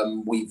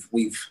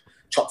 We've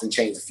chopped and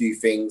changed a few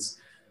things.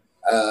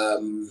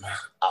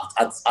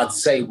 I'd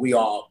say we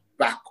are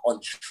back on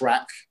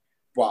track,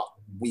 but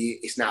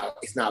it's now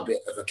a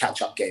bit of a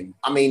catch-up game.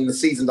 I mean, the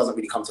season doesn't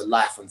really come to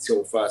life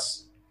until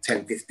first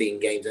 10, 15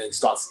 games, and you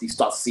start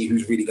to see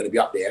who's really going to be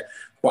up there,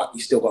 but you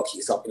still got to keep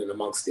yourself in and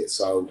amongst it.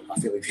 So I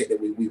think we've hit that.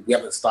 We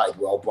haven't started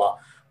well, but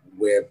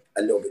we're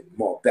a little bit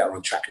better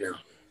on track now.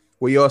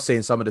 Well, you're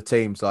seeing some of the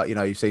teams, like,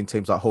 you've seen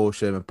teams like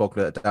Horsham and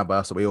Bognor down by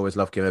us that we always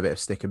love giving a bit of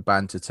stick and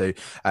banter to.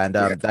 And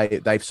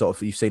they've sort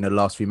of, you've seen in the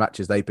last few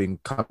matches, they've been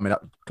climbing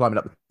up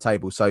the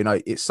table. So,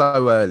 it's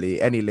so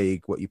early, any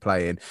league, what you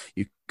play in,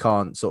 you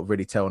can't sort of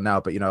really tell now,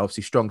 but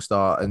obviously strong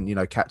start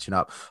and catching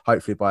up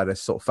hopefully by the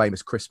sort of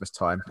famous Christmas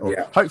time, or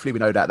hopefully we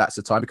know that that's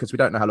the time, because we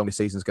don't know how long the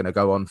season's going to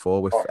go on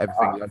for with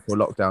everything going for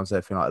lockdowns,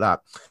 everything like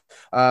that.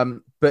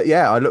 But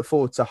I look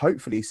forward to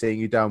hopefully seeing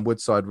you down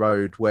Woodside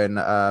Road when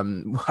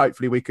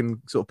hopefully we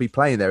can sort of be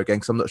playing there again,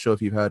 because I'm not sure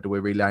if you've heard that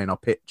we're relaying our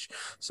pitch.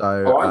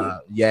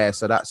 So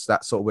so that's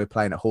sort of, we're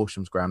playing at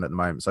Horsham's ground at the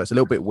moment, so it's a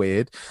little bit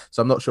weird.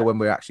 So I'm not sure when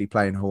we're actually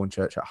playing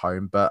Hornchurch at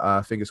home,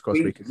 but fingers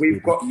crossed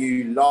we've got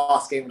you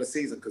last game of the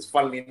season, because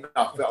funnily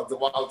enough,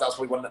 that's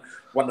probably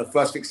one of the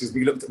first fixtures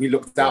we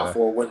looked out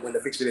for when the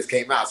fixture list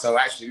came out. So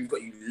actually, we've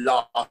got you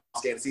last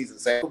game of the season.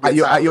 So at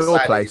your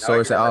place, or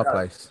is it our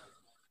place?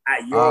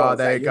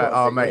 There you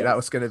go. Mate, that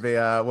was going to be.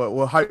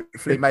 Well,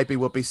 hopefully, maybe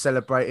we'll be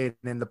celebrating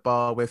in the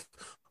bar with.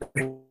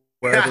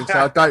 So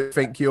I don't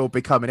think you'll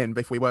be coming in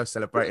if we were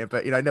celebrating,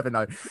 but never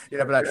know. You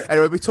never know.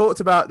 Anyway, we talked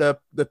about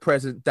the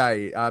present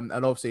day, and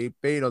obviously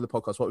being on the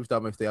podcast, what we've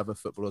done with the other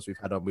footballers we've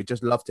had on. We'd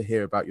just love to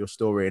hear about your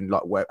story and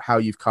how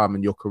you've come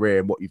and your career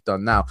and what you've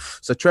done now.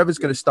 So Trevor's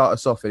going to start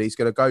us off, and he's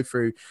going to go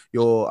through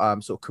your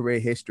sort of career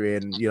history,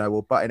 and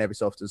we'll butt in every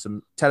so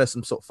often, tell us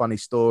some sort of funny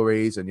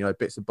stories and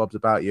bits and bobs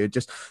about you.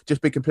 Just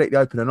be completely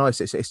open and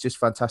honest. It's just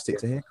fantastic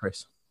to hear,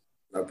 Chris.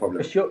 No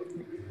problem.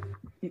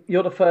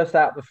 You're the first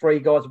out of the 3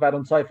 guys I've had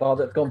on so far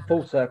that have gone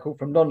full circle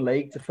from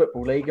non-league to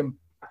football league and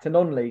back to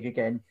non-league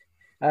again.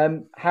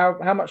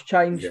 How much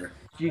change do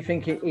you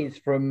think it is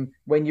from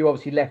when you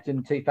obviously left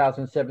in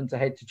 2007 to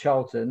head to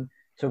Charlton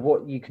to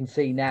what you can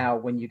see now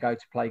when you go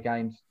to play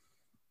games?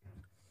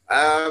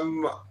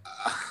 I'm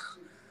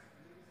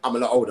a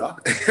lot older.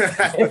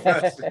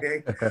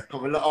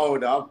 I'm a lot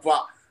older,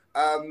 but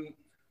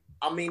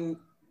I mean,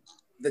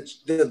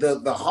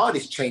 the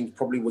hardest change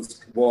probably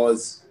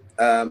was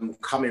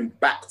coming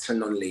back to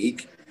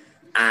non-league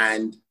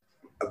and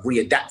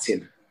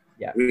readapting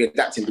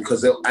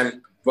because there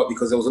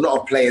was a lot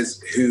of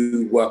players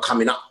who were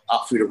coming up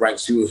through the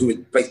ranks who were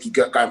basically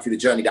going through the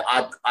journey that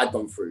I'd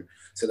gone through.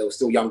 So there were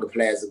still younger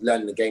players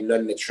learning the game,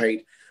 learning the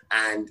trade,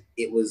 and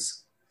it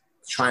was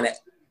trying to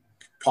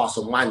pass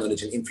on my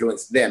knowledge and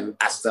influence them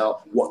as to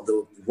what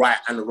the right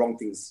and the wrong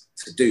things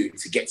to do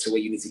to get to where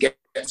you need to get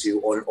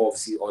to, on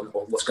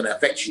what's going to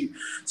affect you.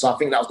 So I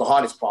think that was the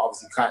hardest part,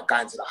 obviously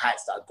going to the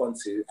heights that I'd gone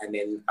to, and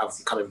then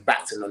obviously coming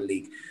back to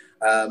non-league.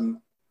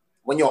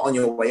 When you're on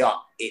your way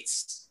up,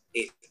 it's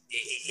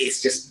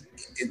just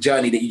a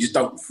journey that you just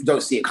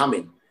don't see it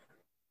coming.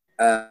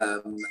 And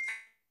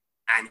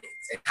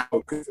it's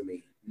happened good for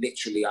me.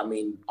 Literally, I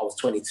mean, I was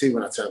 22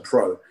 when I turned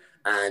pro,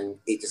 and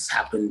it just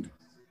happened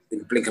in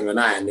the blink of an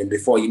eye. And then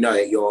before you know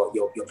it, you're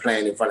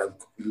playing in front of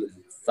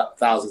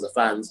thousands of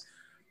fans.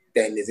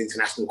 Then there's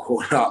international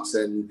call-ups,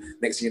 and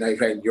next thing you know, you're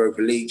playing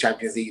Europa League,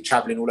 Champions League,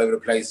 traveling all over the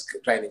place,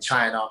 playing in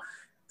China,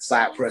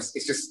 Cyprus.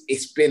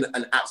 It's been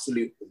an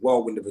absolute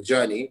whirlwind of a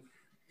journey.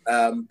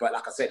 But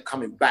like I said,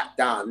 coming back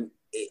down,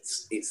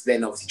 it's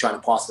then obviously trying to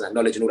pass on that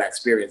knowledge and all that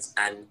experience,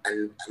 and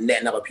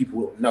letting other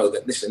people know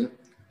that, listen,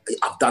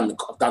 I've done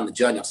the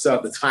journey, I've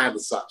served the time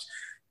as such.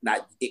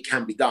 That it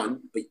can be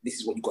done, but this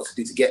is what you've got to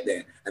do to get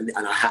there. And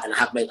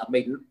I've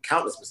made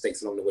countless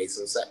mistakes along the way,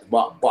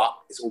 but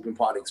it's all been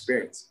part of the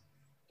experience.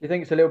 Do you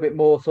think it's a little bit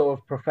more sort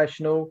of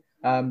professional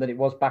than it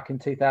was back in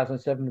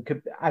 2007?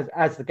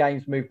 As the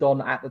game's moved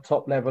on at the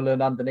top level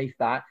and underneath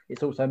that,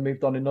 it's also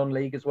moved on in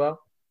non-league as well?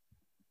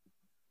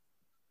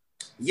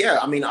 Yeah,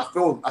 I mean, I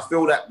feel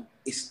that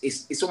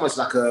it's almost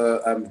like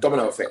a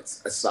domino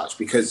effect as such,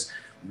 because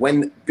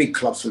when big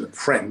clubs from the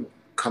Prem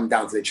come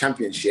down to the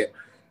Championship,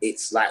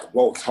 it's like,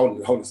 well,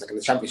 hold on a second.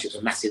 The Championship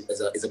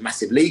is a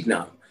massive league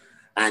now,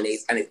 and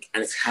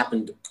it's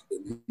happened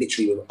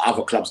literally with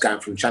other clubs going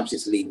from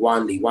Championships to League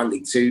One,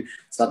 League Two.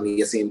 Suddenly,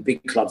 you're seeing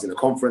big clubs in the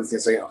conference,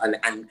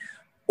 and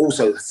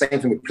also the same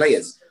thing with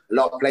players. A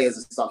lot of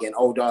players start getting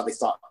older. They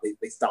start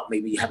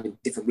maybe having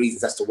different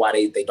reasons as to why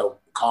they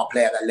can't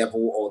play at that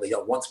level, or they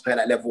don't want to play at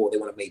that level, or they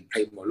want to maybe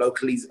play more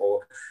locally,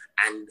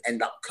 and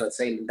end up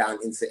curtailing down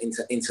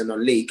into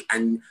non-league.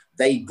 And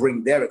they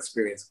bring their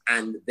experience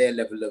and their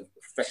level of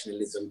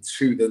professionalism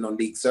to the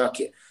non-league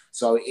circuit.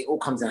 So it all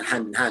comes in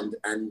hand,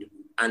 and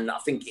I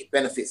think it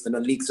benefits the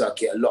non-league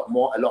circuit a lot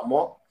more,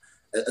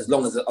 as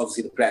long as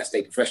obviously the players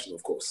stay professional,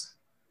 of course.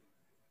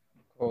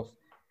 Of course.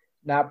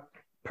 Now,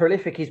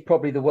 prolific is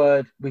probably the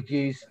word we'd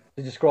use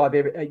to describe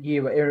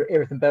you at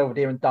Erith and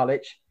Belvedere and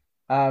Dulwich,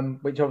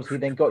 which obviously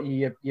then got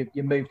you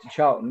your move to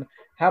Charlton.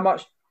 How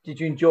much did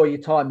you enjoy your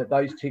time at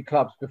those two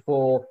clubs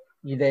before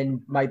you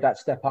then made that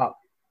step up?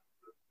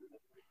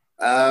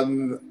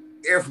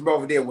 Erith and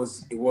Belvedere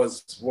was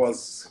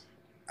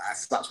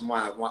as such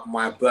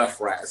my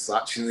birthright as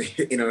such,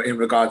 in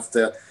regards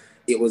to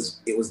it was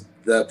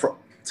the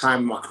time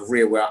in my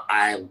career where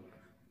I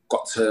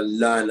got to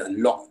learn a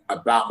lot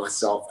about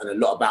myself and a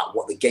lot about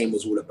what the game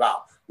was all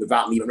about,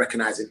 without me even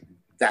recognizing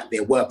that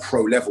there were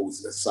pro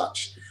levels as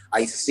such. I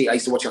used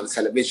to watch it on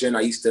television.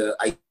 I used to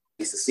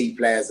see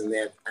players and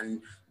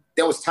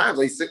there was times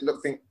I used to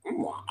look and think,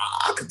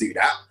 I could do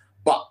that,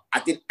 but I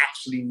didn't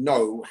actually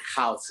know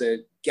how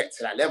to get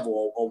to that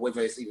level or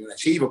whether it's even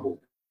achievable.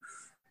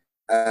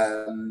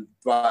 I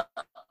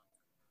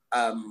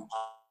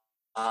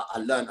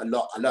learned a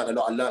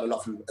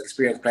lot from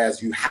experienced players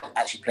who had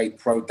actually played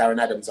pro.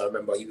 Darren Adams, I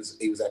remember, he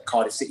was a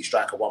Cardiff City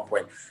striker at one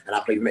point, and I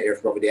played with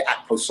Erith over there.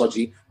 Akpo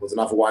Soji was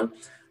another one.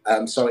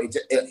 So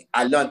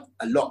I learned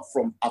a lot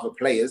from other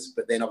players,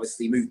 but then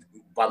obviously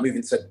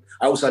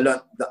I also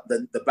learned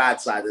the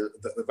bad side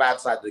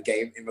of the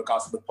game in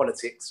regards to the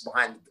politics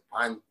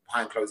behind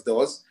closed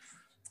doors.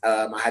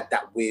 I had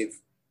that with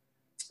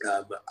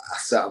a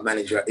certain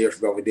manager at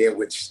Erith over there,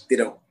 which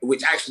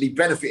actually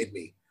benefited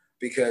me,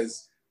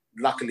 because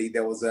luckily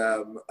there was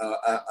a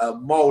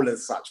mole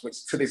as such,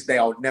 which to this day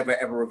I would never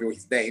ever reveal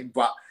his name,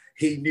 but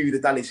he knew the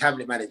Dulwich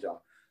Hamlet manager.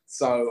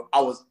 So I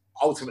was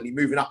ultimately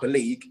moving up a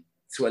league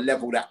to a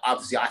level that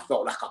obviously I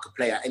felt like I could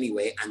play at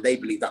anyway, and they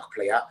believed I could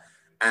play at.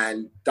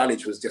 And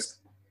Dulwich was just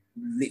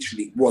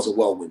literally was a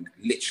whirlwind.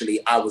 Literally,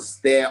 I was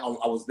there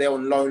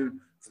on loan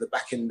for the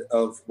back end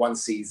of one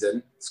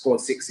season,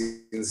 scored 6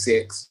 in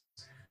 6.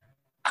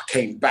 I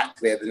came back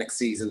there the next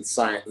season,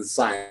 signed.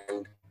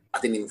 I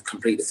didn't even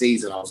complete the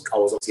season. I was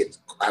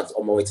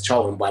on my way to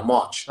Charlton by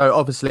March. So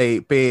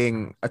obviously,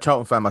 being a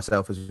Charlton fan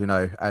myself, as you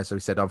know, as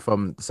we said, I'm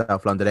from the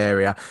South London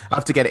area. I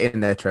have to get it in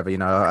there, Trevor. You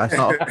know, it's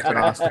not often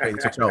asked to be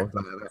to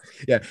Charlton.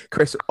 Yeah,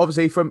 Chris.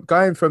 Obviously, from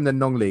going from the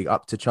non-league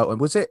up to Charlton,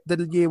 was it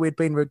the year we'd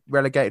been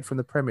relegated from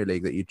the Premier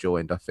League that you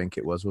joined? I think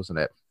it was, wasn't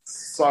it?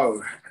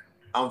 So,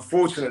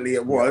 unfortunately,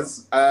 it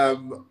was.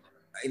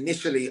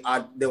 Initially,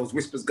 there was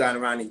whispers going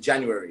around in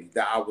January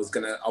that I was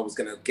gonna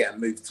get a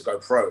move to go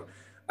pro.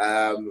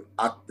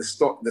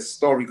 The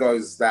story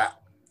goes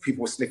that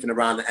people were sniffing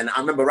around, and I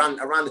remember around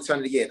the turn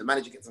of the year, the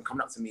manager gets them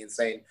coming up to me and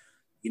saying,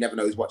 "You never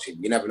know who's watching.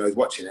 You never know who's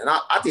watching." And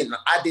I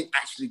didn't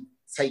actually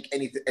take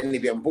any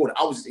of it on board.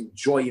 I was just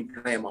enjoying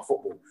playing my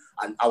football,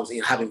 and I was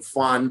having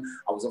fun.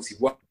 I was obviously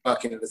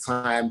working at the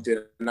time,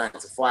 doing 9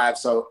 to 5.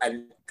 So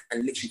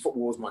and literally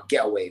football was my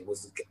getaway. It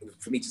was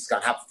for me to just go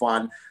and have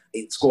fun,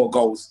 score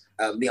goals,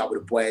 meet up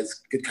with the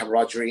boys, good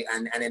camaraderie,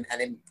 and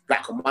then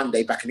back on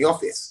Monday, back in the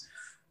office.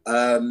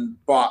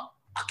 But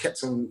I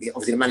kept on,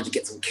 obviously the manager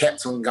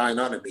kept on going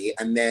on at me.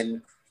 And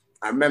then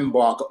I remember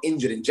I got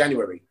injured in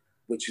January,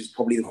 which is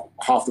probably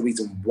half the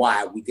reason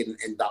why we didn't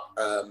end up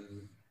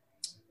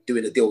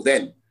doing a deal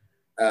then.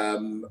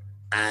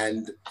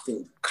 And I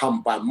think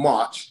come by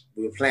March,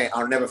 we were playing,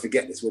 I'll never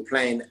forget this, we were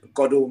playing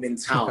Godalming in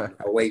town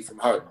away from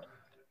home.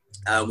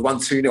 We won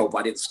 2-0, but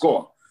I didn't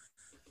score.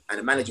 And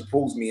the manager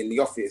pulls me in the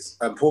office,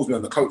 pulls me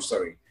on the coach,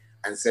 sorry,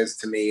 and says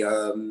to me,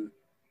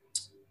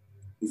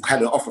 we've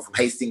had an offer from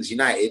Hastings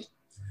United.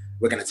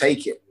 We're going to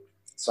take it.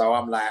 So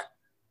I'm like,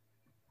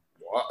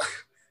 what?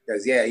 He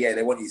goes, yeah,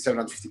 they want you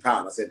 £750.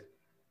 I said,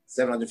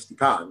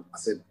 £750? I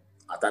said,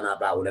 I don't know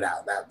about all of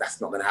that.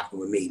 That's not going to happen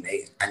with me,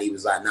 mate. And he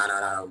was like,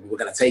 no, we're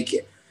going to take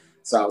it.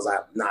 So I was like,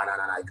 no,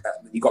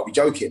 you got to be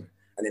joking.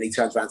 And then he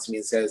turns around to me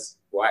and says,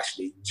 well,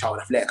 actually,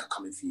 Charlton Athletic are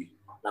coming for you.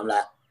 And I'm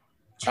like,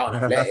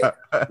 Charlton Athletic?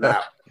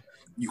 Like,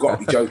 you got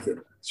to be joking.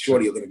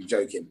 Surely you're going to be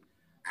joking.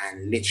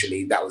 And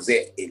literally, that was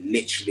it.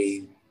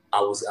 I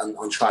was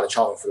on trial at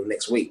Charlton for the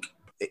next week.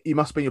 You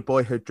must have been your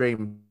boyhood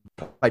dream,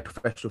 play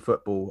professional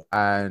football,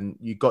 and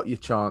you got your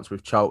chance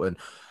with Charlton.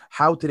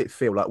 How did it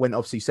feel? Like when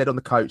obviously you said on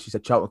the coach, you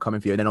said Charlton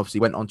coming for you, and then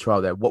obviously went on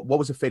trial there. What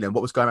was the feeling?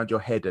 What was going around your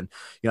head? And,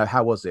 you know,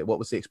 how was it? What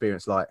was the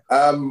experience like?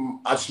 I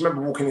just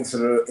remember walking into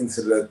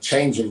the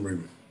changing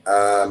room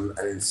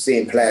and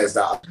seeing players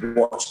that I've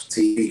watched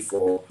TV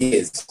for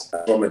years.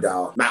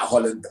 Romedal, Matt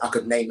Holland, I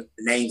could name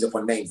names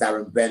upon names,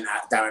 Darren Bent,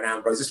 Darren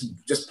Ambrose,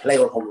 just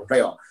player upon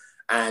player.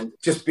 And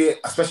just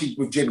especially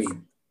with Jimmy,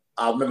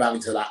 I remember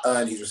having to like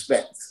earn his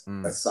respect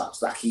as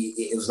such. Like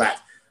it was like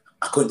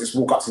I couldn't just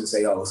walk up to him and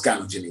say, "Oh, what's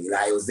going on, Jimmy?"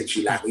 Like it was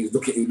literally like he would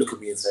look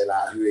at me and say,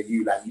 "Like, who are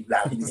you? Like you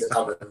need to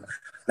come and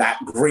like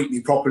greet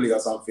me properly or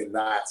something."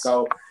 Like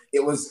so,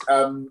 it was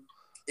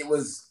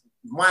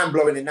mind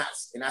blowing in that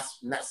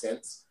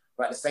sense.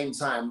 But at the same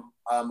time,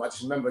 I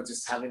just remember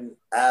just having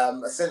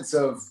a sense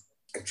of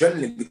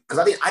adrenaline because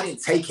I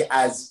didn't take it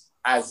as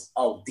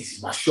oh, this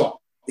is my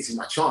shot, this is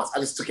my chance. I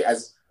just took it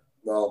as,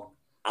 well,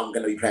 I'm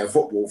going to be playing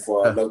football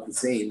for a local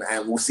team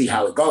and we'll see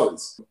how it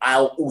goes. I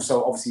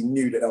also obviously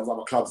knew that there was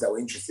other clubs that were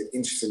interested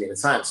in me at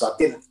the time, so I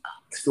didn't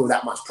feel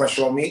that much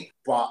pressure on me.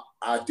 But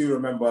I do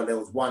remember there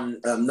was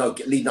one,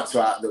 leading up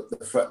to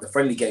the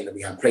friendly game that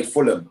we had, played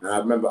Fulham.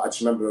 And I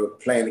just remember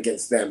playing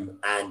against them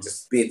and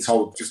just being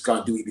told, just go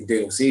and do what you've been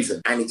doing all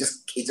season. And it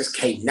just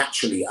came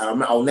naturally.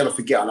 And I'll never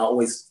forget, and I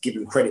always give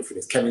him credit for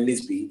this. Kevin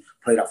Lisby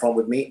played up front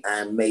with me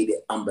and made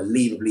it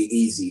unbelievably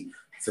easy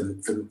for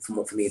me to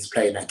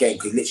play in that game.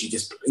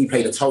 He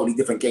played a totally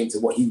different game to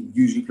what he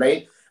usually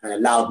played and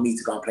allowed me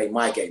to go and play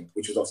my game,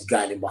 which was obviously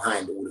going in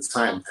behind all the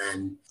time.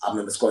 And I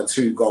remember scoring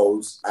 2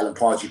 goals, Alan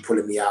Pardew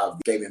pulling me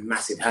out, gave me a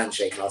massive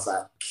handshake. And I was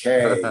like,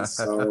 okay,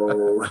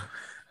 so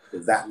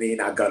does that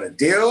mean I got a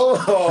deal?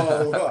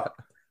 And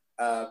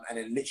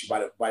then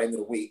literally by the end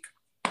of the week,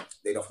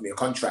 they'd offered me a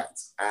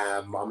contract. I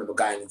remember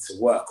going into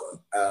work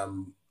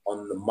on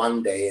the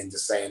Monday and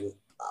just saying,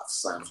 I've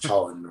signed with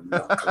Charlton. I'm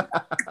not coming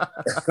back.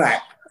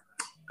 Like,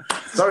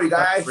 sorry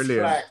guys.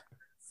 Brilliant. Like,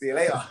 see you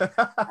later.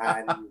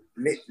 And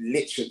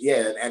literally,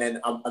 yeah.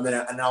 And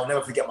I'll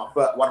never forget one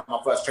of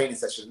my first training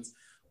sessions.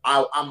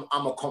 I'm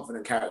a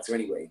confident character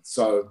anyway,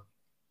 so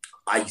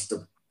I used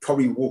to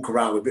probably walk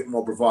around with a bit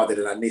more bravado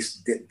than I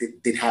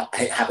did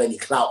have any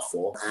clout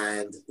for.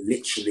 And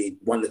literally,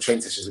 one of the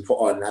training sessions we put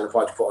on, Alan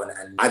Pardew put on,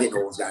 and I didn't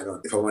know what was going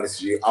on. If I'm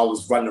honest with you, I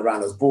was running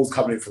around, there was balls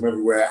coming in from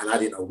everywhere, and I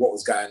didn't know what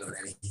was going on.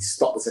 And he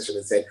stopped the session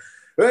and said,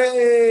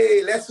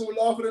 "Hey, let's all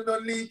laugh at the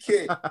non-league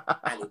kid."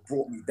 And it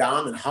brought me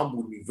down and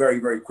humbled me very,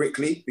 very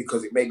quickly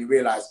because it made me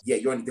realize, yeah,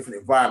 you're in a different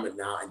environment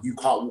now, and you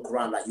can't walk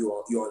around like you're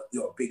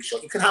a big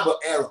shot. You can have an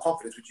air of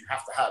confidence, which you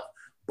have to have,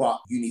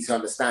 but you need to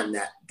understand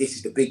that this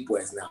is the big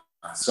boys now.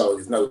 So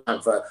there's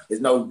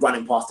no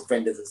running past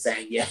defenders and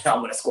saying, yeah, I'm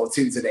going to score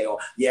 2 today, or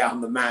yeah, I'm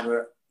the man.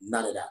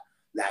 None of that.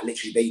 Like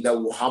literally, they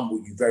will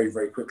humble you very,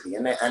 very quickly,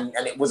 and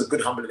it was a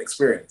good humbling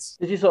experience.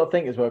 Did you sort of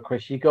think as well,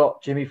 Chris? You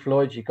got Jimmy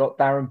Floyd, you got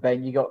Darren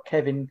Bent, you got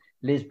Kevin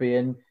Lisby,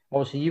 and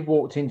obviously you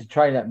walked in to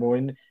train that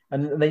morning,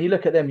 and then you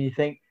look at them and you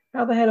think,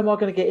 how the hell am I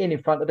going to get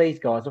in front of these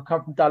guys? I've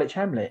come from Dulwich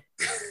Hamlet.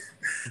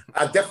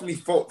 I definitely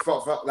felt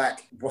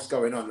like, what's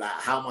going on? Like,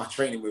 how am I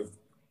training with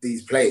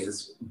these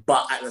players?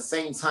 But at the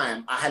same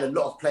time, I had a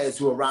lot of players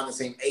who were around the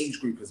same age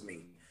group as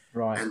me,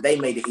 right? And they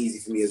made it easy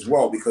for me as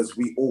well because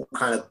we all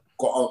kind of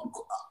got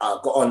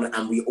on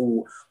and we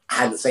all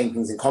had the same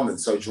things in common.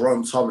 So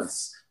Jerome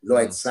Thomas,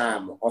 Lloyd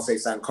Sam,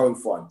 Osei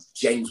Sankofon,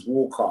 James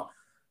Walker,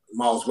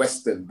 Miles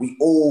Weston, we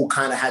all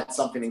kind of had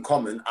something in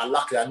common. And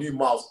luckily, I knew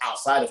Miles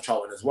outside of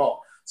Charlton as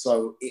well.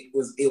 So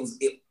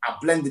I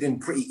blended in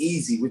pretty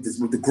easy with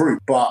the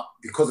group. But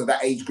because of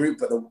that age group,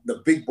 but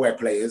the big boy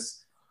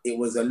players, it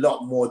was a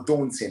lot more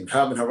daunting.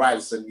 Herman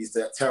Haridason used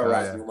to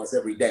terrorize me almost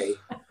every day.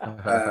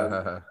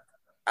 But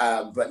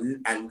I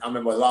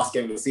remember the last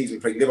game of the season, we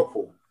played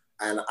Liverpool.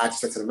 And I just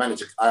said to the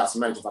manager, I asked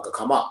the manager if I could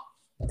come up.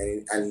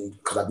 And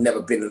because I'd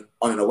never been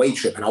on an away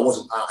trip and I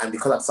wasn't, and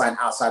because I'd signed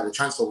outside of the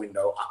transfer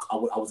window, I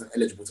wasn't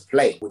eligible to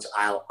play, which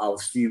I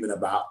was fuming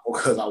about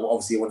because I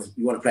obviously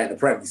you want to play in the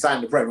Prem. You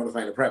sign the Prem, you want to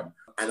play in the Prem.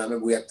 And I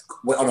remember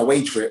we're on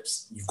away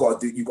trips.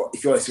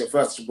 If you're your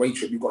first away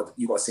trip, you've got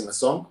to sing a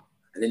song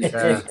and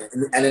then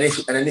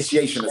an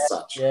initiation as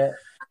such. Yeah.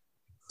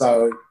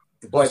 So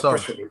the boys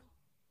pressured me.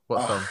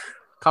 What song?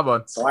 Come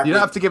on. So you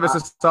don't have to give us a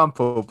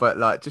sample, but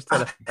like, just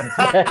tell us.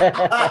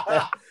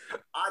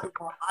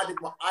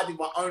 I did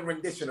my own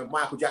rendition of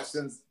Michael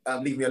Jackson's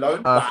 "Leave Me Alone."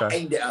 Okay. But I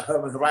aimed it at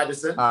Herman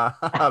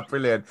Haridason.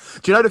 Brilliant.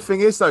 Do you know the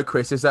thing is though,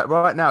 Chris, is that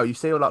right now you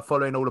see you're like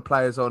following all the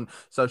players on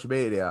social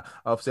media.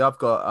 Obviously, I've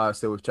got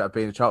still with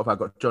being a child, I've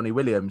got Johnny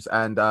Williams,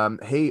 and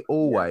he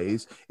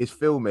always is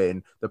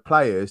filming the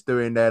players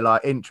doing their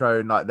like intro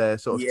and like their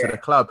sort of to the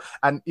club.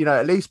 And you know,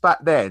 at least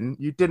back then,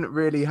 you didn't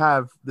really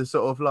have the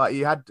sort of like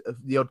you had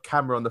the odd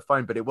camera on the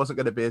phone, but it wasn't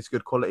going to be as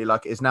good quality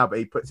like it is now. But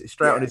he puts it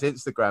straight on his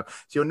Instagram,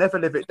 so you'll never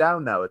live it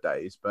down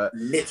nowadays. But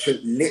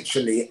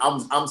literally,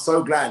 I'm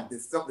so glad.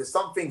 There's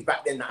some things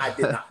back then that I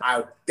did that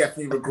I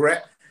definitely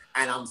regret,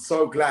 and I'm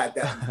so glad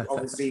that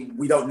obviously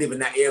we don't live in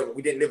that era.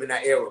 We didn't live in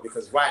that era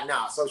because right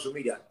now, social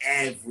media,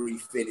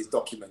 everything is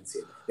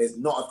documented. There's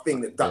not a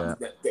thing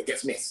that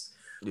gets missed.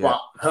 Yeah.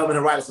 But Herman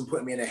Haridason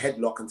putting me in a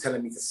headlock and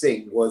telling me to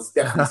sing was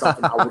definitely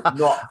something I would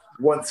not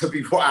want to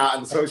be put out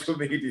on social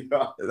media.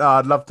 No,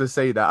 I'd love to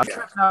see that.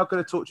 I'm now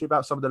going to talk to you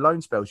about some of the loan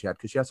spells you had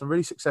because you had some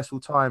really successful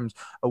times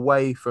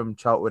away from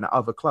Charlton at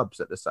other clubs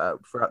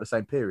throughout the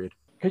same period.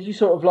 Could you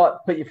sort of like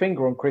put your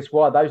finger on, Chris,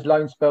 why those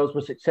loan spells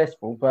were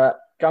successful, but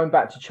going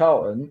back to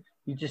Charlton,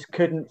 you just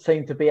couldn't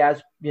seem to be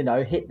as,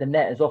 hit the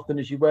net as often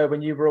as you were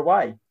when you were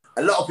away?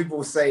 a lot of people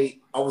will say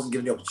I wasn't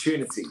given the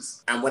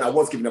opportunities. And when I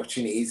was given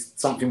opportunities,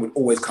 something would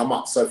always come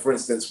up. So for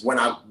instance, when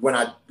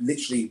I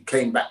literally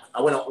came back,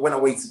 I went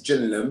away to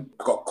Gillingham,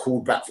 I got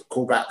called back,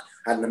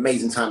 had an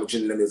amazing time at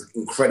Gillingham. It was an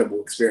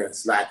incredible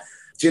experience. Like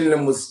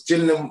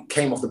Gillingham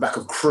came off the back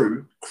of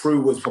Crewe.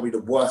 Crewe was probably the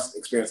worst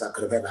experience I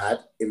could have ever had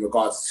in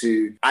regards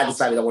to, I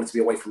decided I wanted to be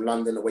away from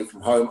London, away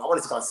from home. I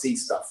wanted to go and see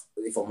stuff,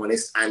 if I'm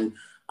honest. And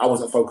I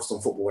wasn't focused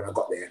on football when I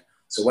got there.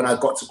 So when I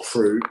got to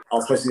Crewe, I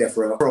was supposed to be there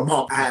for a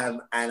month,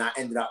 and I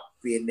ended up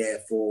being there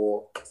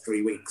for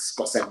 3 weeks,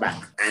 got sent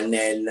back. And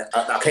then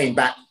I came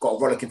back, got a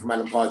rollicking from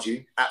Alan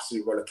Pardew,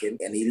 absolutely rollicking.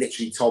 And he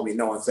literally told me in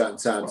no uncertain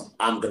terms,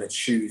 I'm going to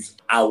choose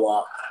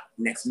our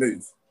next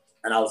move.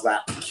 And I was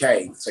like,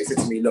 okay. So he said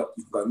to me, look,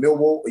 you can go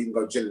Millwall or you can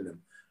go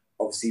Gillingham.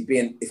 Obviously,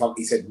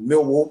 he said,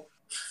 Millwall,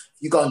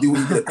 you go and do what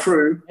you did at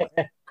Crewe.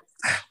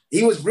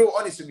 He was real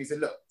honest with me. He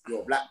said, look,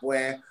 you're a black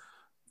boy,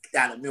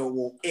 down at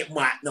Millwall, it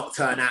might not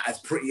turn out as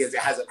pretty as it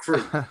has at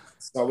Crewe.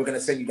 So we're going to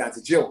send you down to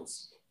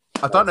Gills.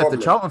 I don't know if the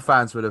Charlton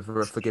fans would have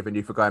forgiven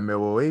you for going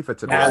Millwall either.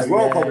 That as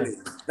well,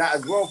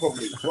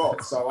 probably.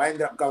 So I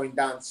ended up going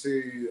down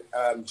to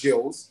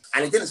Gills,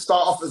 and it didn't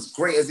start off as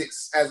great as it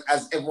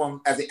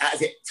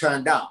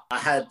turned out. I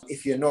had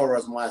Ifeanyi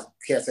as my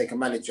caretaker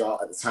manager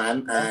at the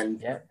time,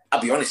 and I'll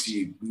be honest with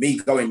you, me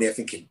going there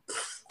thinking,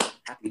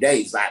 happy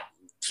days, like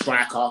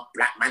striker,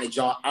 black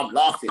manager, I'm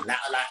laughing,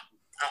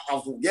 I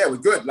thought, yeah, we're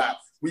good. Like,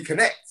 we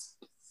connect.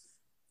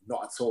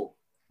 Not at all.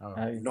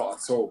 Not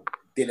at all.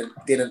 Didn't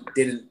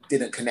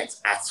connect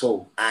at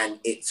all. And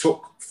it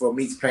took for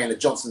me to play in the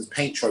Johnson's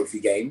Paint Trophy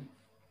game,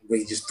 where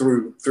he just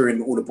threw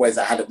in all the boys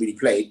that hadn't really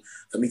played,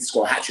 for me to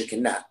score a hat-trick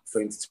in that,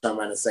 for him to turn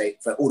around and say,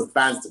 for all the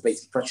fans to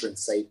basically pressure him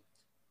to say,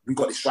 we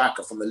got this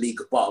striker from the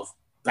league above,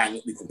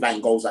 we can bang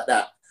goals like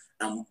that,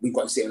 and we've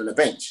got him sitting on the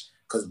bench,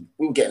 because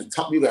we were getting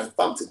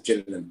thumped at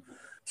Gillingham.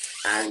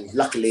 And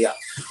luckily,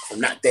 from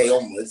that day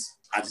onwards,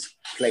 I just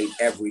played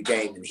every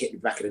game and hit the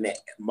back of the net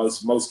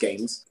most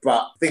games.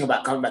 But the thing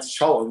about coming back to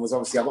Charlton was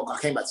obviously I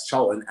came back to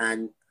Charlton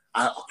and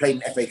I played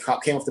in the FA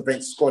Cup, came off the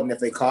bench, scored in the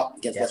FA Cup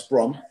against West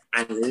Brom.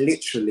 And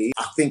literally,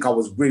 I think I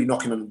was really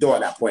knocking on the door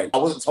at that point. I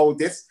wasn't told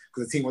this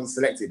because the team wasn't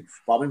selected.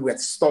 But I remember we had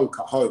Stoke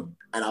at home.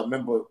 And I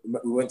remember we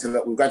were going to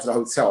the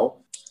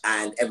hotel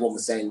and everyone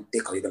was saying,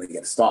 Dick, you're going to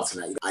get a start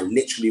tonight. I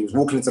literally was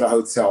walking into the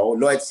hotel.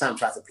 Lloyd Sam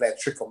tried to play a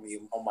trick on me,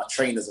 on my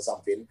trainers or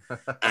something.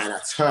 And I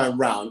turned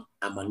round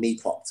and my knee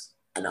popped.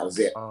 And that was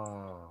it.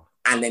 Oh.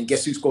 And then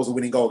guess who scores a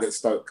winning goal against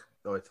Stoke?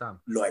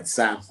 Lloyd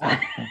Sam.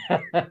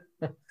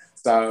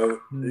 So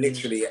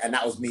literally, and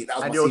that was me. That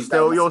was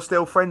and you're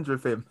still friends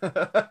with him. Is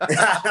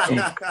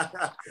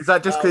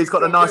that just because he's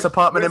got a nice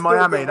apartment in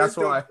Miami? That's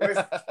why.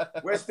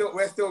 We're still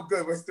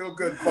good. We're still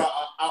good. But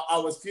I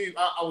was fuming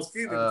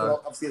because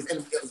obviously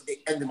it was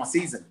ending my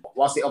season.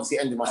 Whilst it obviously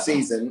ended my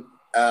season,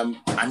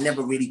 I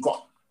never really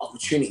got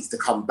opportunities to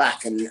come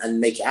back and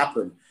make it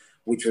happen,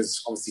 which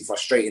was obviously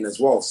frustrating as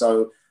well.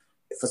 So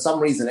for some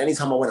reason,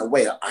 anytime I went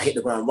away, I hit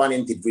the ground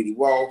running, did really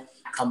well,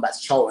 come back to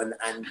Charlton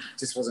and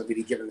just wasn't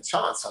really given a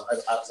chance. I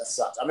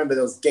remember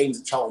there was games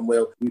at Charlton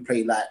where we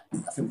played I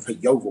think we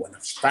played Yeovil and the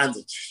fans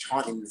were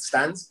chanting in the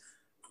stands,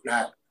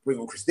 like, bring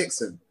on Chris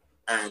Dickson.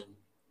 And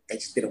they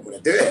just didn't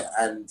want to do it.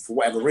 And for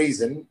whatever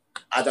reason,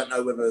 I don't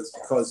know whether it's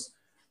because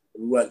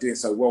we weren't doing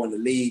so well in the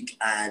league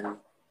and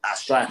our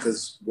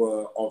strikers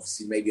were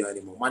obviously maybe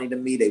earning more money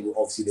than me. They were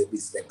obviously,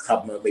 their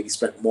club maybe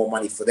spent more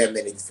money for them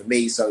than it did for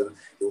me. So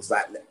it was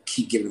like,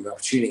 keep giving them an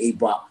opportunity.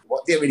 But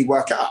what didn't really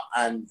work out.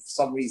 And for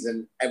some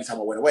reason, every time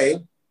I went away,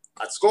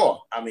 I'd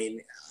score. I mean,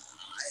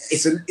 I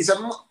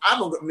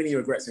haven't got many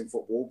regrets in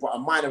football, but a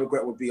minor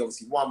regret would be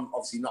obviously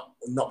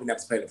not being able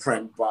to play in the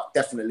Prem, but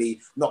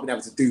definitely not being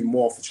able to do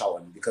more for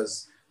Charlton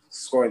because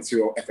scoring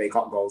 2 FA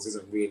Cup goals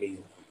isn't really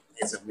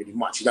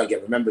much. You don't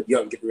get remembered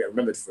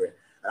for it.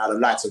 And I'd have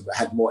liked to have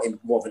had more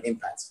of an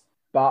impact.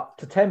 But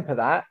to temper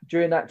that,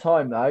 during that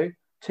time though,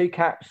 2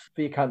 caps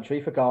for your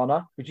country, for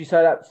Ghana. Would you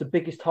say that's the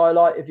biggest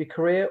highlight of your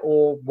career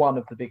or one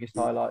of the biggest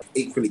highlights?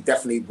 Equally,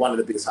 definitely one of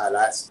the biggest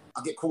highlights.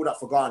 I get called up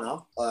for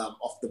Ghana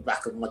off the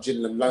back of my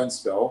Gillingham loan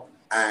spell.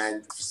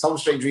 And for some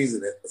strange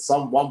reason,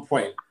 at one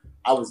point,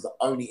 I was the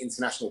only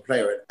international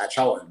player at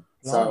Charlton.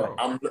 So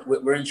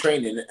we're in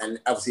training and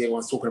obviously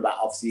everyone's talking about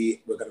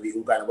we're going to be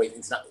all going away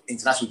for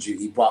international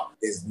duty, but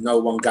there's no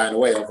one going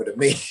away other than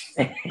me.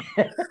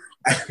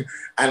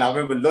 And I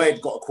remember Lloyd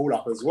got a call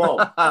up as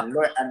well. and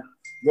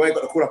Lloyd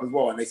got a call up as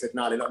well and they said,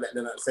 no, they're not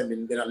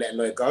letting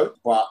Lloyd go,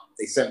 but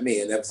they sent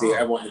me and obviously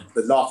everyone,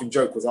 the laughing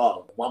joke was,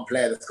 one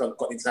player that's got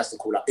an international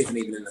call up isn't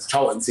even in the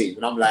Charlton team.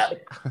 And I'm like,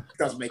 it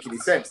doesn't make any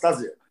sense,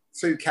 does it?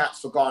 2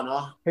 caps for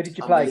Ghana. Who did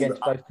you play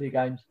against those 2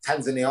 games?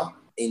 Tanzania,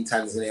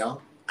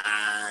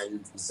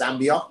 and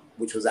Zambia,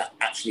 which was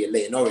actually at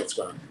Leighton Orient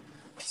ground.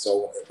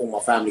 So all my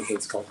family came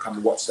to come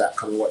and watch that.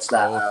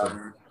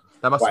 Awesome.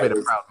 That must have been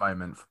a proud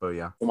moment for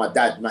you. For my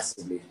dad,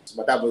 massively. So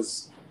my dad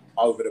was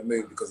over the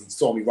moon because he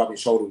saw me rubbing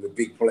shoulders with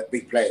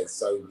big players.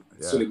 So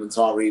Suleiman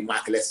Tari,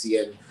 Michael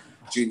Essien,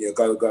 Junior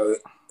Gogo,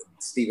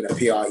 Stephen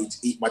Appiah.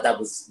 My dad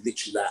was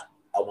literally like,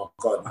 oh my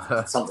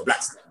God, sons of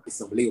Blackstone.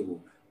 It's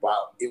unbelievable.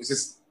 But it was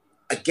just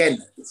again,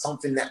 it's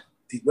something that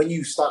when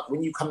you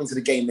come into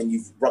the game and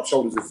you've rubbed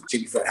shoulders with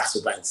Jimmy Fred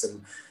Hasselbanks,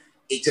 and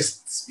it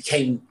just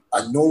became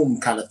a norm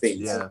kind of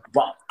thing. Yeah.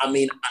 But I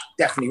mean,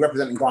 definitely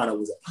representing Ghana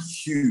was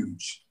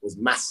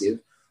massive.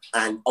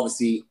 And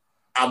obviously,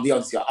 I'll be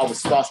honest, I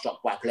was starstruck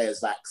by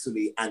players like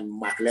Sully and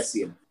Michael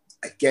Essien.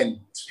 Again,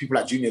 people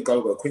like Junior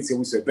Gogo, Quincy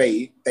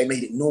Owusu-Abeyi, they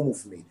made it normal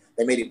for me.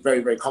 They made it very,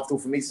 very comfortable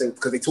for me. So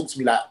because they talk to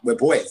me like we're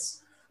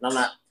boys, and I'm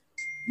like,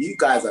 you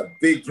guys are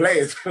big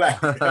players.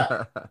 like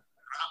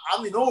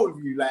I'm in awe of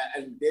you. Like,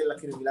 and they're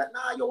looking at me like,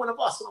 nah, you're one of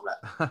us. And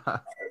I'm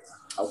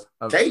like,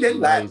 okay then,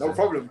 like, no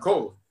problem,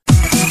 cool.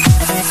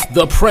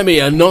 The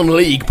Premier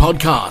Non-League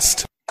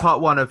Podcast.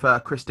 Part one of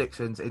Chris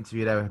Dickson's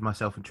interview there with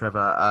myself and Trevor,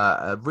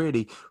 a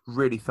really,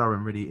 really thorough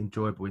and really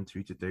enjoyable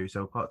interview to do.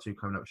 So part two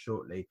coming up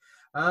shortly.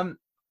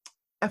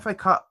 FA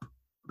Cup,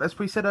 as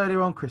we said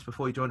earlier on, Chris,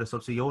 before you joined us,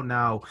 obviously you're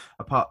now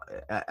a part,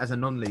 as a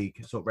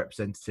non-league sort of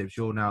representative,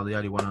 you're now the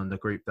only one on the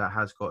group that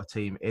has got a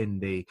team in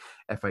the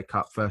FA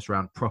Cup first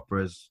round proper,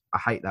 as I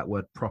hate that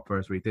word proper,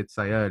 as we did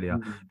say earlier,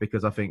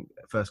 because I think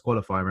first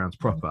qualifying round's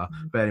proper.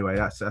 But anyway,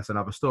 that's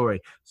another story.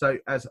 So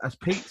as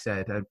Pete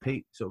said, and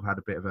Pete sort of had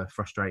a bit of a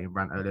frustrating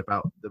rant earlier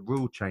about the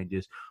rule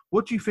changes.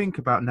 What do you think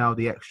about now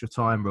the extra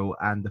time rule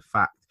and the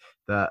fact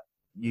that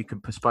you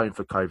can postpone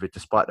for COVID,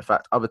 despite the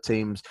fact other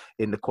teams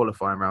in the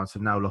qualifying rounds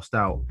have now lost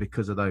out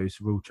because of those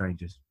rule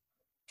changes?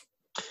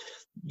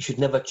 You should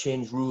never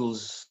change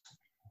rules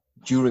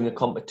during a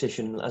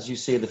competition. As you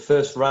say, the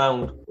first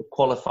round of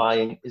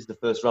qualifying is the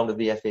first round of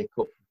the FA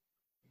Cup.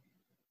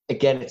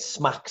 Again, it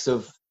smacks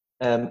of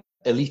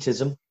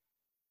elitism.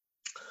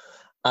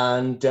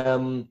 And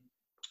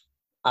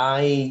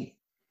I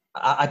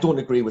don't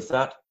agree with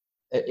that.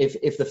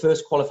 If the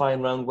first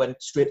qualifying round went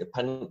straight to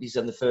penalties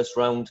and the first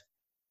round,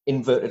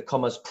 inverted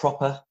commas,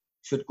 proper,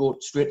 should go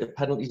straight to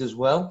penalties as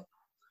well,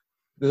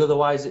 because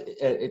otherwise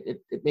it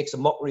makes a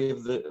mockery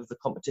of the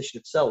competition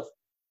itself.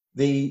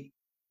 The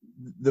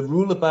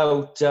rule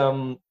about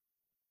no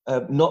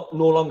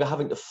longer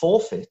having to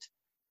forfeit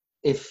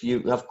if you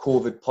have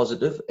COVID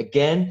positive,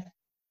 again,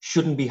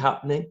 shouldn't be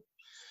happening.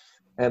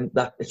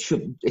 That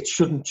it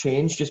shouldn't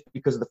change just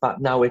because of the fact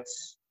now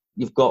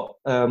you've got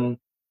the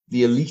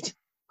elite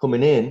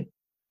coming in.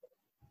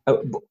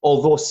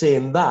 Although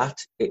saying that,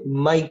 it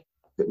might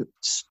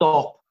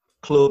stop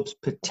clubs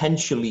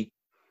potentially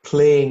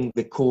playing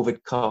the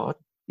COVID card,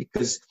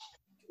 because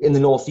in the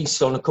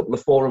Northeast, on a couple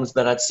of forums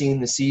that I'd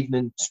seen this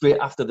evening, straight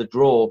after the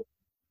draw,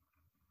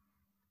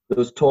 there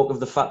was talk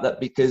of the fact that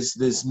because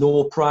there's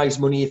no prize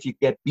money if you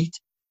get beat,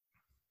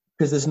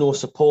 because there's no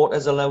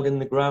supporters allowed in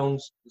the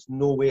grounds, there's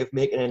no way of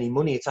making any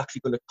money. It's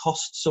actually going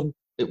to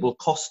it will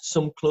cost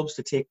some clubs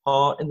to take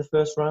part in the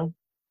first round.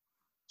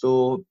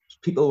 So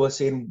people were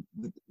saying,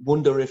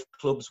 wonder if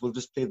clubs will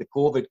just play the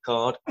COVID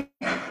card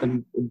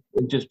and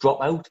just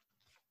drop out,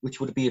 which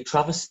would be a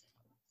travesty.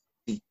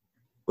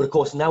 But of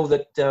course, now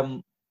that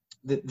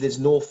there's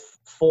no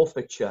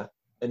forfeiture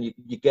and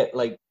you get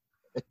like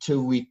a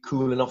 2-week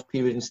cooling off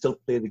period and still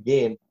play the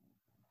game,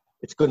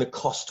 it's going to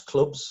cost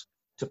clubs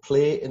to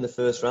play in the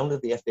first round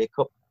of the FA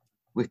Cup,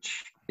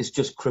 which is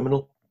just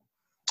criminal.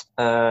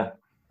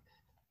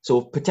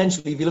 So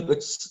potentially, if you look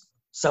at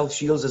South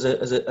Shields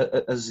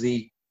as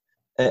the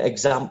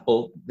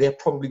example, they're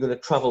probably going to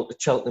travel to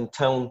Cheltenham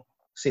Town.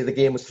 Say the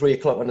game was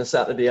 3:00 on a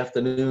Saturday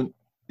afternoon,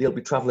 they'll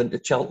be travelling to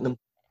Cheltenham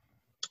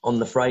on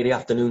the Friday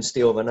afternoon,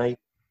 stay overnight.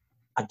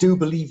 I do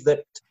believe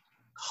that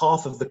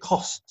half of the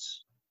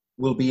costs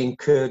will be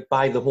incurred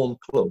by the home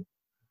club.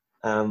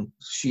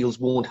 Shields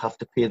won't have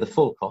to pay the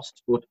full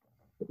cost, but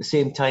at the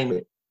same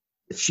time,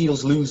 if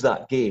Shields lose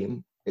that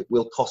game, it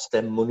will cost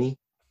them money.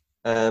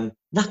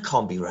 That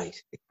can't be right.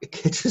 It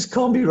just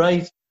can't be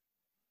right.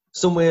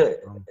 Somewhere,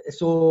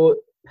 so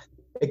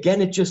again,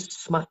 it just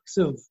smacks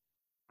of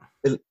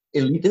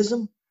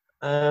elitism.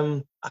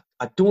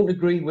 I don't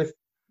agree with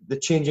the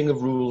changing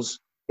of rules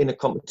in a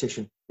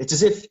competition. It's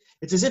as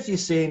if you're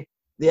saying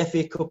the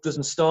FA Cup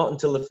doesn't start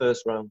until the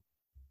first round,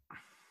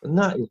 and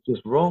that is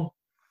just wrong.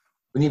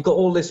 When you've got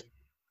all this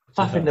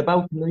faffing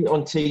about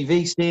on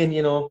TV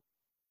saying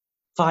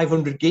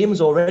 500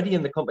 games already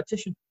in the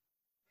competition.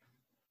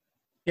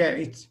 Yeah,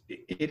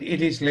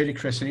 it is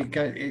ludicrous, and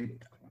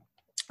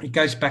it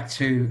goes back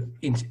to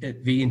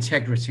the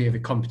integrity of a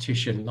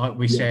competition. Like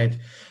we said,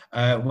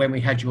 when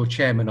we had your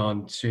chairman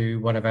on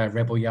to one of our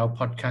Rebel Yell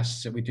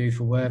podcasts that we do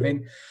for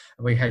Worthing,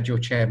 we had your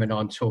chairman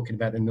on talking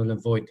about the null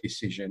and void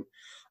decision.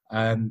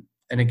 And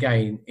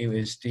again, it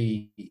was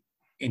the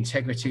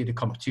integrity of the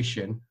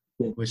competition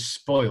was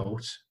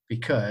spoiled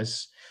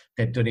because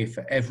they'd done it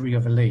for every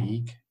other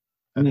league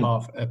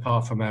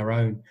apart from our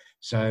own.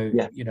 So,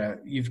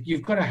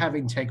 you've got to have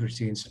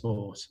integrity in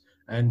sport,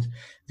 and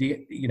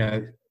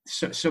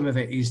some of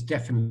it is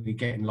definitely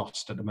getting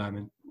lost at the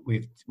moment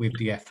with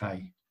the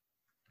FA.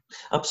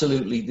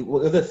 Absolutely. The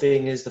other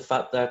thing is the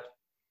fact that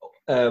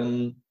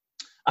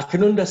I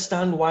can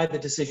understand why the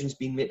decision's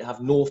been made to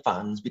have no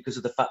fans, because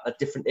of the fact that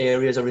different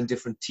areas are in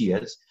different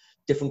tiers,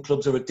 different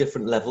clubs are at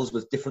different levels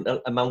with different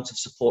amounts of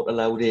support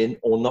allowed in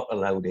or not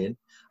allowed in.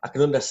 I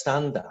can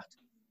understand that.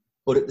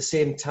 but at the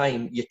same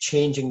time, you're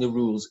changing the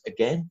rules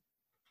again.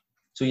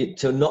 So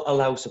to not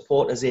allow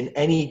supporters in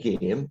any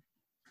game,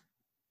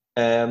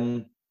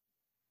 I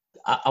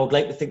would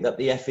like to think that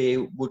the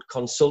FA would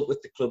consult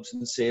with the clubs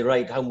and say,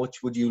 right, how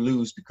much would you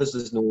lose because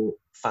there's no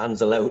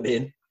fans allowed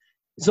in?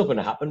 It's not going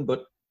to happen,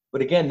 but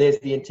again, there's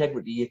the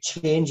integrity. You're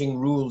changing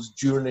rules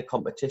during a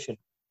competition.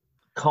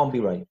 Can't be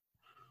right.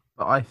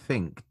 But I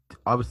think,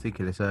 I was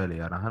thinking this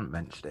earlier and I hadn't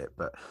mentioned it,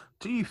 but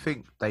do you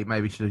think they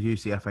maybe should have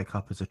used the FA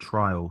Cup as a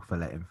trial for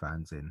letting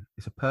fans in?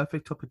 It's a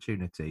perfect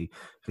opportunity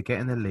for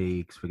getting the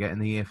leagues, for getting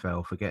the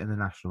EFL, for getting the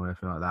national,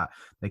 everything like that.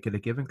 They could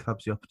have given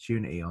clubs the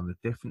opportunity on the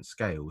different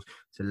scales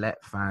to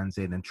let fans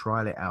in and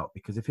trial it out.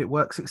 Because if it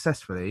works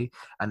successfully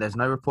and there's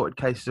no reported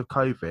cases of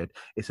COVID,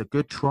 it's a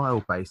good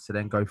trial base to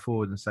then go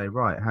forward and say,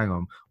 right, hang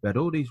on, we had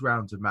all these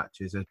rounds of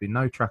matches. There's been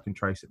no track and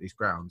trace at these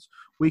grounds.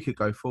 We could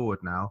go forward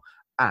now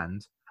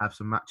and have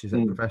some matches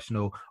at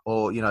professional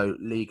or,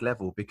 league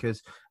level,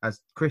 because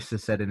as Chris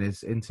has said in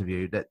his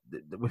interview, that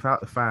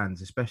without the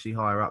fans, especially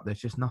higher up,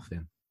 there's just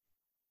nothing.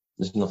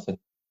 There's nothing.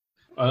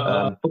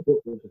 To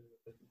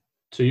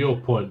your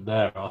point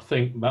there, I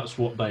think that's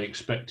what they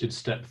expected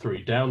Step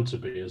 3 down to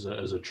be as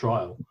a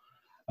trial.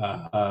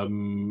 I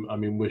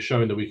mean, we're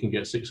showing that we can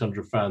get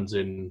 600 fans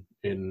in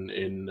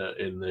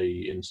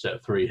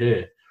Step 3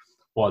 here.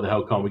 Why the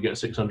hell can't we get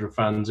 600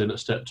 fans in at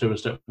Step 2 and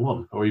Step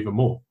 1, or even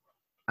more?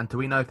 And do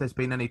we know if there's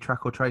been any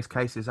track or trace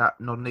cases at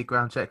non-league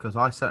grounds yet? Because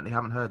I certainly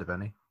haven't heard of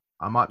any.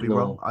 I might be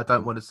wrong. I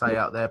don't want to say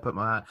out there, put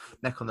my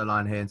neck on the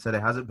line here and say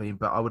there hasn't been,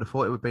 but I would have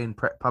thought it would have been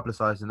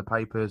publicised in the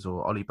papers,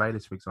 or Ollie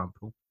Bayliss, for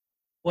example.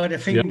 Well, the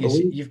thing is,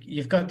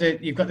 you've got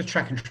the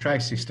track and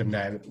trace system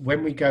now.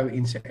 When we go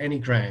into any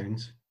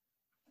grounds,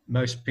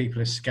 most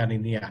people are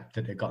scanning the app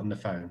that they've got on the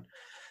phone.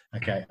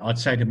 Okay, I'd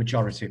say the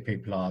majority of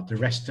people are. The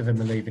rest of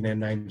them are leaving their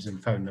names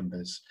and phone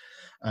numbers.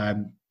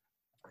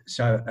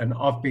 And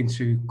I've been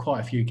to quite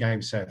a few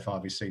games so far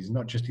this season,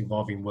 not just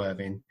involving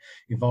Worthing,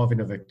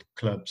 involving other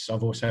clubs.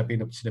 I've also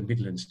been up to the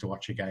Midlands to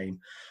watch a game,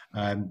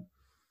 and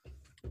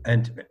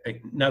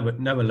no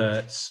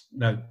alerts,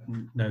 no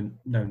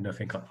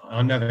nothing.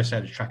 I never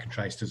said a track and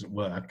trace doesn't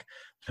work,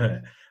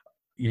 but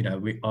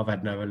I've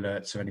had no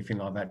alerts or anything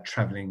like that.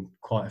 Travelling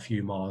quite a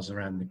few miles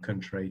around the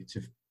country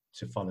to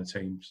follow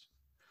teams.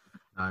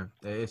 No,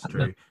 it is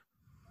true.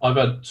 I've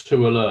had 2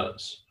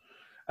 alerts.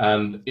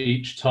 And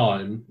each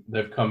time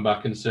they've come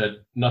back and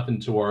said, nothing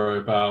to worry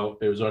about.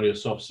 It was only a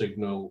soft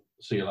signal.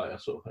 See you later,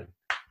 sort of thing.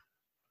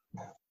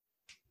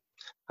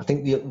 I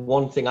think the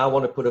one thing I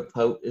want to put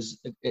about is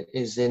the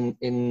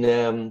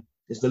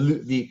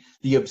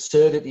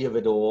absurdity of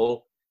it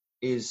all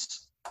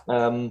is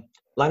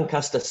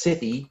Lancaster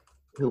City,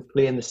 who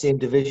play in the same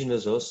division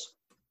as us,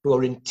 who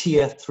are in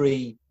Tier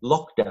 3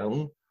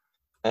 lockdown,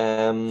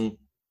 are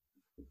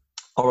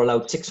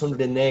allowed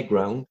 600 in their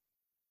ground,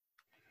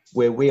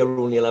 where we are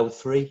only allowed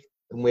 3,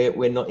 and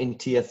we're not in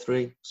Tier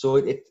 3. So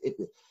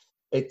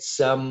it's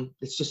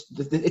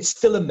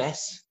still a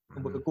mess.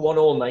 And we could go on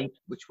all night,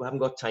 which we haven't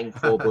got time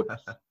for. But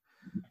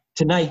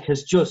tonight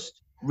has just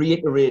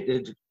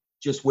reiterated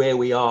just where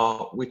we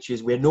are, which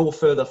is we're no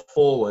further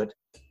forward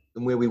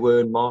than where we were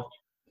in March.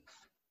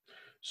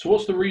 So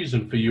what's the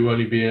reason for you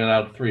only being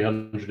allowed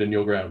 300 in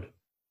your ground?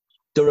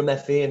 Durham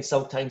FA and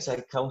South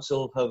Tyneside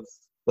Council have,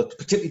 but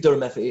particularly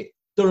Durham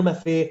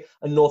FA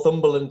and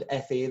Northumberland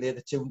FA, they're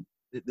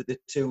the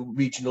two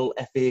regional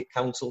FA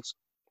councils.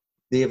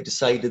 They have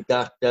decided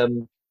that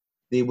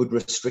they would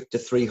restrict to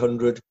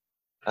 300,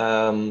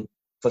 and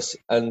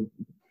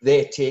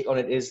their take on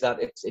it is that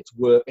it's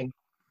working.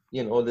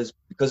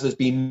 Because there's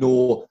been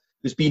no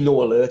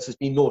alerts, there's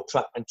been no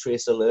track and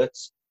trace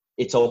alerts.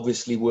 It's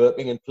obviously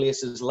working in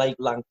places like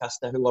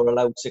Lancaster, who are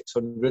allowed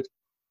 600.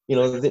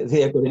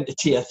 They're going into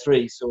Tier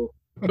 3, so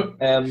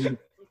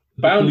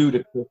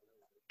ludicrous.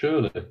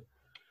 Surely.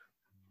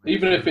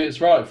 Even if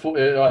it's right,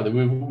 either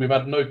we've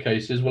had no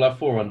cases, we'll have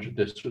 400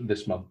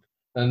 this month,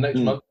 and next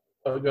month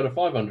we'll go to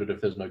 500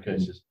 if there's no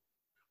cases.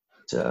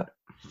 It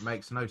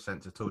makes no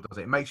sense at all, does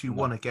it? It makes you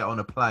want to get on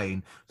a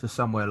plane to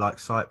somewhere like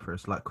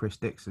Cyprus, like Chris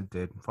Dickson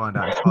did, and find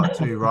out it's part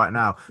 2 right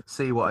now.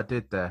 See what I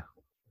did there.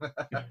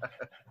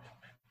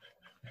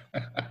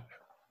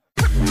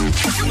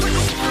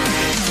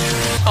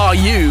 Are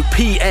you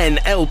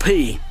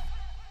PNLP?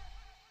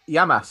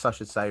 Yamas, I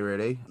should say,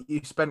 really. You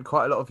spent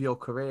quite a lot of your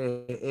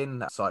career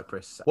in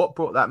Cyprus. What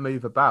brought that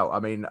move about? I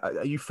mean,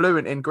 are you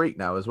fluent in Greek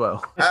now as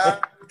well?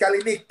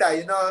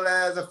 Kalinita,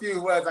 there's a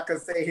few words I can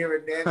say here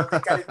and there.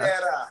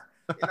 Kalinera,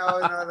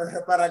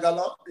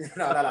 paragalo.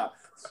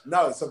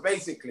 No, so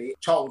basically,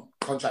 Charlton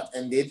contract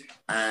ended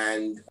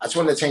and I just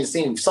wanted to change the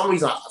scenery. For some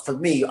reason, for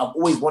me, I've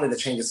always wanted to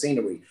change the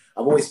scenery.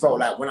 I've always felt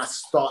like when I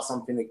start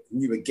something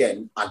new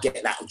again, I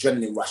get that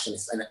adrenaline rush and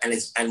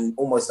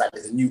almost like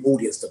there's a new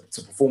audience to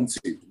perform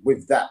to.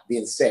 With that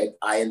being said,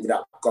 I ended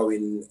up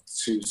going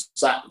to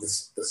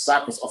Cyprus. The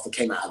Cyprus offer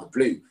came out of the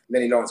blue.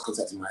 Lenny Lawrence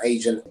contacted my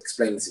agent,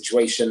 explained the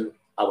situation.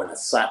 I went to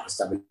Cyprus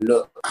to have a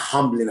look. A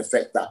humbling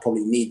effect that I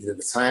probably needed at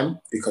the time,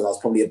 because I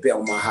was probably a bit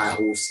on my high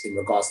horse in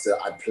regards to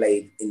I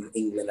played in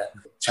England at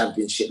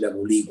Championship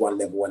level, League One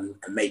level, and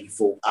maybe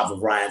thought I've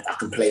arrived,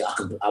 I'm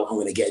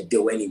going to get a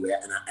deal anywhere.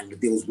 And the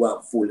deals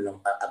weren't falling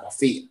at my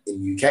feet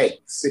in the UK.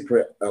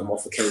 Cypriot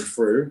offer came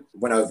through,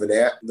 went over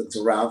there, looked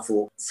around,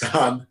 thought,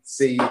 sun,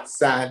 sea,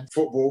 sand,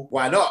 football,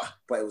 why not?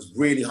 But it was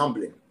really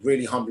humbling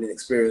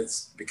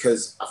experience,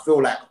 because I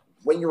feel like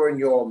when you're in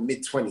your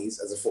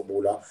mid-20s as a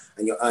footballer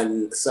and you're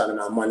earning a certain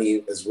amount of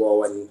money as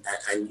well,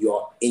 and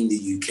you're in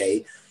the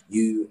UK,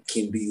 you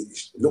can be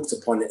looked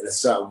upon in a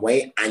certain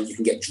way, and you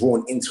can get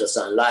drawn into a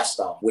certain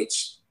lifestyle,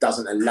 which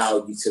doesn't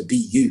allow you to be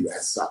you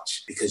as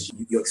such, because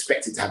you're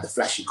expected to have the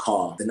flashy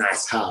car, the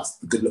nice house,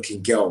 the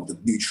good-looking girl, the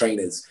new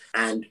trainers.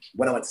 And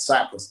when I went to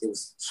Cyprus, it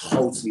was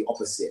totally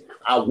opposite.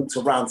 I walked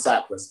around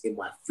Cyprus in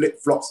my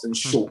flip-flops and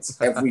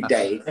shorts every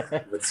day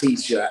with a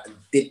t-shirt,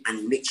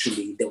 and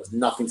literally there was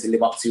nothing to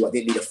live up to. I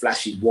didn't need a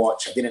flashy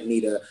watch. I didn't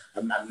need a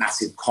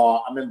massive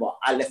car. I remember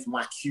I left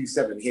my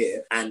Q7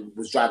 here and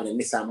was driving a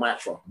Nissan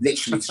Micra,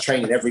 literally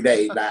training every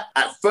day. Like,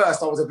 at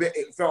first,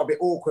 it felt a bit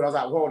awkward. I was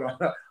like, hold on,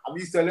 I'm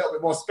used to a little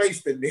bit more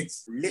space than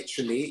this.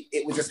 Literally,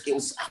 it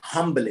was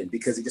humbling,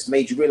 because it just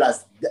made you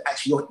realize that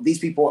actually these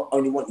people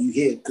only want you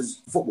here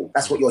because football.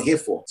 That's what you're here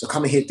for. So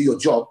come in here, do your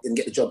job, and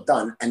get the job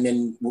done, and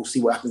then we'll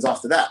see what happens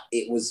after that.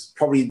 It was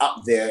probably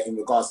up there in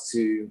regards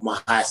to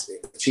my highest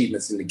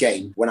achievements in the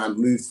game when I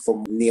moved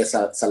from near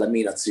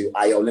Salamina to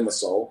IO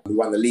Limassol. We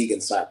won the league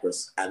in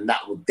Cyprus, and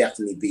that would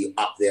definitely be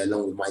up there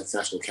along with my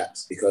international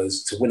caps,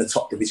 because to win a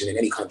top division in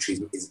any country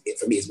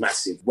for me is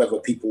massive. Whether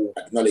people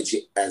acknowledge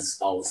it as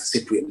a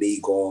Cypriot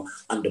league or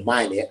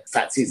undermine it,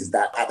 fact is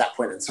that at that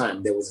point in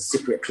time there was a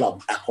Cypriot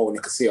club, Apol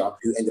Nicosia,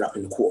 who ended up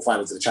in the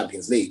quarterfinals of the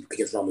Champions League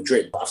against Real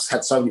Madrid. I've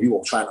had so many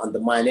people try and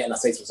undermine it, and I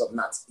say to myself,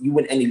 Nats, you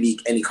win any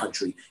league, any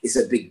country, it's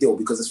a big deal,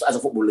 because as a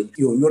footballer,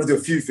 you want to do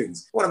a few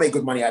things. You want to make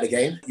good money out of the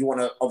game. You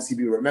want to obviously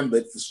be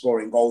remembered for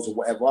scoring goals or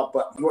whatever,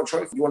 but you want a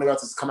trophy. You want to be able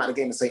to come out of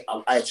the game and say,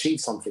 I achieved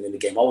something in the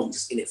game. I wasn't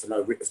just in it for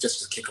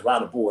just to kick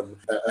around the ball and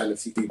earn a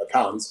few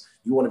pounds.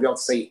 You want to be able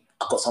to say,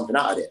 I got something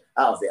out of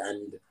it.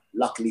 And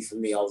luckily for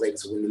me, I was able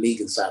to win the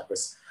league in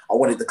Cyprus. I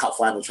wanted the cup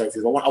final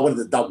trophies. I wanted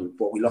the double,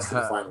 but we lost in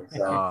the final.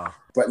 So.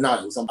 But no,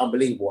 it was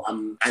unbelievable.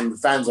 And the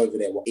fans over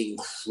there were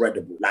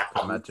incredible. Like,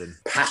 imagine.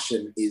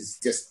 Passion is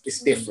just,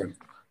 it's different.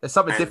 There's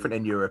something different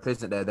in Europe,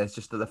 isn't there? There's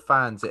just the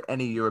fans at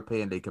any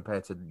European league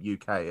compared to the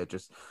UK are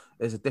just,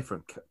 there's a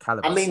different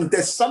caliber. I mean,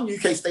 there's some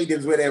UK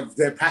stadiums where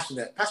they're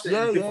passionate in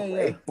a different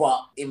way.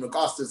 But in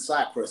regards to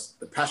Cyprus,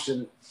 the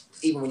passion,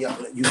 even when you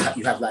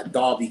have like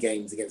derby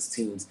games against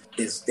teams,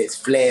 there's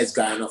flares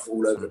going off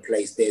all over the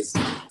place. There's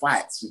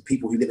fights with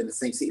people who live in the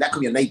same city. That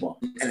could be a neighbour.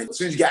 And then as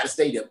soon as you get out of the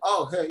stadium,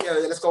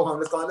 let's go home,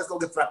 let's go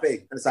get frappe.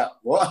 And it's like,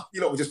 what?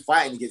 You lot were just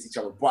fighting against each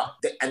other. But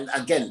and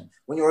again,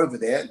 when you're over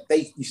there,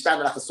 you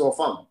stand like a sore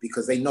thumb,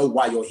 because they know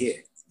why you're here.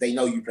 They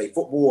know you play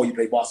football or you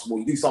play basketball,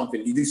 you do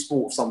something, you do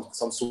sport of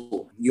some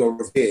sort. You're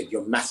revered,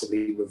 you're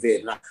massively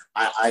revered. And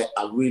I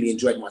really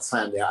enjoyed my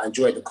time there. I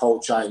enjoyed the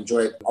culture, I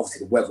enjoyed,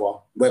 obviously, the weather.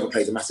 Weather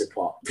plays a massive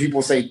part.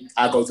 People say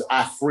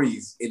I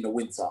freeze in the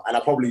winter, and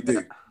I probably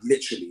do,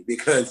 literally,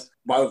 because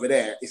over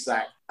there, it's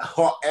like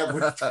hot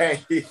every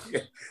day.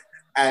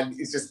 And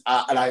it's just,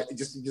 and I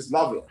just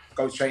love it.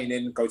 Go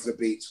training, go to the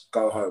beach,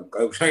 go home.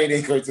 Go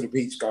training, go to the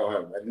beach, go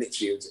home. And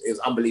literally, it was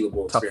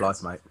unbelievable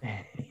experience. Tough life,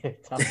 mate.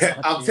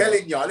 I'm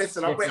telling you,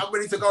 listen, I'm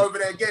ready to go over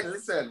there again.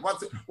 Listen,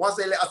 once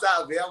they let us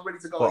out of here, I'm ready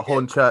to go again.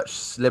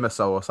 Hornchurch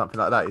Limassol or something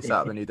like that. You set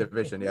up the new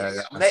division,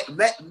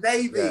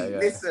 Maybe.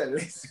 Listen.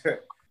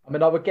 I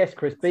mean, I would guess,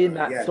 Chris, being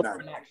that sort of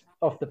relaxed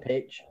off the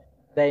pitch,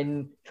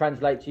 then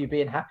translate to you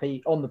being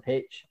happy on the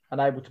pitch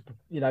and able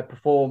to,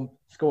 perform,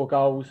 score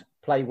goals,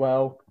 play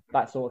well,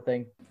 that sort of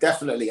thing.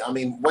 Definitely. I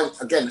mean,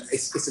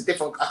 it's a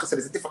different. Like I said,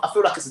 I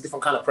feel like it's a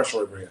different kind of pressure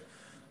over here.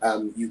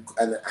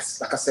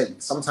 Like I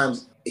said,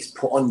 sometimes it's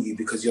put on you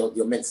because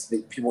you're meant to.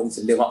 People want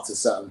you to live up to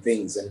certain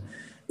things, and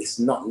it's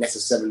not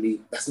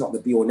necessarily. That's not the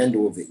be all and end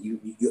all of it.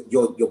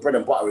 Your bread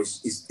and butter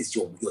is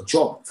your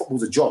job.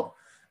 Football's a job,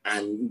 and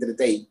at the end of the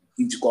day,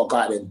 you just got to go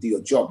out there and do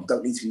your job. You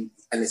don't need to be.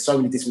 And there's so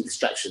many different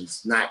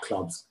distractions.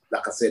 Nightclubs,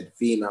 like I said,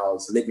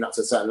 females living up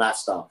to a certain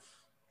lifestyle.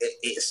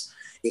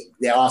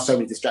 There are so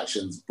many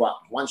distractions, but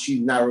once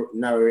you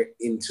narrow it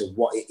into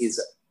what it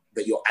is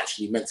that you're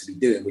actually meant to be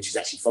doing, which is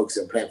actually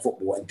focusing on playing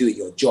football and doing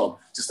your job,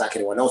 just like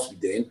anyone else would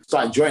be doing,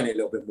 start enjoying it a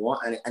little bit more,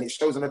 and it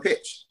shows on the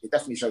pitch. It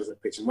definitely shows on the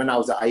pitch. And when I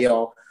was at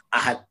IL, I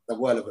had a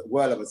whirl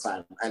of a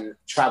time and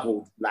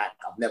travelled like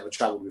I've never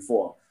travelled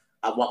before.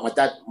 My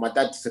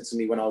dad said to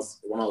me when I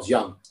was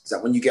young, is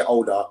that when you get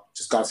older,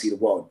 just go and see the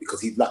world,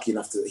 because he was lucky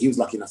enough to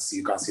see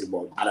you go and see the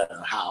world. I don't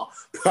know how,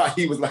 but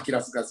he was lucky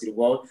enough to go and see the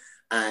world.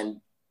 And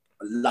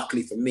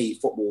luckily for me,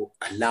 football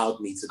allowed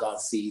me to go and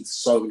see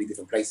so many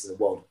different places in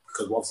the world,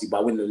 because obviously by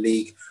winning the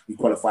league, we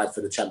qualified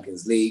for the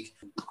Champions League,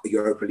 the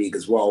Europa League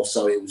as well.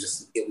 So it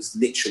was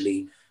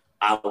literally,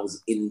 I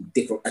was in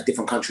a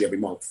different country every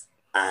month,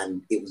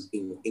 and it was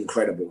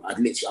incredible. I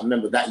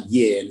remember that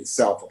year in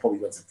itself, I probably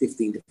went to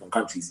 15 different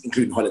countries,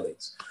 including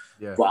holidays.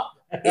 Yeah. But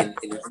in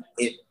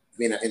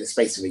the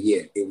space of a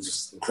year, it was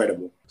just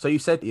incredible. So you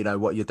said,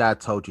 what your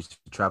dad told you to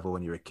travel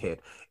when you were a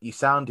kid. You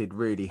sounded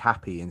really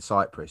happy in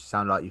Cyprus. You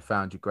sound like you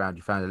found your ground,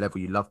 you found a level,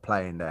 you love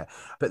playing there.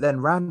 But then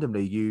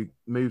randomly you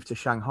moved to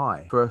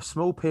Shanghai for a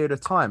small period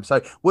of time.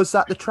 So was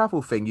that the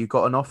travel thing? You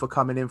got an offer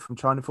coming in from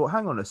China and thought,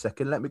 hang on a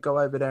second, let me go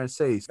over there and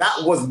see.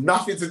 That was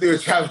nothing to do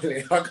with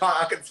traveling.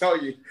 I can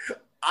tell you.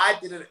 I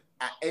didn't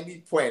at any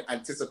point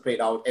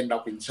anticipate I would end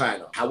up in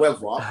China.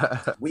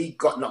 However, we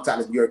got knocked out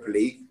of the Europa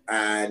League,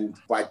 and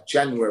by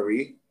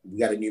January,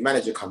 we had a new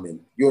manager come in.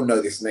 You'll know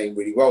this name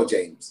really well,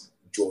 James.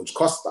 George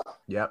Costa.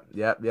 Yep.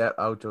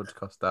 Oh, George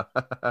Costa.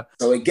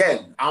 So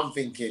again, I'm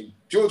thinking,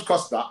 George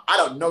Costa, I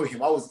don't know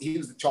him. He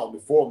was the Charlton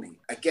before me.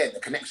 Again, the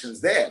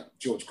connection's there.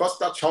 George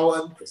Costa,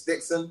 Charlton, Chris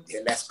Dickson, yeah,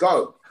 let's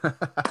go. No.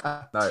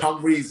 For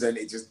some reason,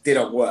 it just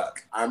didn't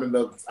work. I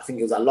remember, I think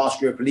it was our last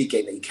Europa League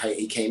game that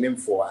he came in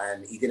for,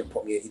 and he didn't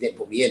put me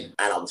in,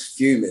 and I was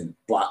fuming.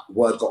 But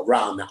word got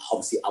round that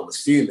obviously I was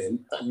fuming.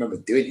 I don't remember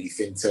doing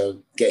anything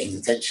to get his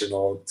attention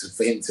or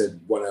for him to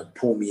want to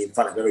pull me in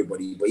front of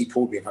everybody, but he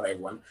pulled me in front of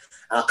everyone.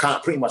 And I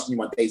pretty much knew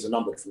my days were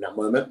numbered from that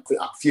moment.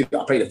 I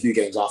played a few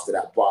games after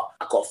that, but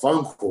I got a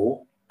phone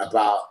call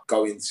about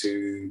going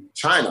to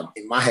China.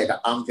 In my head,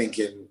 I'm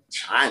thinking,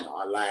 China?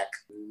 Like,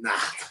 nah,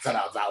 I don't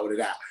know about all of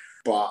that.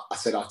 But I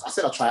said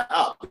I'll try it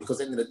out,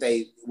 because at the end of the day,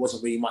 it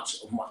wasn't really much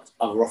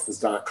other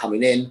offers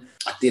coming in.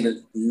 I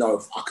didn't know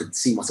if I could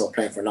see myself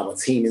playing for another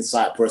team in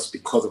Cyprus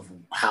because of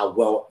how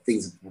well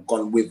things have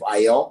gone with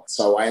IL.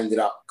 So I ended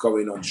up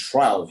going on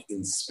trial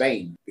in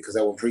Spain, because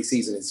they were in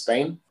pre-season in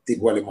Spain. Did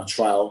well in my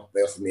trial.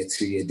 They offered me a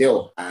 2-year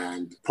deal.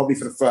 And probably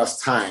for the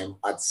first time,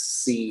 I'd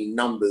seen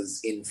numbers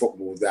in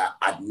football that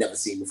I'd never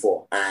seen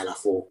before. And I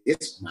thought,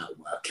 this might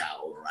work out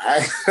all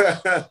right.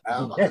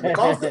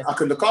 I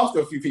could look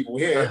after a few people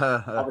here.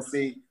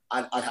 Obviously,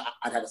 I'd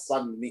had a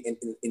son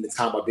in the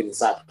time I've been in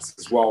Cyprus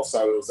as well.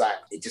 So it was like,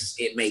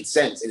 it made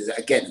sense. It was,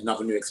 again,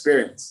 another new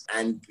experience.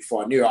 And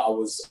before I knew it, I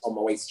was on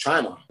my way to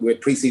China. We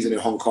had pre-season in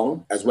Hong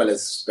Kong as well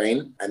as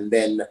Spain. And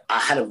then I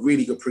had a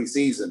really good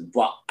pre-season,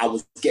 but I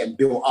was getting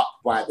built up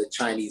by the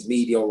Chinese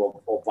media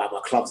or by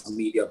my club's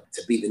media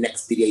to be the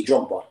next Didier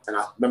Drogba. And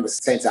I remember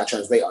saying to our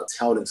translator,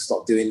 tell them to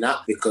stop doing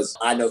that, because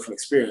I know from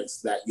experience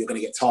that you're going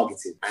to get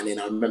targeted. And then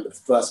I remember the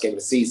first game of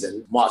the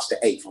season, March the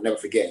 8th, I'll never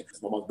forget it.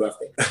 It's my mum's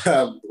birthday.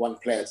 One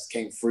player just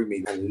came through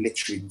me and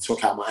literally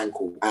took out my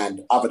ankle.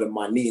 And other than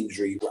my knee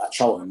injury at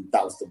Charlton,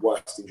 that was the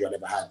worst injury I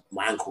ever had.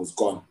 My ankle was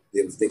gone.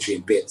 It was literally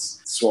in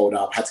bits, swelled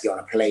up, had to get on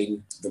a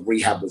plane. The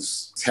rehab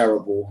was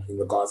terrible in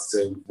regards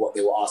to what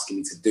they were asking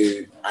me to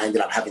do. I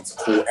ended up having to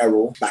call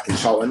Errol back in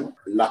Charlton.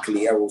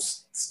 Luckily,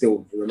 Errol's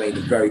still remained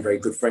a very, very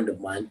good friend of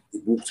mine.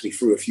 He walked me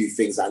through a few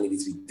things I needed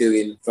to be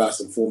doing.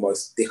 First and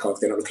foremost, Dicko, if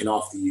they're not looking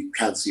after you,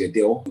 cancel your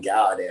deal and get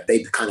out of there.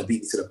 They kind of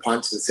beat me to the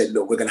punch and said,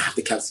 look, we're going to have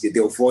to cancel your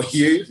deal for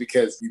you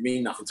because you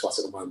mean nothing to us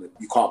at the moment.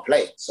 You can't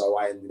play. So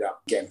I ended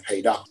up getting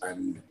paid up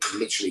and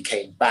literally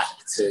came back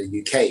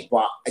to UK.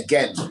 But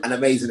again, an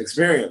amazing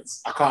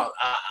experience. I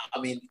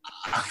mean,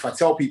 if I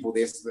tell people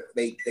this,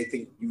 they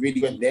think you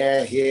really went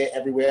there, here,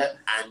 everywhere.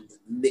 And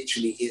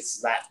literally,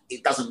 it's like,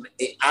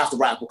 I have to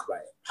write a book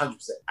about it.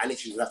 100%.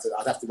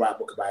 I'd have to write a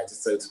book about it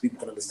just so people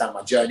can understand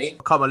my journey.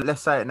 Come on,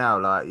 let's say it now.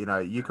 Like,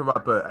 you can write a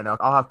book and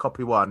I'll have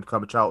copy 1 because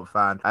I'm a Charlton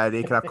fan, and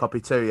you can have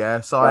copy 2,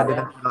 yeah? Signed and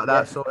everything like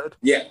that, sorted?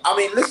 Yeah, I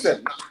mean,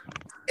 listen,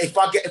 if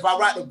I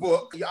write the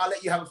book, I'll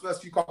let you have the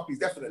first few copies,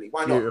 definitely.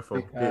 Why not?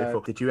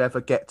 Beautiful. Did you ever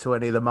get to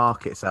any of the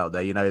markets out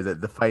there?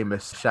 The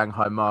famous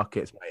Shanghai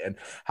markets, mate? And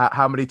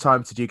how many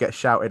times did you get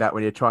shouted at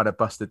when you're trying to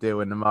bust a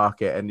deal in the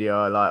market and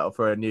you're like,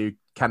 for a new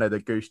Canada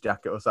Goose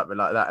jacket or something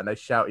like that, and they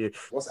shout you?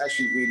 What's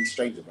actually really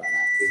strange about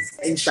that is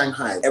in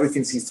Shanghai,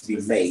 everything seems to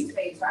be made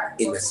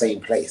in the same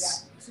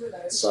place.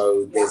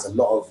 So there's a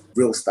lot of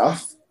real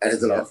stuff and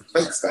there's a lot of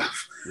fake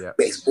stuff. Yeah.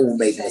 But it's all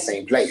made in the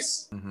same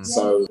place. Mm-hmm.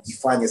 So you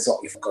find yourself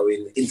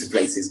going into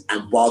places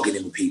and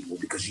bargaining with people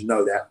because you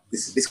know that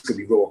this could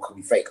be real or could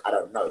be fake. I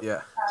don't know.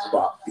 Yeah.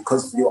 But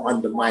because you're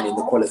undermining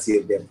the quality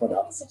of their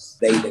products,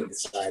 they then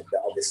decide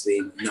that obviously,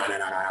 no,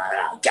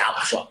 get out of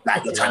my shop.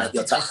 Like you don't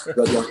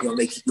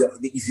think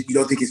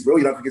it's real.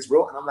 You don't think it's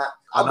real. And I'm like,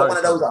 I've got one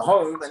of those at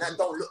home and that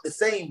don't look the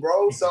same,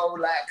 bro. So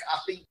like, I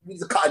think we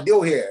need to cut a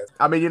deal here.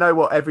 I mean, you know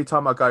what? Every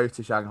time I go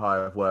to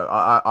Shanghai at work,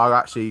 I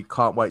actually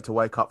can't wait to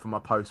wake up from my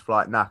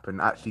post-flight nap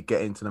and actually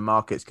get into the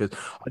markets because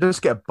I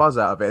just get a buzz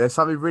out of it. There's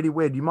something really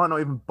weird. You might not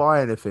even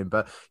buy anything,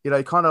 but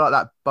kind of like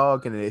that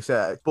bargaining. It's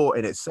a sport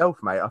in itself,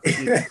 mate. I think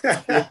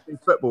you're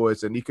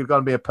footballers and you could go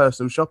and be a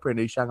personal shopper in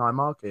these Shanghai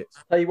markets.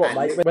 Tell you what,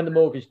 mate, when the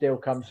mortgage deal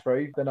comes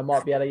through, then I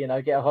might be able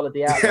to, get a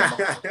holiday out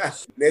there.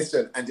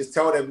 Listen, and just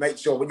tell them, make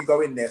sure when you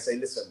go in there, say,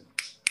 listen,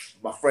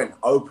 my friend,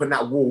 open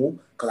that wall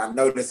because I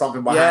know there's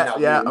something behind that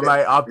wall. Yeah,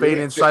 mate, I've been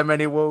in so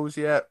many walls,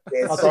 yeah.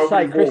 I was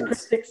going to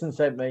say, Dickson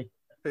sent me.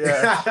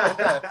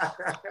 Yeah.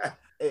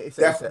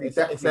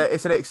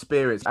 It's an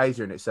experience.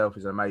 Asia in itself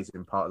is an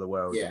amazing part of the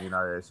world. Yeah. And,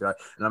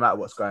 no matter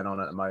what's going on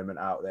at the moment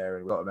out there,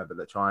 and we've got to remember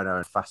that China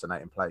is a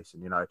fascinating place,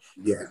 and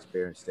you've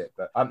experienced it.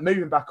 But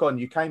moving back on,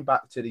 you came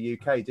back to the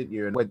UK, didn't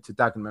you, and went to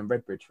Dagenham and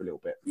Redbridge for a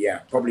little bit? Yeah,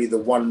 probably the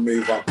one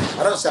move I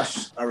don't say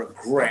I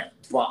regret,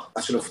 but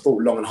I should have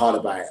thought long and hard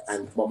about it.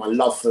 But my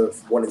love for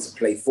wanting to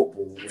play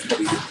football was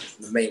probably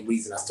the main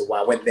reason as to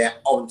why I went there.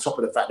 On top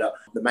of the fact that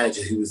the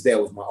manager who was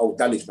there was my old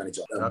Dulwich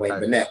manager, Wayne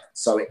Burnett.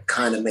 So it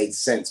kind of made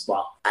sense.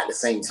 But at the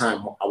same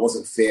time, I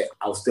wasn't fit.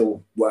 I was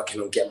still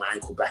working on getting my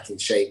ankle back in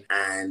shape,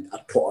 and I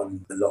put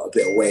on a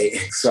bit of weight.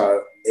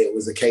 So it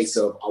was a case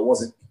of I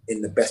wasn't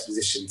in the best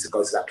position to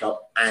go to that club,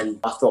 and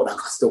I thought that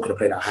I still could have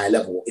played at a higher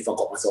level if I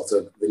got myself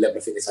to the level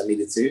of fitness I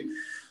needed to.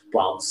 But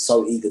I was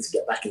so eager to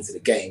get back into the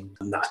game,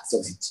 and I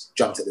obviously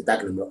jumped at the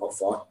Dagenham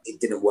offer. It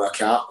didn't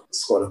work out.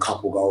 Scored a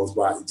couple goals,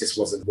 but it just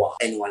wasn't what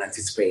anyone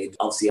anticipated.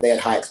 Obviously, they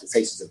had high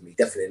expectations of me.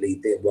 Definitely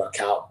didn't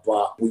work out,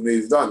 but we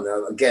moved on.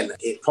 Again,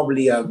 it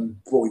probably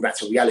brought me back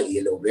to reality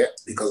a little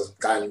bit, because of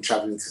going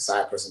travelling to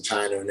Cyprus and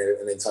China, and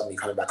then suddenly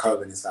coming back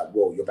home, and it's like,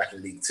 whoa, you're back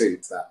in League Two.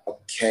 It's like,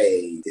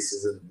 okay, this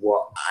isn't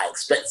what I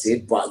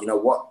expected, but you know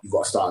what? You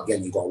got to start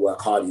again. You got to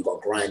work hard. You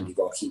got to grind. You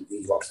got to keep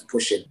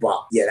pushing.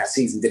 But yeah, that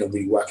season didn't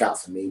really work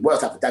out for me.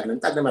 Worked out for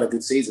Dagenham. Dagenham had a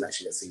good season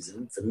actually that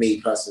season. For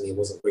me personally, it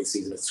wasn't a great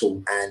season at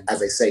all. And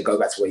as they say, go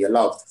back to where you're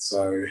loved.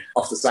 So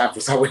off to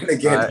Cyprus, I went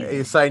again. He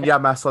was saying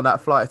Yamas on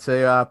that flight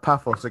to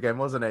Paphos again,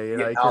 wasn't he?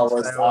 I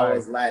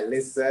was like,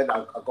 listen,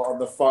 I got on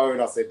the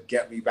phone. I said,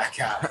 get me back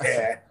out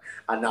here.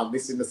 And I'm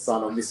missing the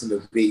sun, I'm missing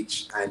the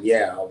beach. And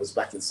yeah, I was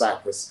back in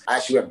Cyprus. I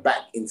actually went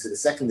back into the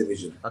second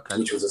division,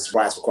 which was a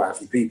surprise for quite a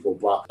few people.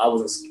 But I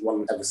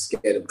wasn't ever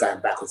scared of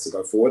going backwards to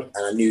go forward.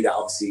 And I knew that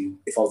obviously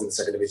if I was in the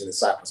second division in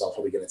Cyprus, I was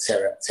probably going to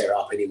tear it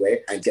up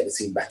anyway and get the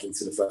team back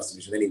into the first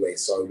division anyway.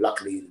 So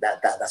luckily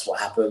that's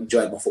what happened.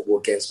 Enjoyed my football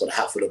again, scored a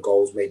hatful of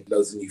goals, made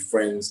loads of new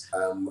friends,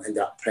 ended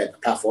up playing for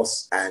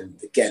Paphos. And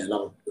again,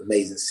 another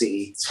amazing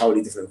city,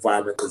 totally different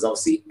environment, because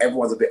obviously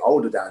everyone's a bit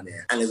older down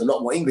there and there's a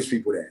lot more English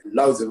people there.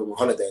 Loads of them on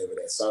holiday over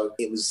there. So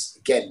it was,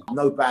 again,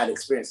 no bad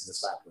experiences in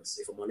Cyprus,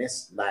 if I'm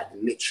honest. Like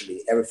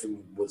literally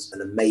everything was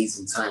an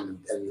amazing time,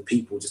 and the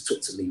people just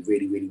took to me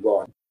really, really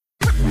well.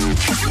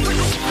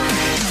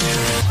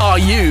 Are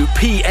you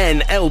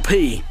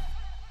PNLP?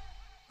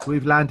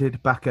 We've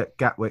landed back at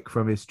Gatwick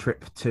from his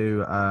trip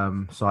to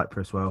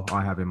Cyprus. Well,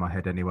 I have in my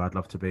head anyway. I'd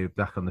love to be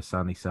back on the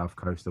sunny south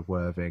coast of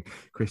Worthing.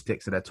 Chris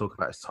Dickson there talking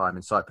about his time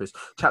in Cyprus.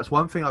 Chaps,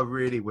 one thing I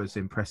really was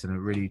impressed and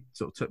really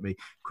sort of took me,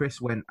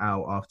 Chris went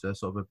out after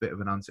sort of a bit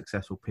of an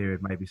unsuccessful period,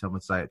 maybe some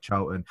would say, at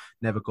Charlton,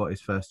 never got his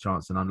first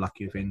chance and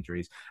unlucky with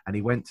injuries. And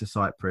he went to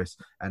Cyprus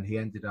and he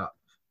ended up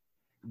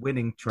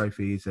winning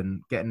trophies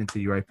and getting into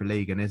the Europa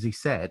League. And as he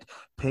said,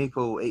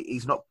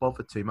 he's not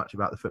bothered too much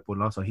about the football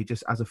last night. He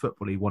just, as a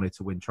footballer, he wanted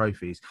to win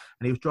trophies.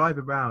 And he was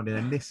driving around in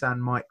a Nissan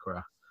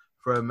Micra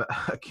from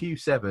a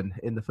Q7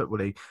 in the Football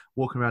League,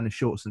 walking around in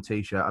shorts and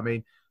T-shirt. I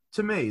mean,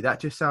 to me, that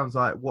just sounds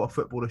like what a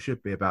footballer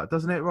should be about,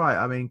 doesn't it? Right?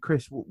 I mean,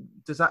 Chris,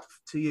 does that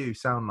to you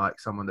sound like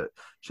someone that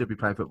should be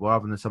playing football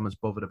rather than someone's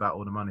bothered about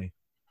all the money?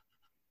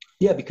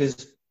 Yeah,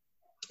 because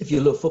if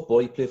you love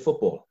football, you play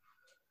football.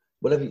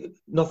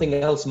 Nothing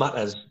else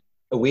matters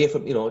away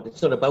from,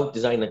 it's not about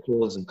designer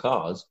clothes and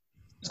cars.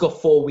 It's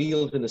got four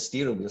wheels and a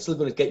steering wheel. It's still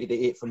going to get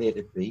you from A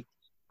to B.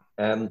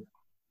 I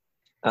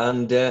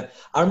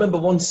remember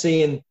once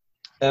saying,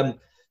 I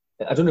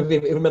don't know if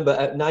you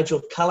remember,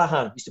 Nigel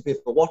Callaghan used to play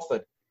for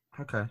Watford.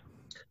 Okay.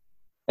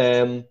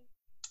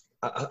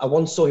 I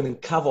once saw him in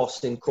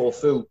Kavos in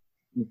Corfu.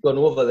 He'd gone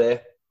over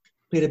there,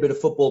 played a bit of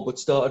football, but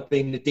started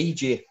being the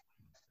DJ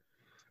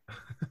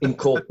in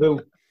Corfu.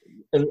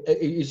 And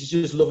he's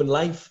just loving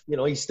life.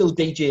 He's still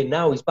DJing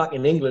now. He's back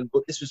in England,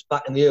 but this was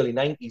back in the early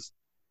 90s.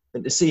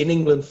 And to see an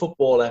England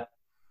footballer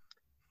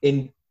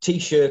in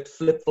T-shirt,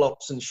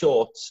 flip-flops and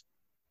shorts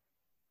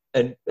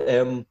and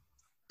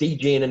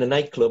DJing in a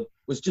nightclub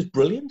was just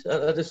brilliant.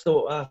 I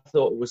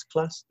thought it was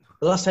class.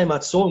 The last time I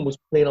saw him was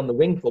playing on the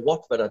wing for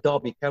Watford at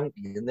Derby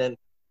County, and then I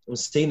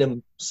was seeing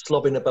him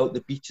slobbing about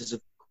the beaches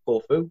of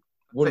Corfu.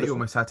 You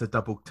almost had to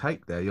double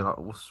take there. You're like,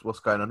 what's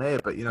going on here?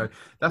 But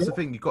that's the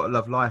thing. You've got to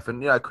love life,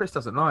 and Chris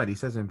doesn't lie. He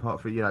says in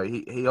part for he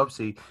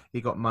obviously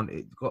he got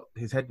money.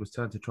 His head was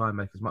turned to try and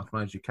make as much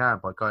money as you can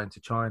by going to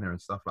China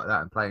and stuff like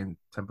that and playing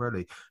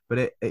temporarily. But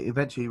it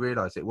eventually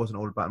realised it wasn't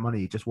all about money.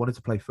 He just wanted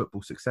to play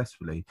football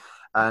successfully,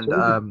 and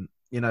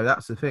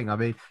that's the thing. I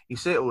mean, you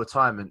see it all the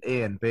time. And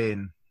Ian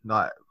being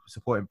like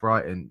supporting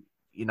Brighton.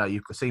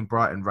 You've seen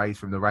Brighton raise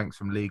from the ranks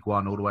from League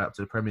One all the way up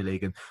to the Premier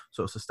League and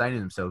sort of sustaining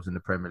themselves in the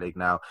Premier League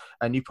now.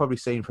 And you've probably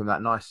seen from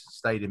that nice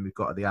stadium we've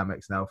got at the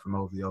Amex now from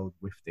all the old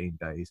Wifteen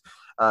days,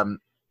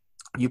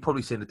 you've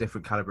probably seen a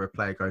different calibre of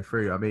player go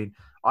through. I mean,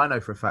 I know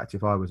for a fact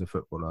if I was a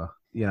footballer,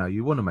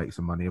 you want to make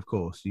some money, of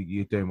course.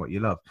 You're doing what you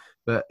love.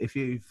 But if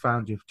you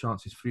found your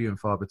chances few and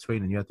far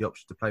between and you had the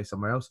option to play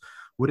somewhere else,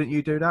 wouldn't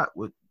you do that?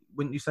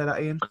 Wouldn't you say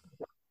that, Ian?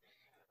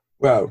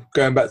 Well,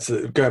 going back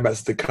to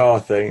the car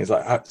thing, it's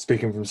like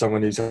speaking from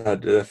someone who's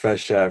had a fair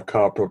share of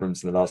car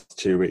problems in the last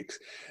 2 weeks.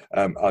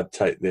 I'd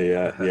take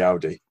the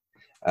Audi.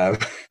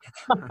 But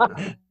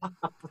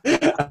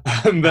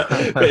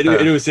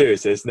in all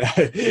seriousness,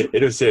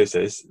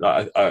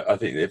 like, I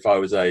think if I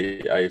was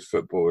a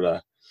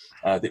footballer,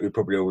 I think we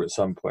probably all at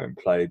some point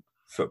played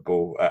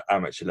football at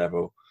amateur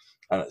level,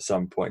 and at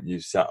some point you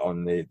sat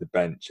on the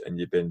bench and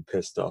you've been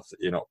pissed off that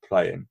you're not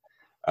playing.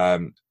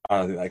 And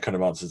I think that kind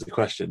of answers the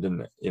question,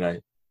 doesn't it? You know,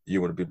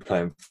 you want to be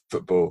playing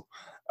football.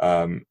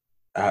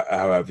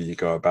 However you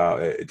go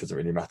about it, it doesn't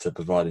really matter,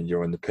 providing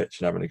you're on the pitch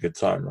and having a good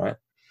time, right?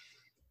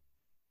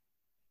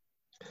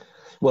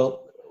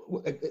 Well,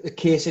 a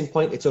case in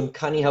point, it's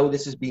uncanny how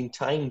this has been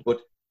timed,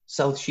 but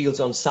South Shields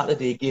on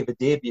Saturday gave a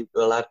debut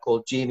to a lad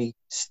called Jamie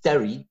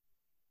Sterry,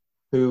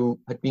 who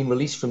had been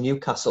released from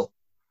Newcastle.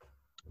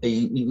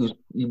 He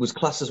was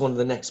classed as one of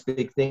the next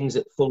big things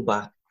at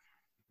fullback.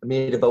 He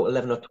made about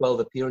 11 or 12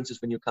 appearances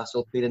for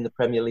Newcastle, played in the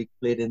Premier League,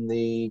 played in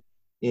the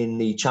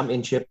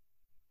Championship,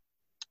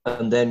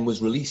 and then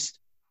was released.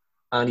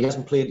 And he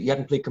hadn't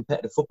played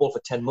competitive football for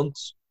 10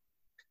 months,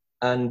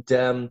 and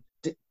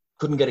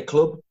couldn't get a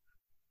club.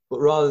 But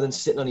rather than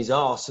sitting on his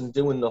arse and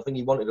doing nothing,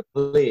 he wanted to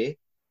play.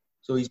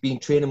 So he's been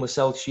training with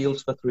South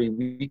Shields for 3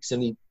 weeks,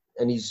 and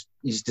he's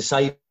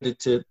decided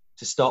to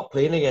start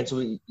playing again. So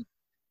he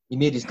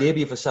made his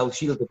debut for South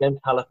Shields against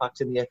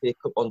Halifax in the FA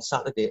Cup on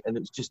Saturday, and it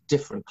was just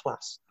different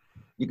class.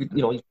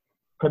 He's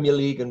Premier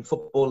League and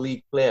Football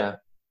League player,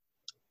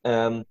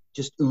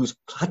 just who's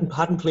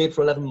hadn't played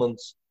for 11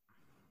 months.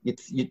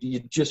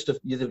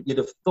 You'd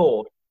have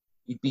thought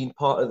he'd been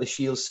part of the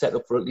Shields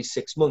setup for at least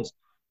 6 months.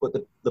 But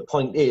the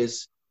point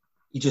is,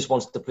 he just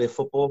wants to play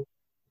football,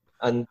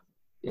 and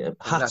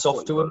hats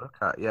off to him.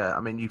 Yeah, I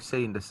mean, you've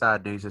seen the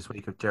sad news this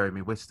week of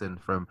Jeremy Whiston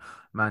from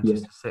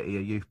Manchester City,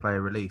 a youth player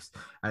released,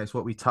 and it's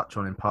what we touch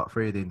on in part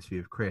 3 of the interview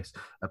with Chris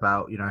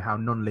about, you know, how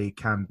non-league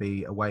can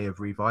be a way of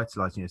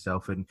revitalising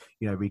yourself and,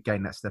 you know,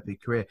 regain that step in your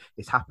career.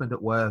 It's happened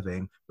at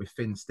Worthing with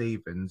Finn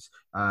Stevens,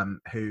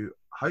 who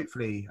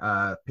hopefully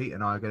Pete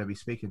and I are going to be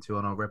speaking to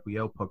on our Rebel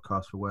Yell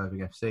podcast for Worthing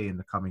FC in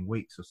the coming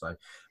weeks or so.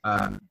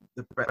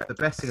 The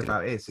best thing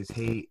about it is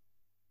he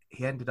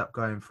ended up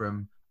going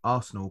from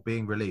Arsenal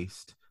being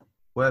released,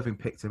 Worthing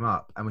picked him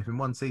up, and within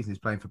 1 season he's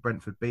playing for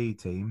Brentford B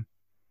team,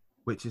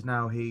 which is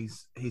now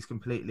he's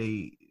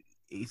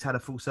had a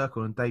full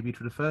circle and debuted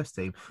for the first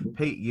team.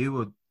 Pete, you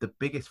were the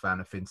biggest fan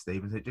of Finn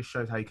Stevens. It just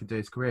shows how he can do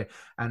his career.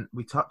 And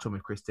we touched on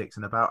with Chris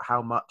Dickson about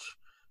how much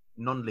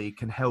non-league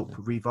can help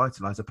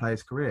revitalise a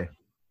player's career.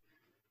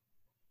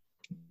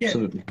 Yeah,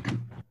 absolutely.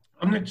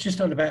 I'm not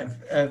just on about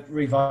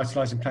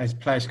revitalising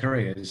players'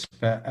 careers,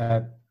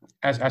 but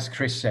as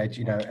Chris said,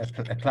 you know,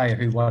 a player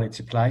who wanted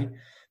to play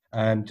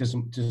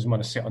doesn't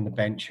want to sit on the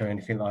bench or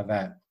anything like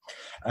that.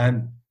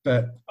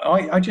 But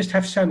I just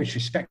have so much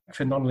respect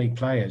for non-league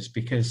players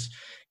because,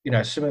 you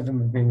know, some of them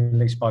have been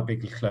released by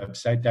bigger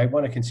clubs. They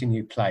want to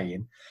continue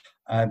playing.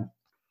 And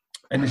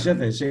there's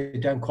others who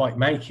don't quite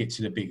make it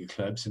to the bigger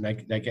clubs and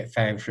they get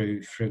found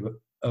through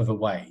other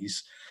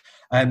ways.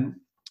 And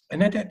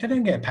they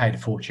don't get paid a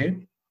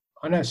fortune.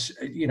 I know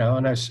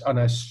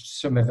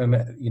some of them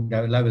at, you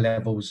know, lower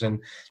levels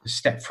and the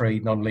step 3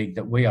 non-league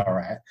that we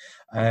are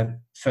at,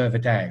 further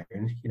down,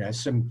 you know,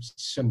 some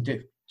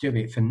do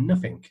it for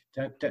nothing.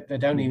 They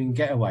don't even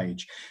get a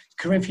wage.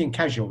 Corinthian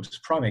Casuals,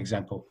 prime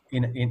example,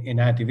 in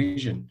our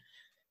division,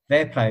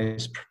 their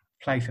players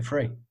play for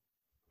free.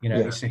 You know,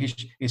 it's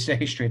the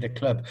history of the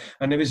club.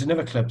 And there was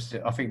another club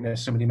that I think that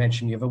somebody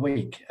mentioned the other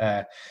week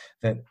that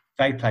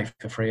they play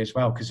for free as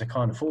well because they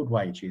can't afford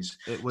wages.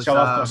 It was, it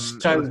was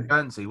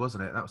Guernsey,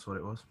 wasn't it? That was what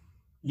it was.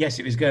 Yes,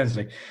 it was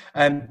Guernsey.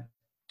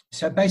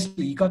 So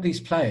basically, you got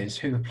these players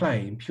who are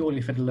playing purely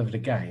for the love of the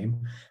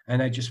game,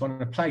 and they just want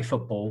to play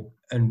football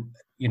and,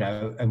 you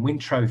know, and win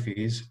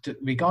trophies,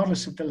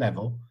 regardless of the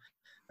level.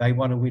 They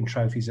want to win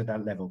trophies at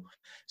that level.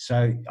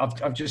 So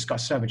I've just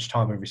got so much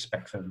time and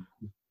respect for them.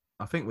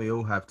 I think we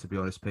all have, to be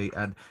honest, Pete.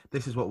 And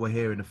this is what we're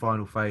hearing in the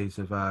final phase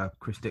of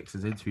Chris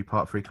Dickson's interview,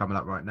 part 3 coming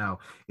up right now,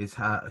 is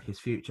his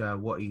future,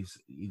 what he's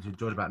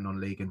enjoyed about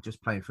non-league and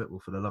just playing football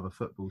for the love of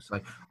football. So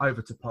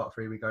over to part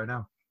 3 we go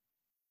now.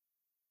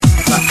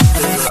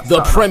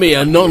 The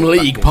Premier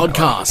Non-League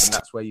Podcast. And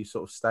that's where you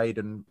sort of stayed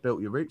and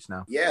built your roots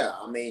now. Yeah,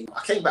 I mean,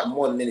 I came back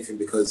more than anything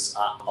because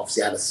I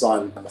obviously had a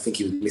son. And I think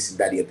he was missing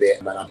daddy a bit.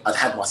 And I'd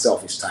had my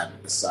selfish time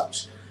as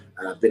such.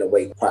 And I've been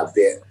away quite a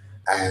bit.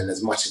 And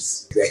as much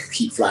as they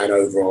keep flying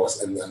over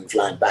us and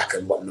flying back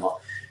and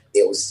whatnot,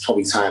 it was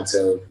probably time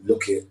to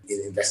look at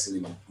investing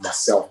in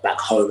myself back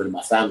home and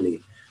my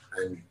family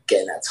and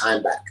getting that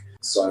time back.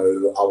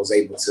 So I was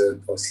able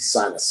to obviously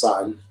sign a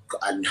son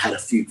and had a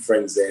few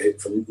friends there.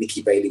 From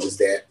Nicky Bailey was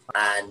there.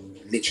 And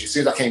literally, as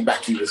soon as I came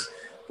back, he was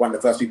one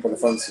of the first people on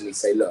the phone to me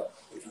say, look,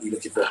 if you're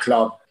looking for a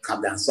club,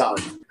 come down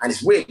Sutton. And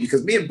it's weird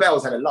because me and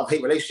Bells had a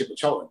love-hate relationship with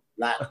Charlton.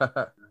 Like,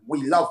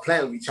 we love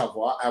playing with each other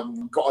and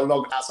we got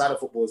along outside of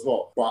football as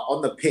well. But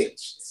on the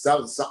pitch,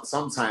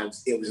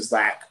 sometimes it was just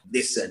like,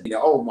 listen, you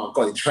know, oh my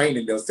God, in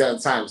training, there was certain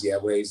times,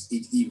 where he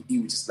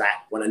was just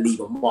like, want to leave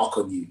a mark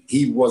on you.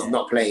 He was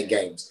not playing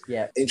games.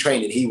 Yeah. In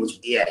training, he was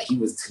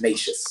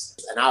tenacious.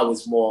 And I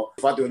was more,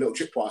 if I do a little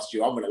trick past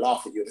you, I'm going to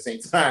laugh at you at the same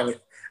time.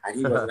 and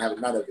he wasn't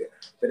having none of it.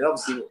 But then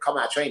obviously, come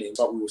out of training,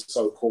 but we were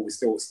so cool. We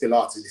still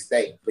are to this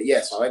day. But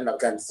yeah, so I ended up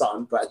going to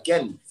Sutton. But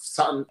again,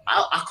 Sutton,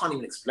 I can't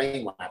even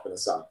explain what happened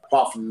to Sutton.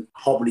 Apart from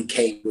probably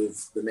came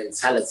with the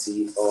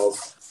mentality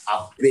of,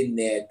 I've been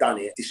there, done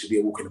it. This should be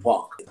a walk in the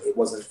park. It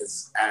wasn't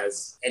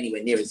as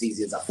anywhere near as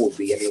easy as I thought it'd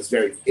be, and it was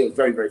very,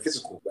 very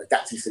physical.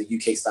 Adapting to the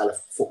UK style of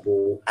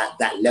football at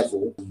that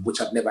level, which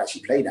I've never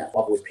actually played at. I've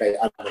always played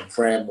either in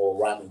Prem or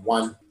Ryman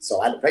 1,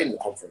 so I hadn't played in the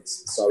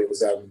conference. So it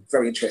was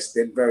very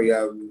interesting, very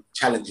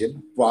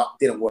challenging, but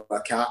didn't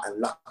work out. And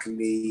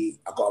luckily,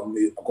 I got a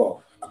move.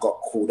 I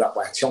got called up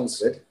by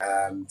Chelmsford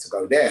to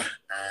go there,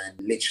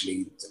 and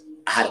literally,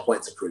 I had a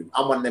point to prove.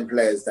 I'm one of them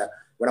players that,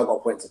 when I've got a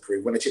point to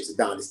prove, when the chips are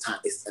down, it's time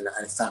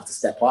to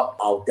step up.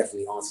 I'll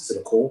definitely answer to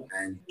the call.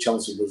 And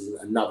Chelmsford was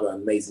another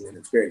amazing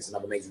experience,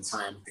 another amazing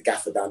time. The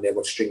gaffer down there,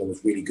 Rod Stringer,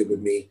 was really good with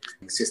me.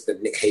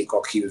 Assistant Nick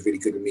Haycock, he was really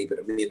good with me.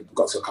 But me and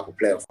got to a couple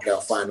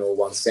playoff final,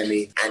 one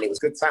semi, and it was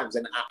good times.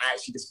 And I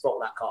actually just felt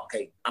like,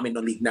 okay, I'm in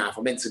the league now. If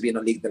I'm meant to be in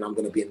the league, then I'm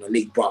going to be in the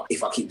league. But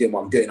if I keep doing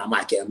what I'm doing, I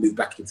might get a move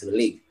back into the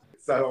league.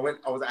 So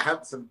I was at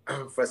Hampton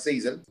for a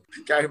season.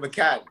 Gary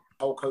McCann,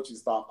 whole coaching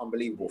staff,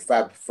 unbelievable.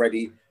 Fab,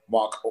 Freddie,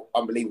 Mark,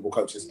 unbelievable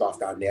coaching staff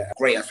down there.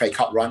 Great FA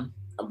Cup run,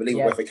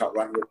 unbelievable FA Cup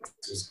run.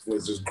 It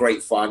was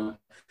great fun,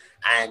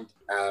 and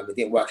it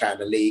didn't work out in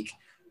the league.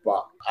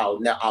 But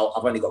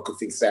I've only got good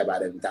things to say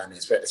about him down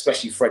there,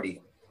 especially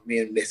Freddie. Me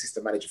and the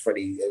assistant manager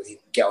Freddie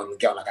get on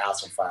like a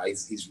house on fire.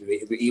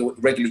 He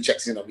regularly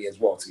checks in on me as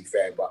well, to be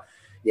fair. But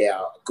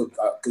yeah,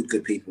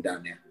 good people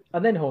down there.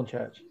 And then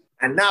Hornchurch.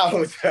 And now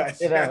Hornchurch.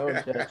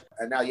 Hornchurch.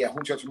 And now,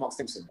 Hornchurch and Mark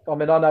Stimpson. I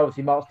mean, I know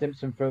obviously Mark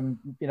Stimpson from,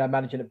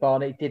 managing at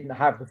Barnet, didn't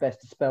have the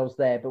best of spells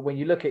there. But when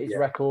you look at his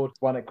record,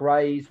 one at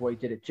Grays, what he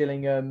did at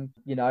Gillingham,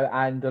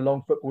 and a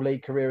long Football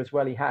League career as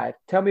well he had.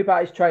 Tell me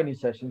about his training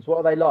sessions. What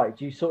are they like?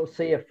 Do you sort of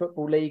see a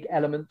Football League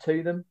element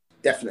to them?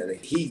 Definitely.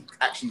 He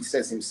actually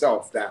says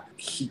himself that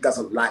he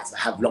doesn't like to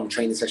have long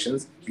training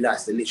sessions. He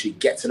likes to literally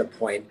get to the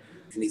point,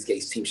 he needs to get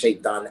his team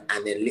shape done,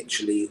 and then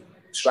literally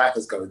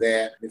strikers go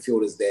there,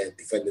 midfielders there,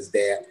 defenders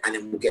there, and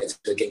then we'll get into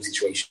a game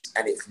situation.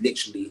 And it's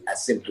literally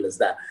as simple as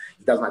that.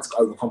 He doesn't like to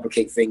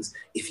overcomplicate things.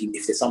 If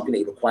there's something that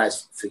he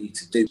requires for you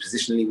to do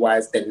positionally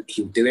wise, then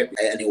he'll do it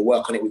and he'll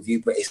work on it with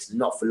you. But it's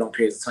not for long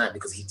periods of time,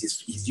 because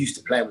he's used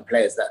to playing with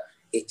players that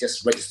it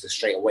just registers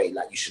straight away.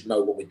 Like, you should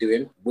know what we're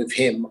doing. With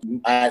him,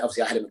 I had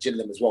him at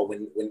Gillingham as well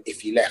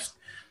if he left.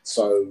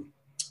 So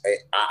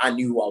I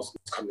knew what I was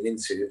coming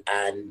into,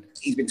 and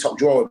he's been top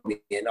drawer with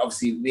me. And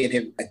obviously, me and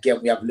him, again,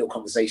 we have little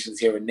conversations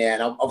here and there.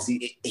 And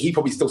obviously, he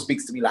probably still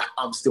speaks to me like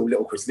I'm still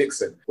little Chris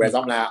Dickson. Whereas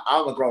I'm like,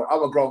 I'm a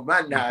grown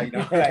man now.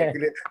 Like,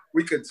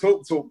 we can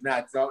talk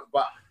now.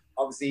 But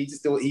obviously,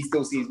 he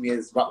still sees me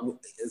as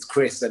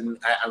Chris, and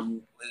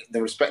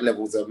the respect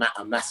levels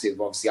are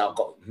massive. Obviously, I've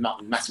got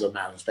massive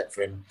amount of respect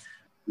for him.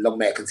 Long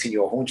may it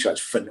continue at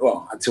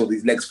Hornchurch until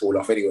these legs fall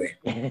off anyway.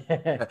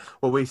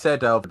 Well, we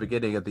said at the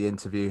beginning of the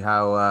interview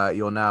how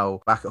you're now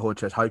back at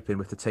Hornchurch, hoping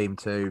with the team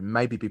to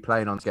maybe be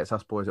playing on against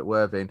us boys at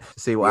Worthing to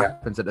see what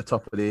happens at the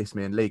top of the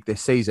Isthmian League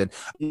this season.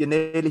 You're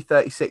nearly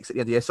 36 at the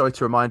end of the year. Sorry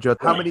to remind you,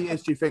 how many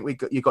years do you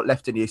think you got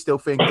left in you? Still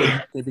think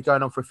you'll be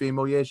going on for a few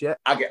more years yet?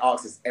 I get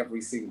asked this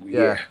every single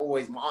year.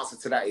 Always, my answer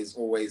to that is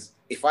always,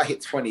 if I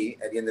hit 20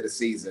 at the end of the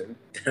season,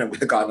 then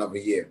we've got another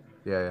year.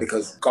 Yeah.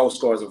 Because goal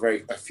scorers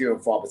are few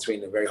and far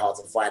between and very hard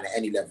to find at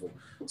any level.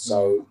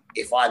 So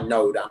if I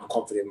know that I'm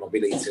confident in my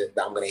ability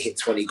that I'm going to hit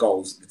 20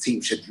 goals, the team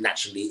should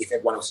naturally, if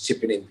everyone else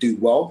chipping in, do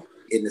well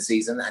in the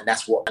season. And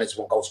that's what I just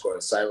want goal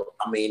scorers. So,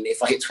 I mean,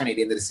 if I hit 20 at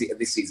the end of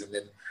this season,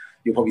 then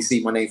you'll probably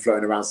see my name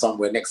floating around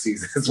somewhere next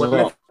season as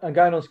well. And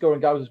going on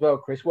scoring goals as well,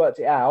 Chris, worked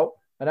it out.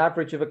 An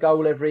average of a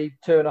goal every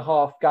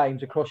 2.5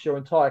 games across your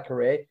entire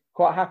career.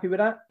 Quite happy with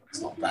that?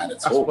 It's not bad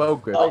at all. Well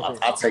good.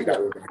 I'll take that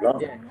all day long.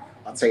 Yeah.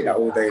 I'll take that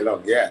all day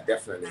long. Yeah,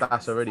 definitely.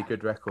 That's a really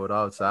good record,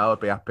 I would say. I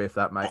would be happy if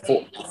that, mate.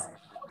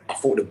 I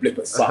thought the blip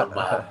at Sutton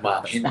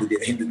might hindered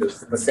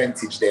the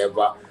percentage there,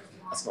 but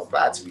that's not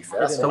bad, to be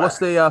fair. So what's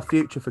the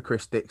future for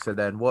Chris Dickson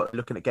then? What,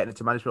 looking at getting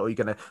into management, or are you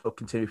going to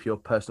continue with your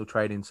personal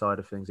training side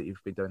of things that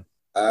you've been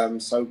doing?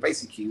 So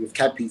basically with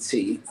CAD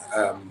PT,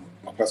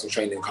 my personal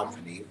training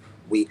company,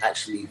 we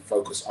actually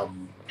focus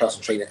on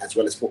personal training as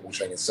well as football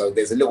training. So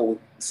there's a little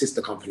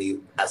sister company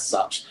as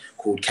such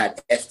called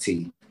CAD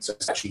FT. So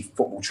it's actually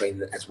football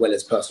training as well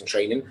as personal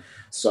training.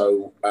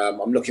 So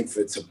I'm looking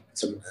to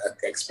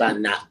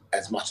expand that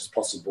as much as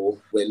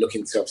possible. We're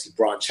looking to obviously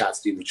branch out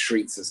to do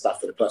retreats and stuff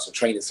for the personal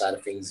training side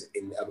of things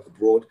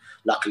abroad.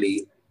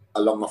 Luckily,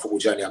 along my football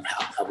journey,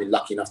 I've been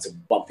lucky enough to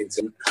bump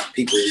into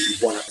people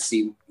who want to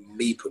see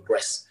me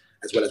progress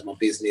as well as my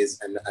business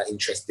and are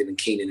interested and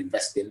keen in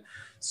investing.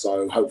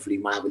 So hopefully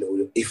might have a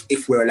little,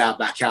 if we're allowed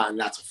back out and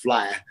allowed to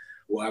fly,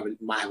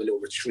 might have a little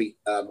retreat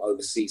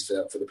overseas for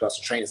the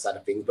personal training side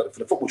of things. But for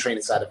the football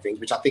training side of things,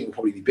 which I think will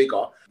probably be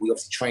bigger, we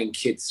obviously train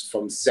kids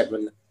from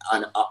 7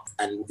 and up,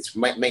 and it's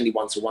mainly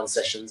one-to-one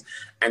sessions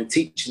and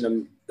teaching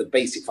them the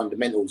basic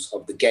fundamentals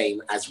of the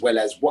game, as well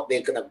as what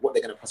they're gonna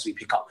possibly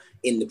pick up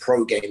in the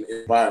pro game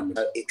environment.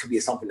 It could be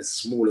something as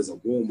small as a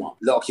warm up.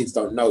 A lot of kids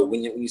don't know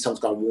when someone's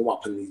going to warm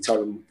up and you tell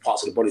them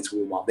parts of the body to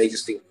warm up, they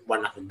just think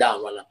run up and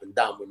down.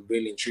 When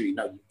really and truly,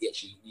 no,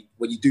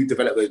 when you do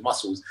develop those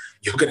muscles,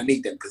 you're going to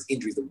need them, because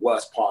injury is the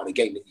worst part of the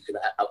game that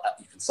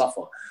you can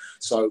suffer.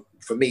 So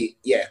for me,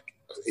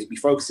 it'd be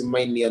focusing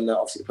mainly on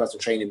obviously the personal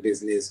training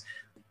business,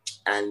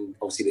 and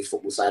obviously the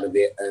football side of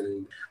it.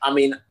 And I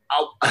mean,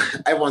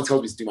 everyone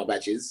tells me to do my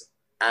badges,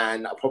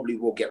 and I probably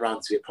will get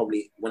around to it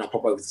probably when I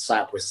pop over to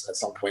Cyprus at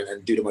some point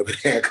and do them over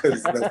there,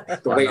 because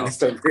the waiting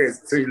list over here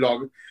is too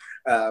long.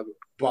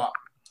 But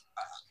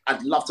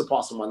I'd love to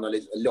pass on my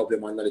knowledge, a little bit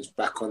of my knowledge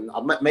back on,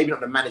 maybe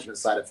not the management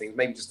side of things,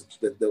 maybe just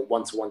the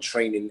one-to-one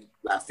training,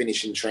 like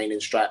finishing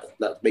training,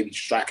 maybe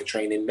striker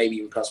training, maybe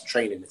even personal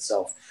training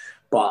itself.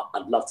 But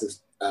I'd love to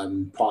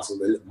pass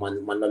on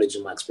my knowledge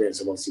and my experience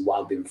of obviously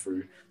what I've been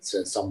through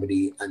to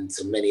somebody and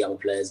to many other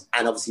players,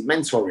 and obviously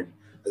mentoring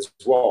as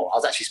well. I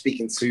was actually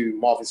speaking to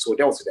Marvin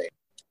Sordell today.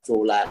 I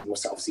feel like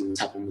what's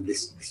happened with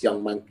this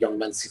young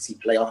Man City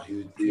player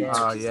who took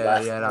his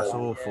life. That's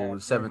awful.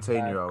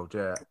 17-year-old,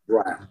 yeah.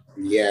 Right,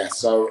 yeah.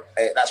 So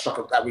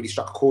that really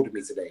struck a chord with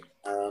me today,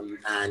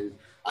 and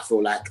I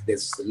feel like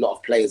there's a lot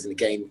of players in the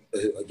game,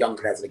 young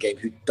players in the game,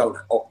 who don't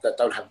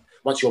have.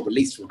 Once you're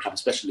released from a club,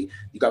 especially,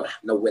 you don't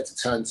know where to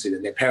turn to,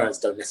 and their parents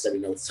don't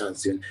necessarily know where to turn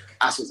to. And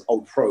us as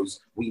old pros,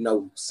 we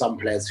know some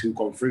players who've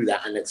gone through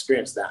that and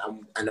experienced that,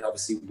 and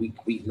obviously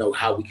we know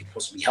how we could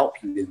possibly help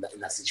you in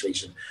that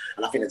situation.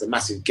 And I think there's a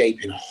massive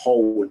gaping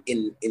hole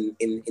in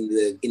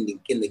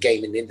the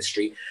game, in the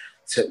industry,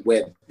 to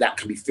where that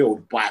can be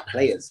filled by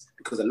players,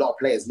 because a lot of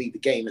players leave the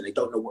game and they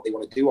don't know what they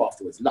want to do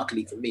afterwards.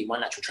 Luckily for me, my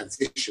natural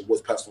transition was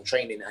personal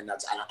training,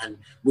 and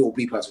will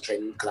be personal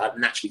training, because I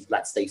naturally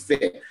like to stay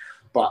fit.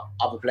 But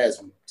other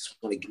players just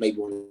want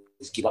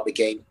to give up the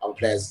game. Other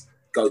players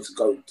go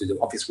to do the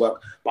office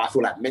work. But I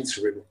feel like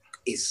mentoring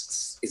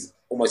is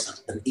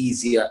almost an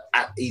easier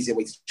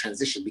way to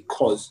transition,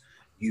 because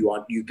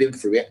you've been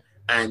through it,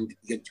 and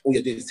all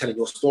you're doing is telling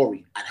your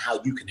story and how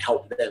you can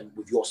help them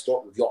with your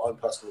story, with your own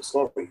personal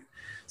story.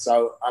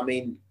 So I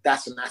mean,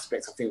 that's an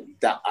aspect I think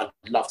that I'd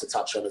love to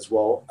touch on as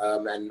well.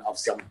 And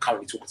obviously, I'm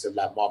currently talking to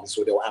like Marvin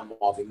Sordell and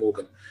Marvin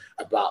Morgan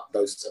about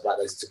those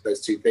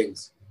two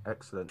things.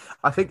 Excellent.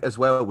 I think as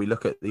well, we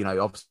look at,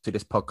 obviously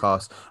this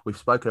podcast, we've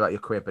spoken about your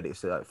career, but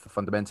it's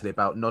fundamentally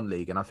about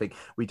non-league. And I think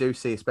we do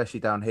see, especially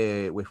down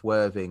here with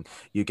Worthing,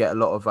 you get a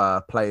lot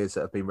of players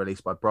that have been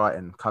released by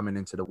Brighton coming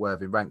into the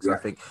Worthing ranks. Yeah. I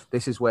think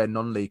this is where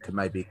non-league can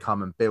maybe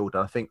come and build.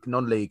 And I think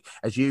non-league,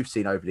 as you've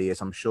seen over the years,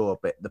 I'm sure,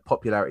 but the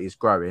popularity is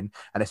growing.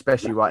 And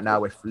especially right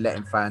now with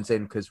letting fans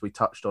in, because we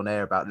touched on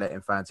air about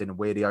letting fans in, and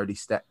we're the only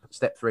step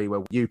 3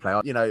 where you play.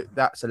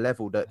 That's a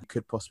level that you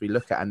could possibly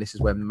look at. And this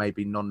is where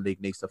maybe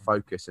non-league needs to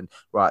focus. And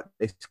right,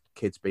 this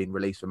kid's been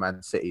released from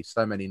Man City.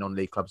 So many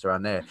non-league clubs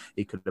around there,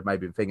 he could have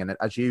maybe been thinking. And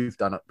as you've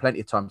done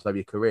plenty of times over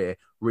your career,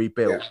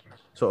 rebuilt,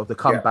 sort of the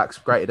comeback's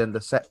greater than the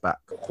setback.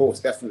 Of course,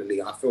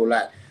 definitely. I feel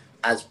like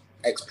as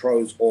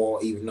ex-pros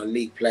or even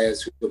non-league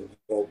players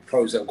or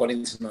pros that have gone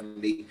into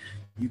non-league,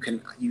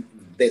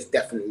 there's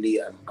definitely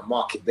a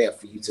market there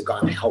for you to go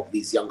and help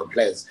these younger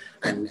players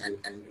and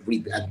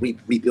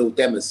rebuild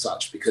them as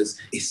such, because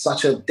it's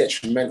such a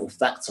detrimental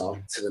factor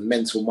to the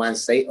mental mind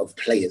state of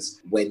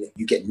players when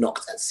you get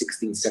knocked at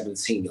 16,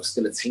 17, you're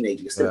still a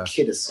teenager, you're still a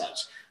kid as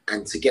such.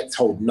 And to get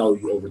told no,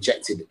 you're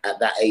rejected at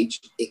that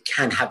age, it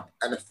can have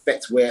an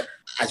effect where,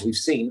 as we've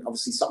seen,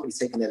 obviously somebody's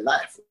taken their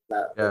life.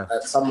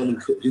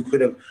 Someone who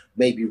could have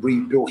maybe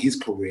rebuilt his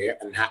career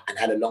and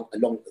had a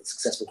long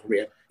successful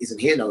career isn't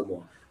here no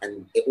more.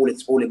 And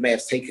all it may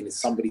have taken is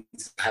somebody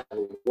to have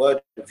a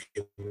word of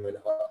him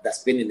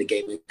that's been in the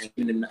game and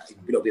giving him a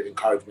little bit of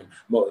encouragement,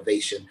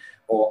 motivation,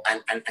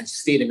 and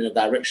steer him in a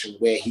direction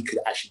where he could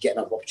actually get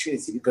another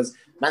opportunity. Because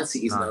Man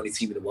City isn't the only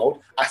team in the world.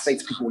 I say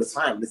to people all the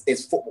time,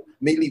 there's football.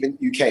 Me leaving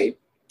UK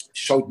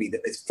showed me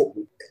that there's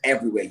football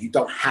everywhere. You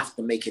don't have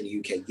to make it in the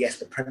UK. Yes,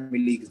 the Premier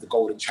League is the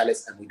golden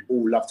chalice and we'd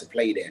all love to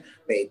play there,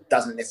 but it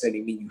doesn't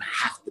necessarily mean you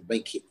have to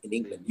make it in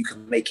England. You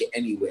can make it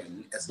anywhere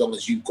as long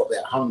as you've got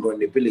that hunger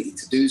and the ability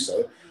to do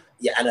so.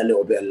 Yeah, and a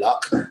little bit of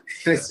luck.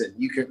 Listen,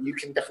 you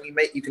can definitely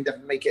make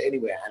it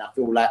anywhere. And I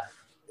feel like,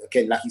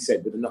 again, like you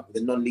said, with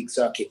the non-league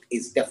circuit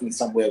is definitely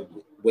somewhere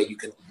where you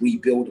can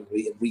rebuild and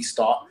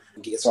restart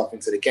and get yourself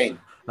into the game.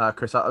 No,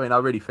 Chris, I mean, I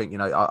really think,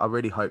 I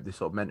really hope this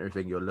sort of mentoring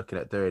thing you're looking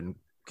at doing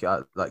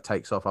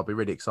takes off. I'll be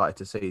really excited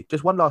to see.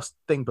 Just one last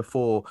thing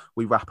before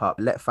we wrap up.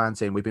 Let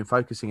fans in. We've been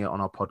focusing it on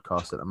our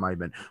podcast at the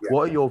moment. Yeah.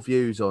 What are your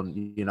views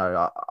on,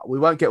 we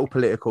won't get all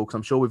political because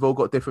I'm sure we've all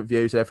got different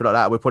views and everything like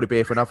that. We'll probably be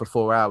here for another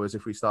 4 hours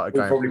if we started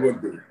going. We probably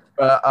would be.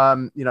 But,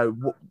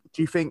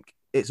 do you think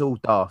it's all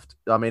daft?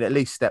 I mean, at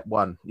least step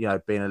one,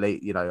 being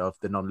elite, of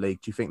the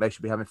non-league. Do you think they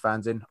should be having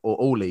fans in, or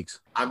all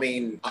leagues? I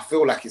mean, I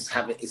feel like it's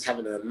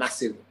having a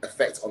massive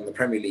effect on the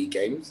Premier League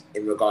games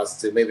in regards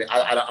to maybe.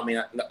 I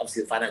mean,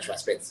 obviously the financial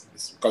aspect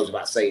goes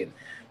without saying,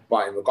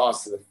 But in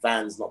regards to the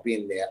fans not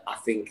being there, I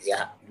think,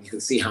 you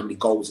can see how many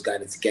goals are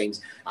going into games.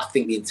 I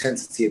think the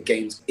intensity of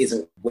games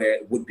isn't where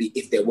it would be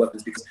if there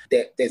weren't, because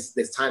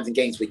there's times in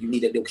games where you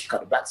need a little kick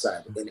out the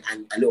backside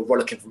and a little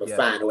rollicking from a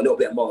fan, or a little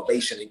bit of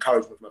motivation,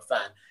 encouragement from a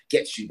fan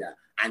gets you that.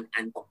 And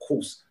of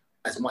course,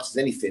 as much as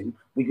anything,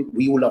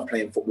 we all love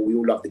playing football. We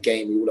all love the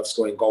game. We all love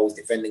scoring goals,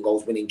 defending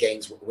goals, winning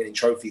games, winning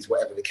trophies,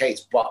 whatever the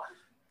case. But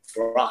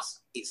for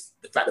us, it's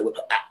the fact that we're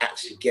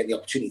actually getting the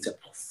opportunity to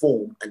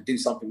perform and do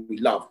something we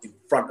love in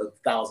front of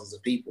thousands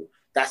of people.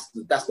 That's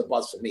the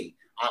buzz for me.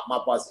 My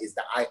buzz is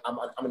that I'm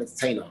an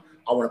entertainer.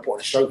 I want to put on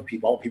a show for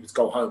people. I want people to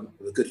go home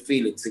with a good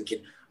feeling,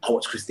 thinking, I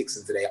watched Chris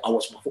Dickson today. I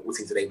watched my football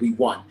team today. We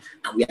won,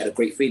 and we had a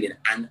great feeling.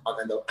 And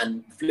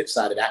the flip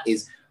side of that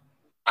is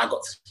I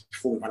got to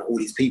perform in front of all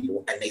these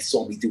people, and they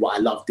saw me do what I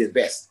love, do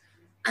best.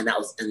 And that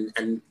was,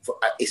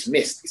 it's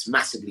missed. It's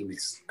massively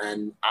missed.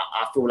 And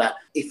I feel like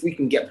if we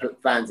can get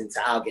fans into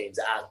our games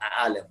at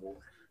our level,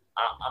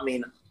 I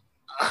mean,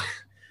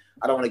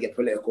 I don't want to get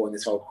political on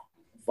this whole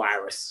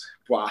virus,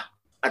 but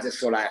I just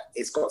feel like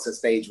it's got to a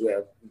stage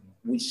where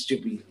we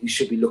should be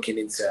looking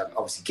into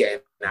obviously getting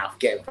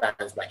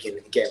fans back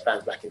into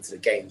the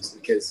games,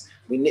 because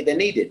they're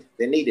needed.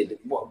 They're needed.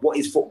 What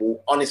is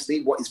football?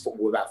 Honestly, what is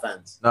football without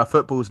fans? No,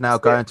 football's now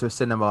going to a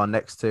cinema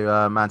next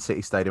to Man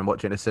City Stadium,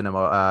 watching a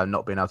cinema,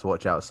 not being able to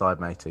watch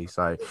outside, matey.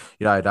 So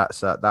that's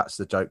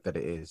the joke that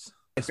it is.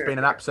 It's been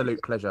an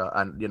absolute pleasure,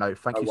 and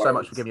thank you so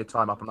much for giving your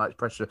time up. I know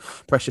it's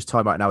precious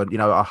time right now,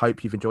 and I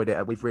hope you've enjoyed it.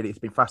 It's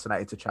been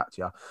fascinating to chat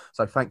to you.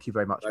 So thank you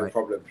very much, mate. No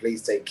problem.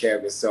 Please take care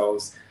of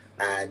yourselves,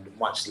 and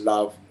much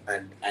love.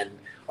 And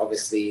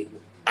obviously,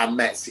 I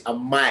might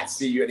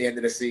see you at the end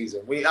of the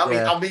season.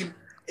 I mean,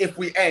 if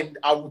we end,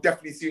 I will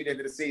definitely see you at the end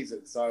of the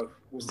season. So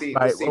we'll see.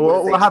 Mate,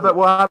 we'll have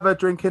a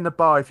drink in the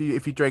bar if you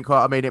drink.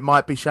 I mean, it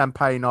might be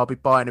champagne. I'll be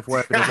buying if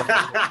we're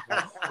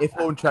if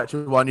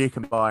Hornchurch one, you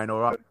can buy. All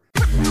right.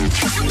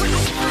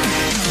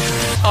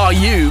 Are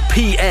you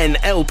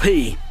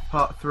PNLP?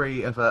 Part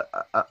 3 of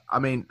I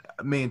mean,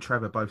 me and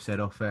Trevor both said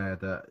off air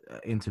that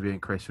interviewing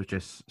Chris was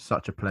just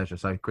such a pleasure.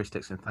 So, Chris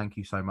Dickson, thank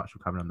you so much for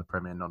coming on the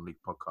Premier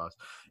Non-League podcast.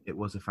 It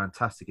was a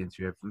fantastic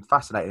interview,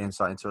 fascinating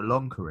insight into a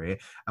long career,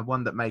 and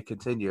one that may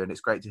continue. And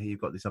it's great to hear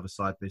you've got this other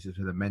side business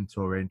with a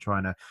mentoring,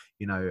 trying to,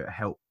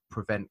 help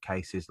prevent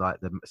cases like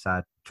the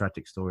sad,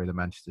 tragic story of the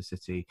Manchester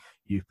City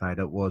youth player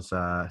that was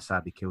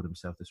sadly killed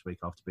himself this week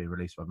after being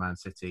released by Man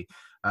City.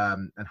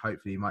 And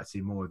hopefully you might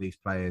see more of these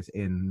players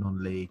in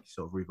non-league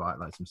sort of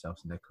revitalise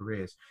themselves in their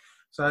careers.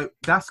 So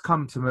that's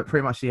come to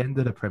pretty much the end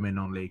of the Premier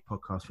Non-League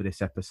podcast for this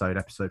episode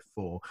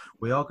 4.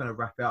 We are going to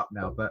wrap it up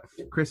now. But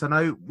Chris, I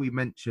know we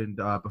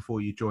mentioned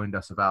before you joined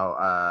us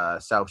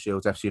about South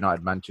Shields, FC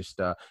United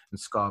Manchester and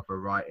Scarborough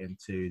writing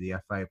to the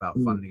FA about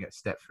funding at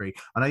step 3.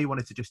 I know you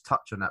wanted to just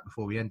touch on that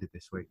before we ended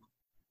this week.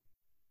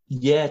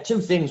 Yeah, 2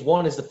 things.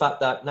 One is the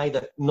fact that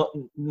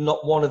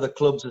not one of the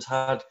clubs has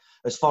had,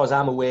 as far as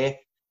I'm aware,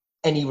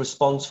 any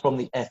response from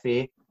the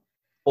FA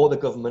or the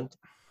government,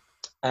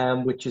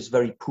 which is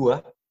very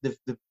poor.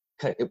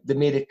 They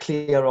made it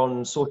clear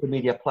on social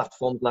media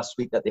platforms last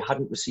week that they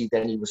hadn't received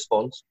any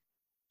response.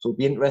 So it'll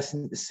be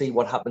interesting to see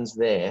what happens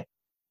there.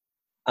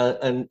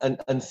 And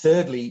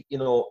thirdly,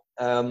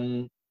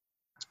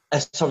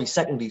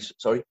 secondly,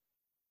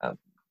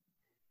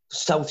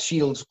 South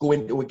Shields go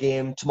into a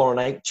game tomorrow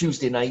night,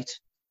 Tuesday night,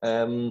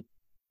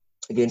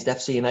 against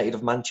FC United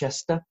of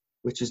Manchester,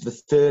 which is the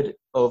third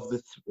of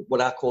what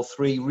I call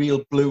 3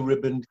 real blue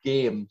ribboned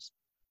games,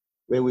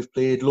 where we've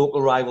played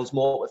local rivals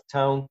Morpeth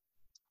Town,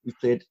 we've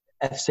played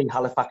FC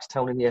Halifax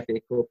Town in the FA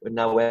Cup, and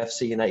now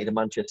FC United of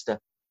Manchester.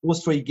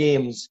 Those 3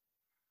 games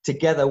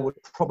together would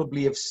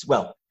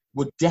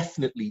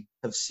definitely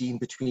have seen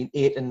between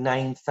 8,000 and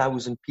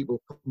 9,000 people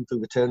come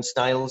through the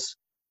turnstiles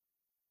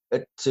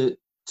to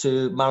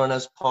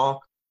Mariners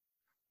Park.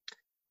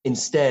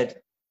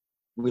 Instead,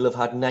 we'll have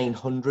had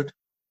 900,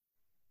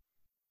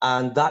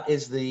 and that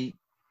is the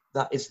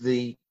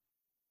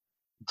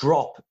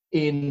drop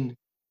in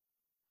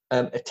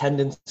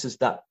attendances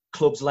that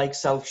clubs like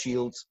South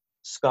Shields,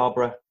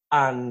 Scarborough,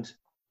 and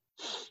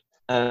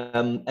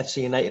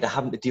FC United are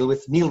having to deal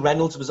with. Neil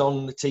Reynolds was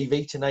on the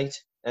TV tonight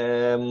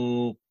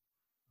on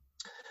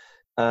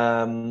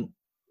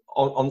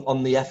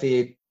the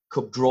FA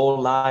Cup draw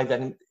live,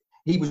 and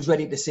he was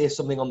ready to say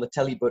something on the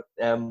telly, but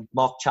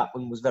Mark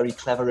Chapman was very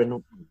clever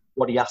in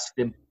what he asked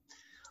him,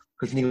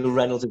 because Neil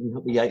Reynolds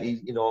isn't happy.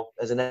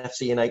 As an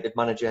FC United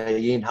manager,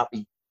 he ain't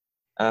happy.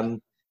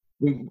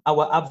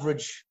 Our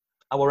average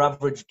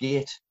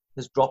gate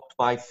has dropped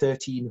by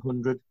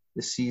 1,300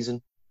 this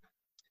season.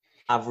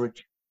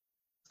 Average,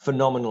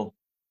 phenomenal,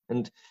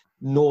 and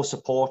no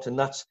support. And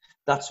that's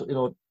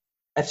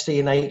FC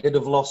United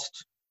have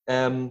lost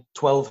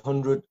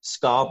 1,200.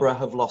 Scarborough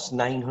have lost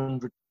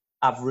 900.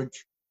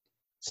 Average.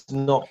 It's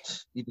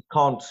not. You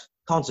can't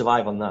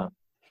survive on that.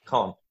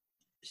 Can't.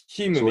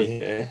 Humour me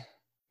here.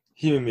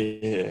 Hear me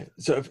here.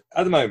 So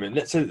at the moment,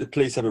 let's say that the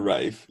police have a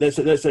rave. Let's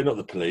say not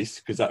the police,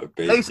 because that would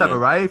be... Police have a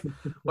rave?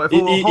 What,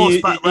 if all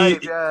horseback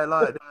rave? Yeah,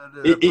 like...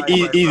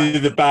 Either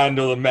the band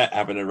or the Met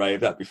having a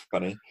rave, that'd be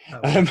funny.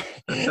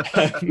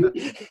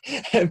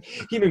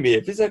 Hear me,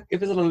 if it's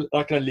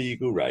like an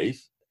illegal rave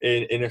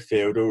in a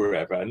field or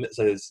wherever, and let's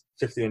say there's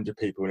 1,500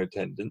 people in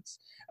attendance,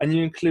 and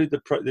you include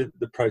the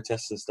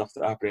protests and stuff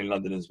that happen in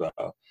London as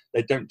well,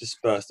 they don't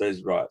disperse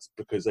those riots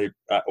because they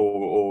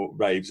or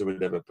raves or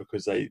whatever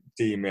because they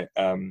deem it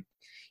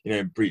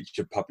breach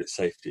of public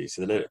safety.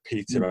 So they let it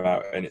peter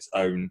out in its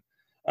own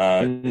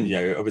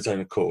of its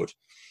own accord.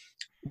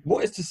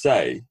 What is to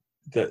say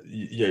that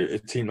a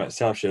team like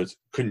South Shields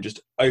couldn't just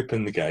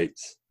open the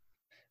gates,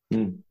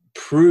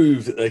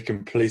 prove that they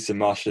can police and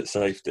marshal it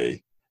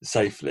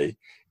safely,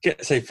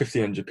 get say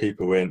 1,500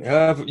 people in,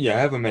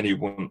 however many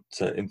want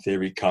to, in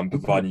theory, come,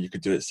 providing you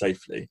could do it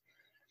safely.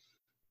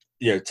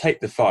 Take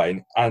the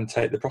fine and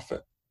take the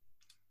profit.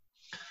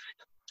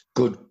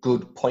 Good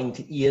point,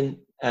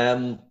 Ian.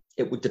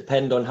 It would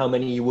depend on how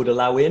many you would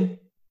allow in.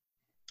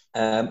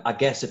 I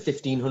guess a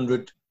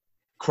 1,500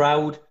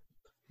 crowd,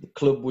 the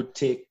club would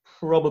take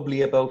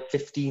probably about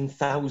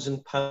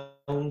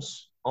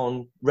 £15,000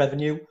 on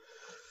revenue.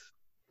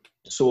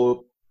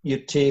 So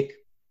you'd take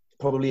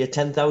probably a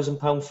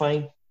 £10,000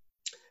 fine.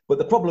 But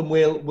the problem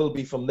will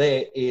be from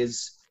there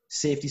is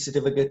safety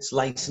certificates,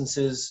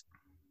 licenses.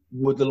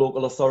 Would the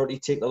local authority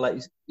take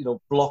the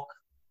block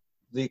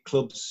the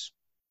club's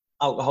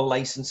alcohol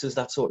licenses,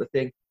 that sort of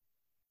thing,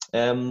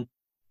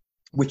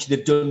 which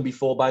they've done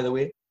before, by the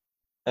way.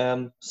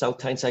 South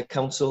Tyneside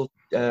Council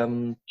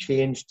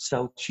changed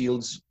South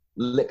Shields'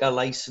 liquor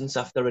licence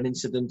after an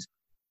incident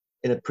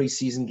in a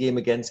pre-season game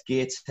against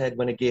Gateshead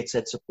when a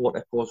Gateshead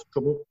supporter caused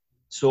trouble.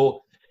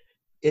 So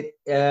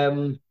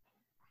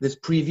there's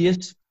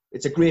previous.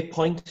 It's a great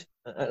point,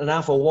 and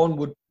I for one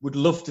would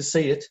love to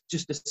see it.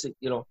 Just to see,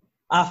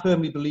 I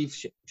firmly believe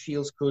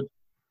Shields could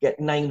get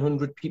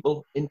 900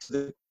 people into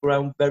the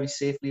ground very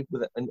safely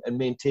and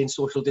maintain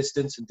social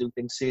distance and do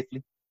things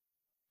safely.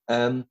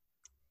 But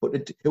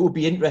it would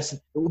be interesting.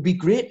 It would be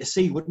great to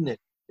see, wouldn't it?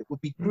 It would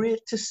be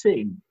great to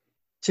see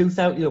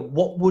 2,000.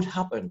 What would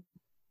happen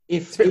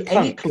if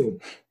any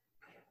club,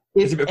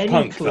 it's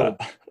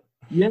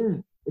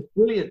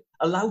brilliant.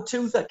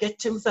 Get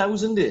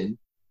 2,000 in,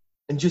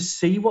 and just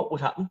see what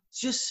would happen.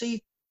 Just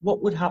see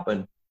what would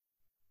happen.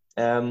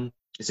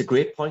 It's a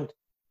great point.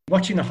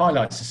 Watching the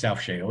highlights of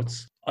South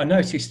Shields, I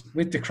noticed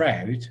with the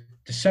crowd,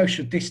 the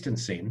social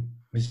distancing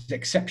was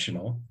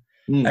exceptional.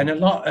 And a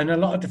lot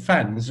of the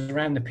fans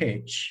around the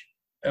pitch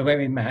are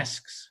wearing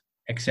masks,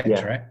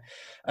 etc.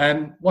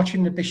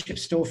 Watching the Bishop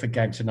Stortford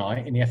game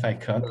tonight in the FA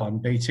Cup on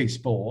BT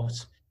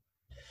Sport,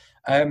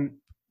 the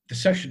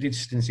social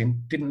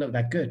distancing didn't look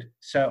that good.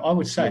 So I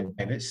would say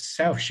that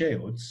South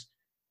Shields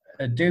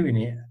are doing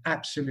it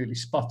absolutely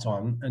spot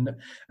on and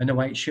the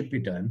way it should be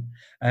done.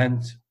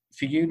 And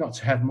for you not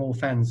to have more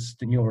fans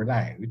than you're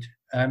allowed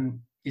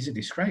is a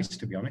disgrace,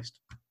 to be honest.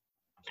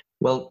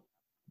 Well,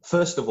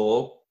 first of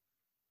all,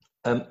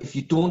 if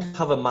you don't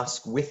have a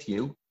mask with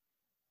you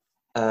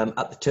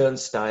at the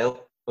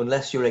turnstile,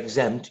 unless you're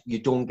exempt, you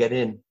don't get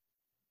in.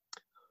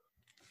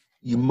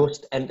 You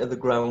must enter the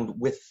ground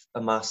with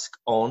a mask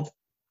on,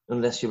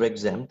 unless you're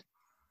exempt.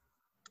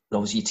 And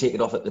obviously, you take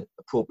it off at the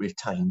appropriate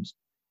times.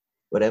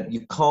 But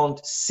you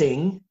can't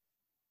sing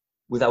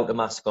without a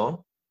mask on.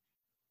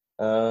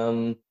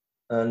 I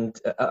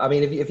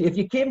mean, if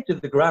you came to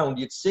the ground,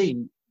 you'd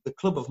see the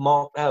club have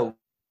marked out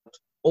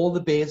all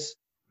the bays.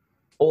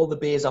 All the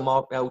bays are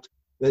marked out.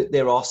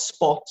 There are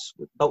spots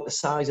about the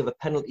size of a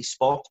penalty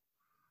spot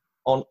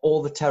on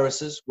all the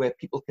terraces where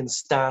people can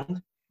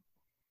stand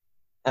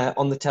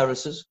on the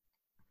terraces.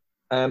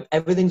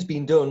 Everything's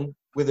been done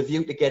with a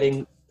view to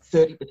getting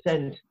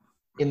 30%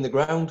 in the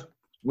ground,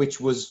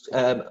 which was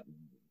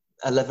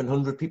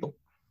 1,100 people.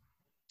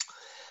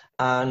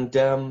 And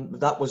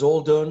that was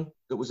all done.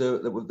 There was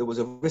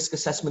a risk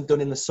assessment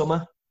done in the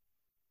summer.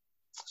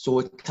 So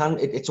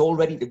it's all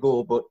ready to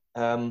go, but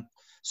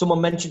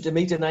someone mentioned to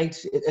me tonight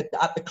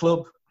at the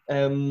club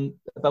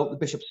about the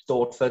Bishop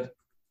Stortford,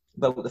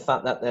 about the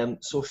fact that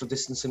social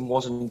distancing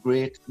wasn't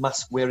great,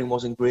 mask wearing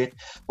wasn't great.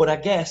 But I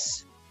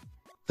guess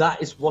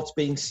that is what's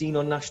being seen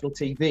on national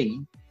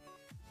TV,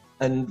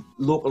 and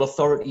local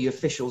authority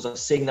officials are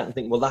seeing that and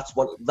thinking, well, that's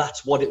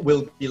what it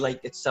will be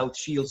like at South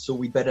Shields, so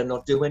we better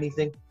not do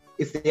anything.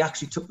 If they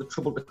actually took the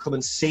trouble to come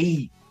and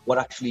see what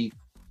actually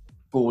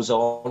goes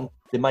on,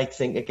 they might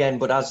think again.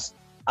 But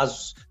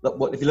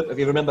if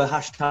you remember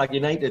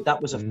 #United,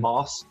 that was a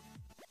farce.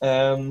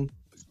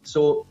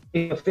 So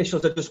if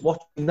officials are just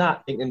watching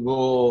that, thinking,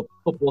 "Oh,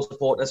 football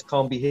supporters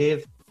can't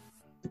behave,"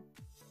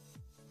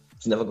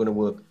 it's never going to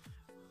work.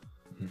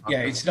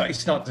 Yeah, it's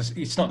not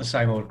the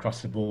same all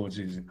across the boards,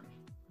 is it?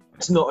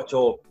 It's not at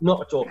all.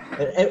 Not at all.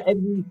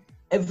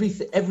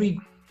 Every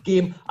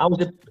game,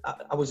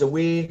 I was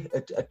away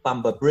at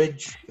Bamber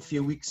Bridge a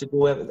few weeks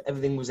ago.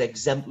 Everything was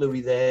exemplary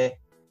there.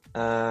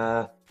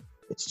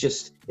 It's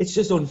just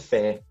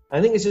unfair.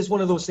 I think it's just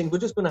one of those things. We're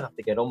just going to have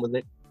to get on with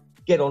it.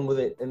 get on with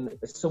it, and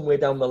somewhere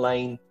down the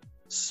line,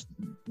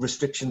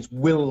 restrictions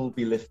will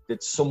be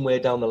lifted. Somewhere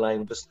down the line,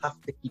 we just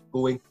have to keep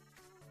going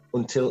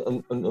until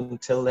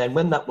then.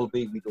 When that will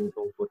be, we don't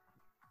know, but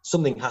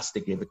something has to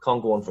give. It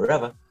can't go on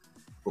forever.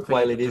 But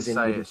while it is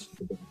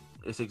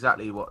it's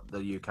exactly what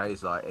the UK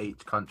is like.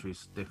 Each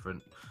country's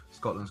different.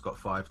 Scotland's got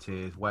 5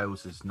 tiers.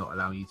 Wales is not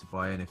allowing you to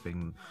buy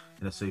anything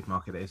in a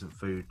supermarket that isn't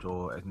food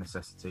or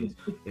necessities.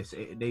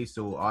 It needs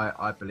to.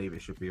 I believe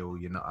it should be all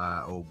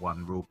all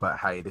one rule. But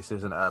hey, this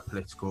isn't a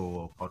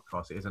political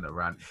podcast. It isn't a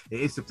rant. It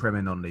is the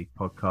Premier Non-League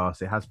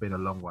podcast. It has been a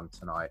long one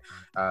tonight.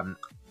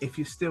 If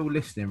you're still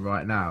listening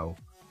right now,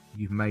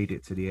 you've made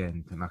it to the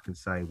end, and I can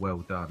say well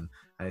done.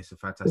 It's a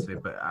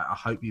fantastic, but I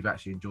hope you've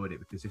actually enjoyed it,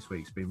 because this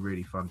week's been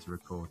really fun to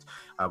record.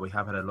 We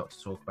have had a lot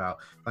to talk about.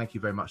 Thank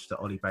you very much to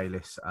Ollie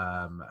Bayliss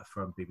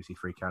from BBC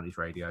Three Counties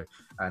Radio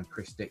and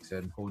Chris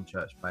Dickson,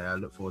 Hornchurch player. I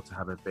look forward to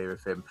having a beer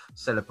with him,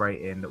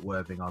 celebrating that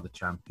Worthing are the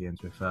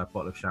champions with a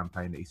bottle of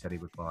champagne that he said he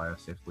would buy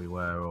us if we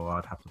were, or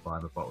I'd have to buy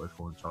him a bottle if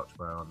Hornchurch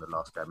were on the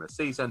last game of the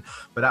season.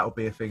 But that will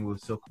be a thing we'll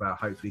talk about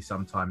hopefully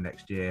sometime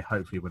next year.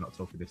 Hopefully we're not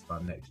talking this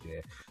time next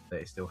year,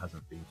 that it still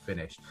hasn't been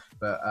finished.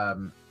 But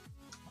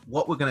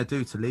what we're going to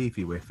do to leave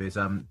you with is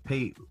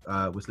Pete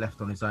was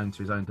left on his own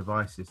to his own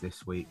devices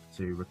this week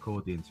to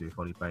record the interview with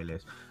Ollie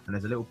Bayliss, and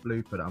there's a little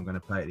blooper that I'm going to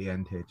play at the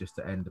end here just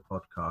to end the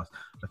podcast.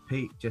 But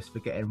Pete just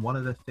forgetting one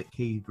of the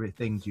key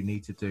things you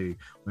need to do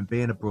when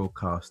being a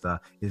broadcaster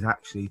is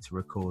actually to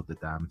record the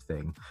damn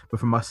thing. But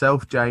from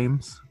myself,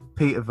 James,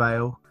 Peter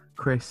Vale,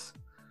 Chris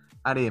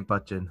and Ian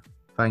Budgeon,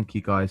 thank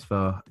you guys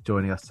for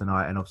joining us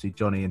tonight, and obviously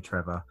Johnny and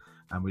Trevor,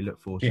 and we look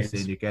forward to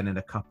seeing you again in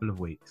a couple of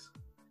weeks.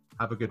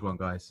 Have a good one,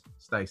 guys.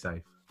 Stay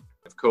safe.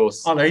 Of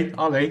course.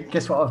 Ollie,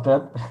 guess what I've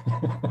done?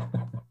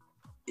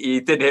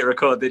 You didn't hit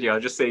record, did you?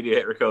 I've just seen you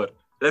hit record.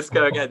 Let's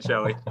go again,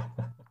 shall we?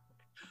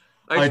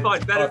 Oh, it's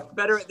fine.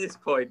 Better at this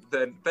point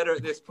than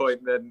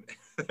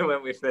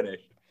when we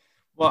finish.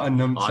 What a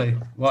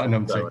numpty. What a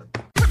numpty.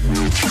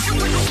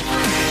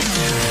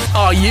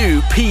 Are you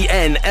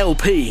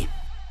PNLP?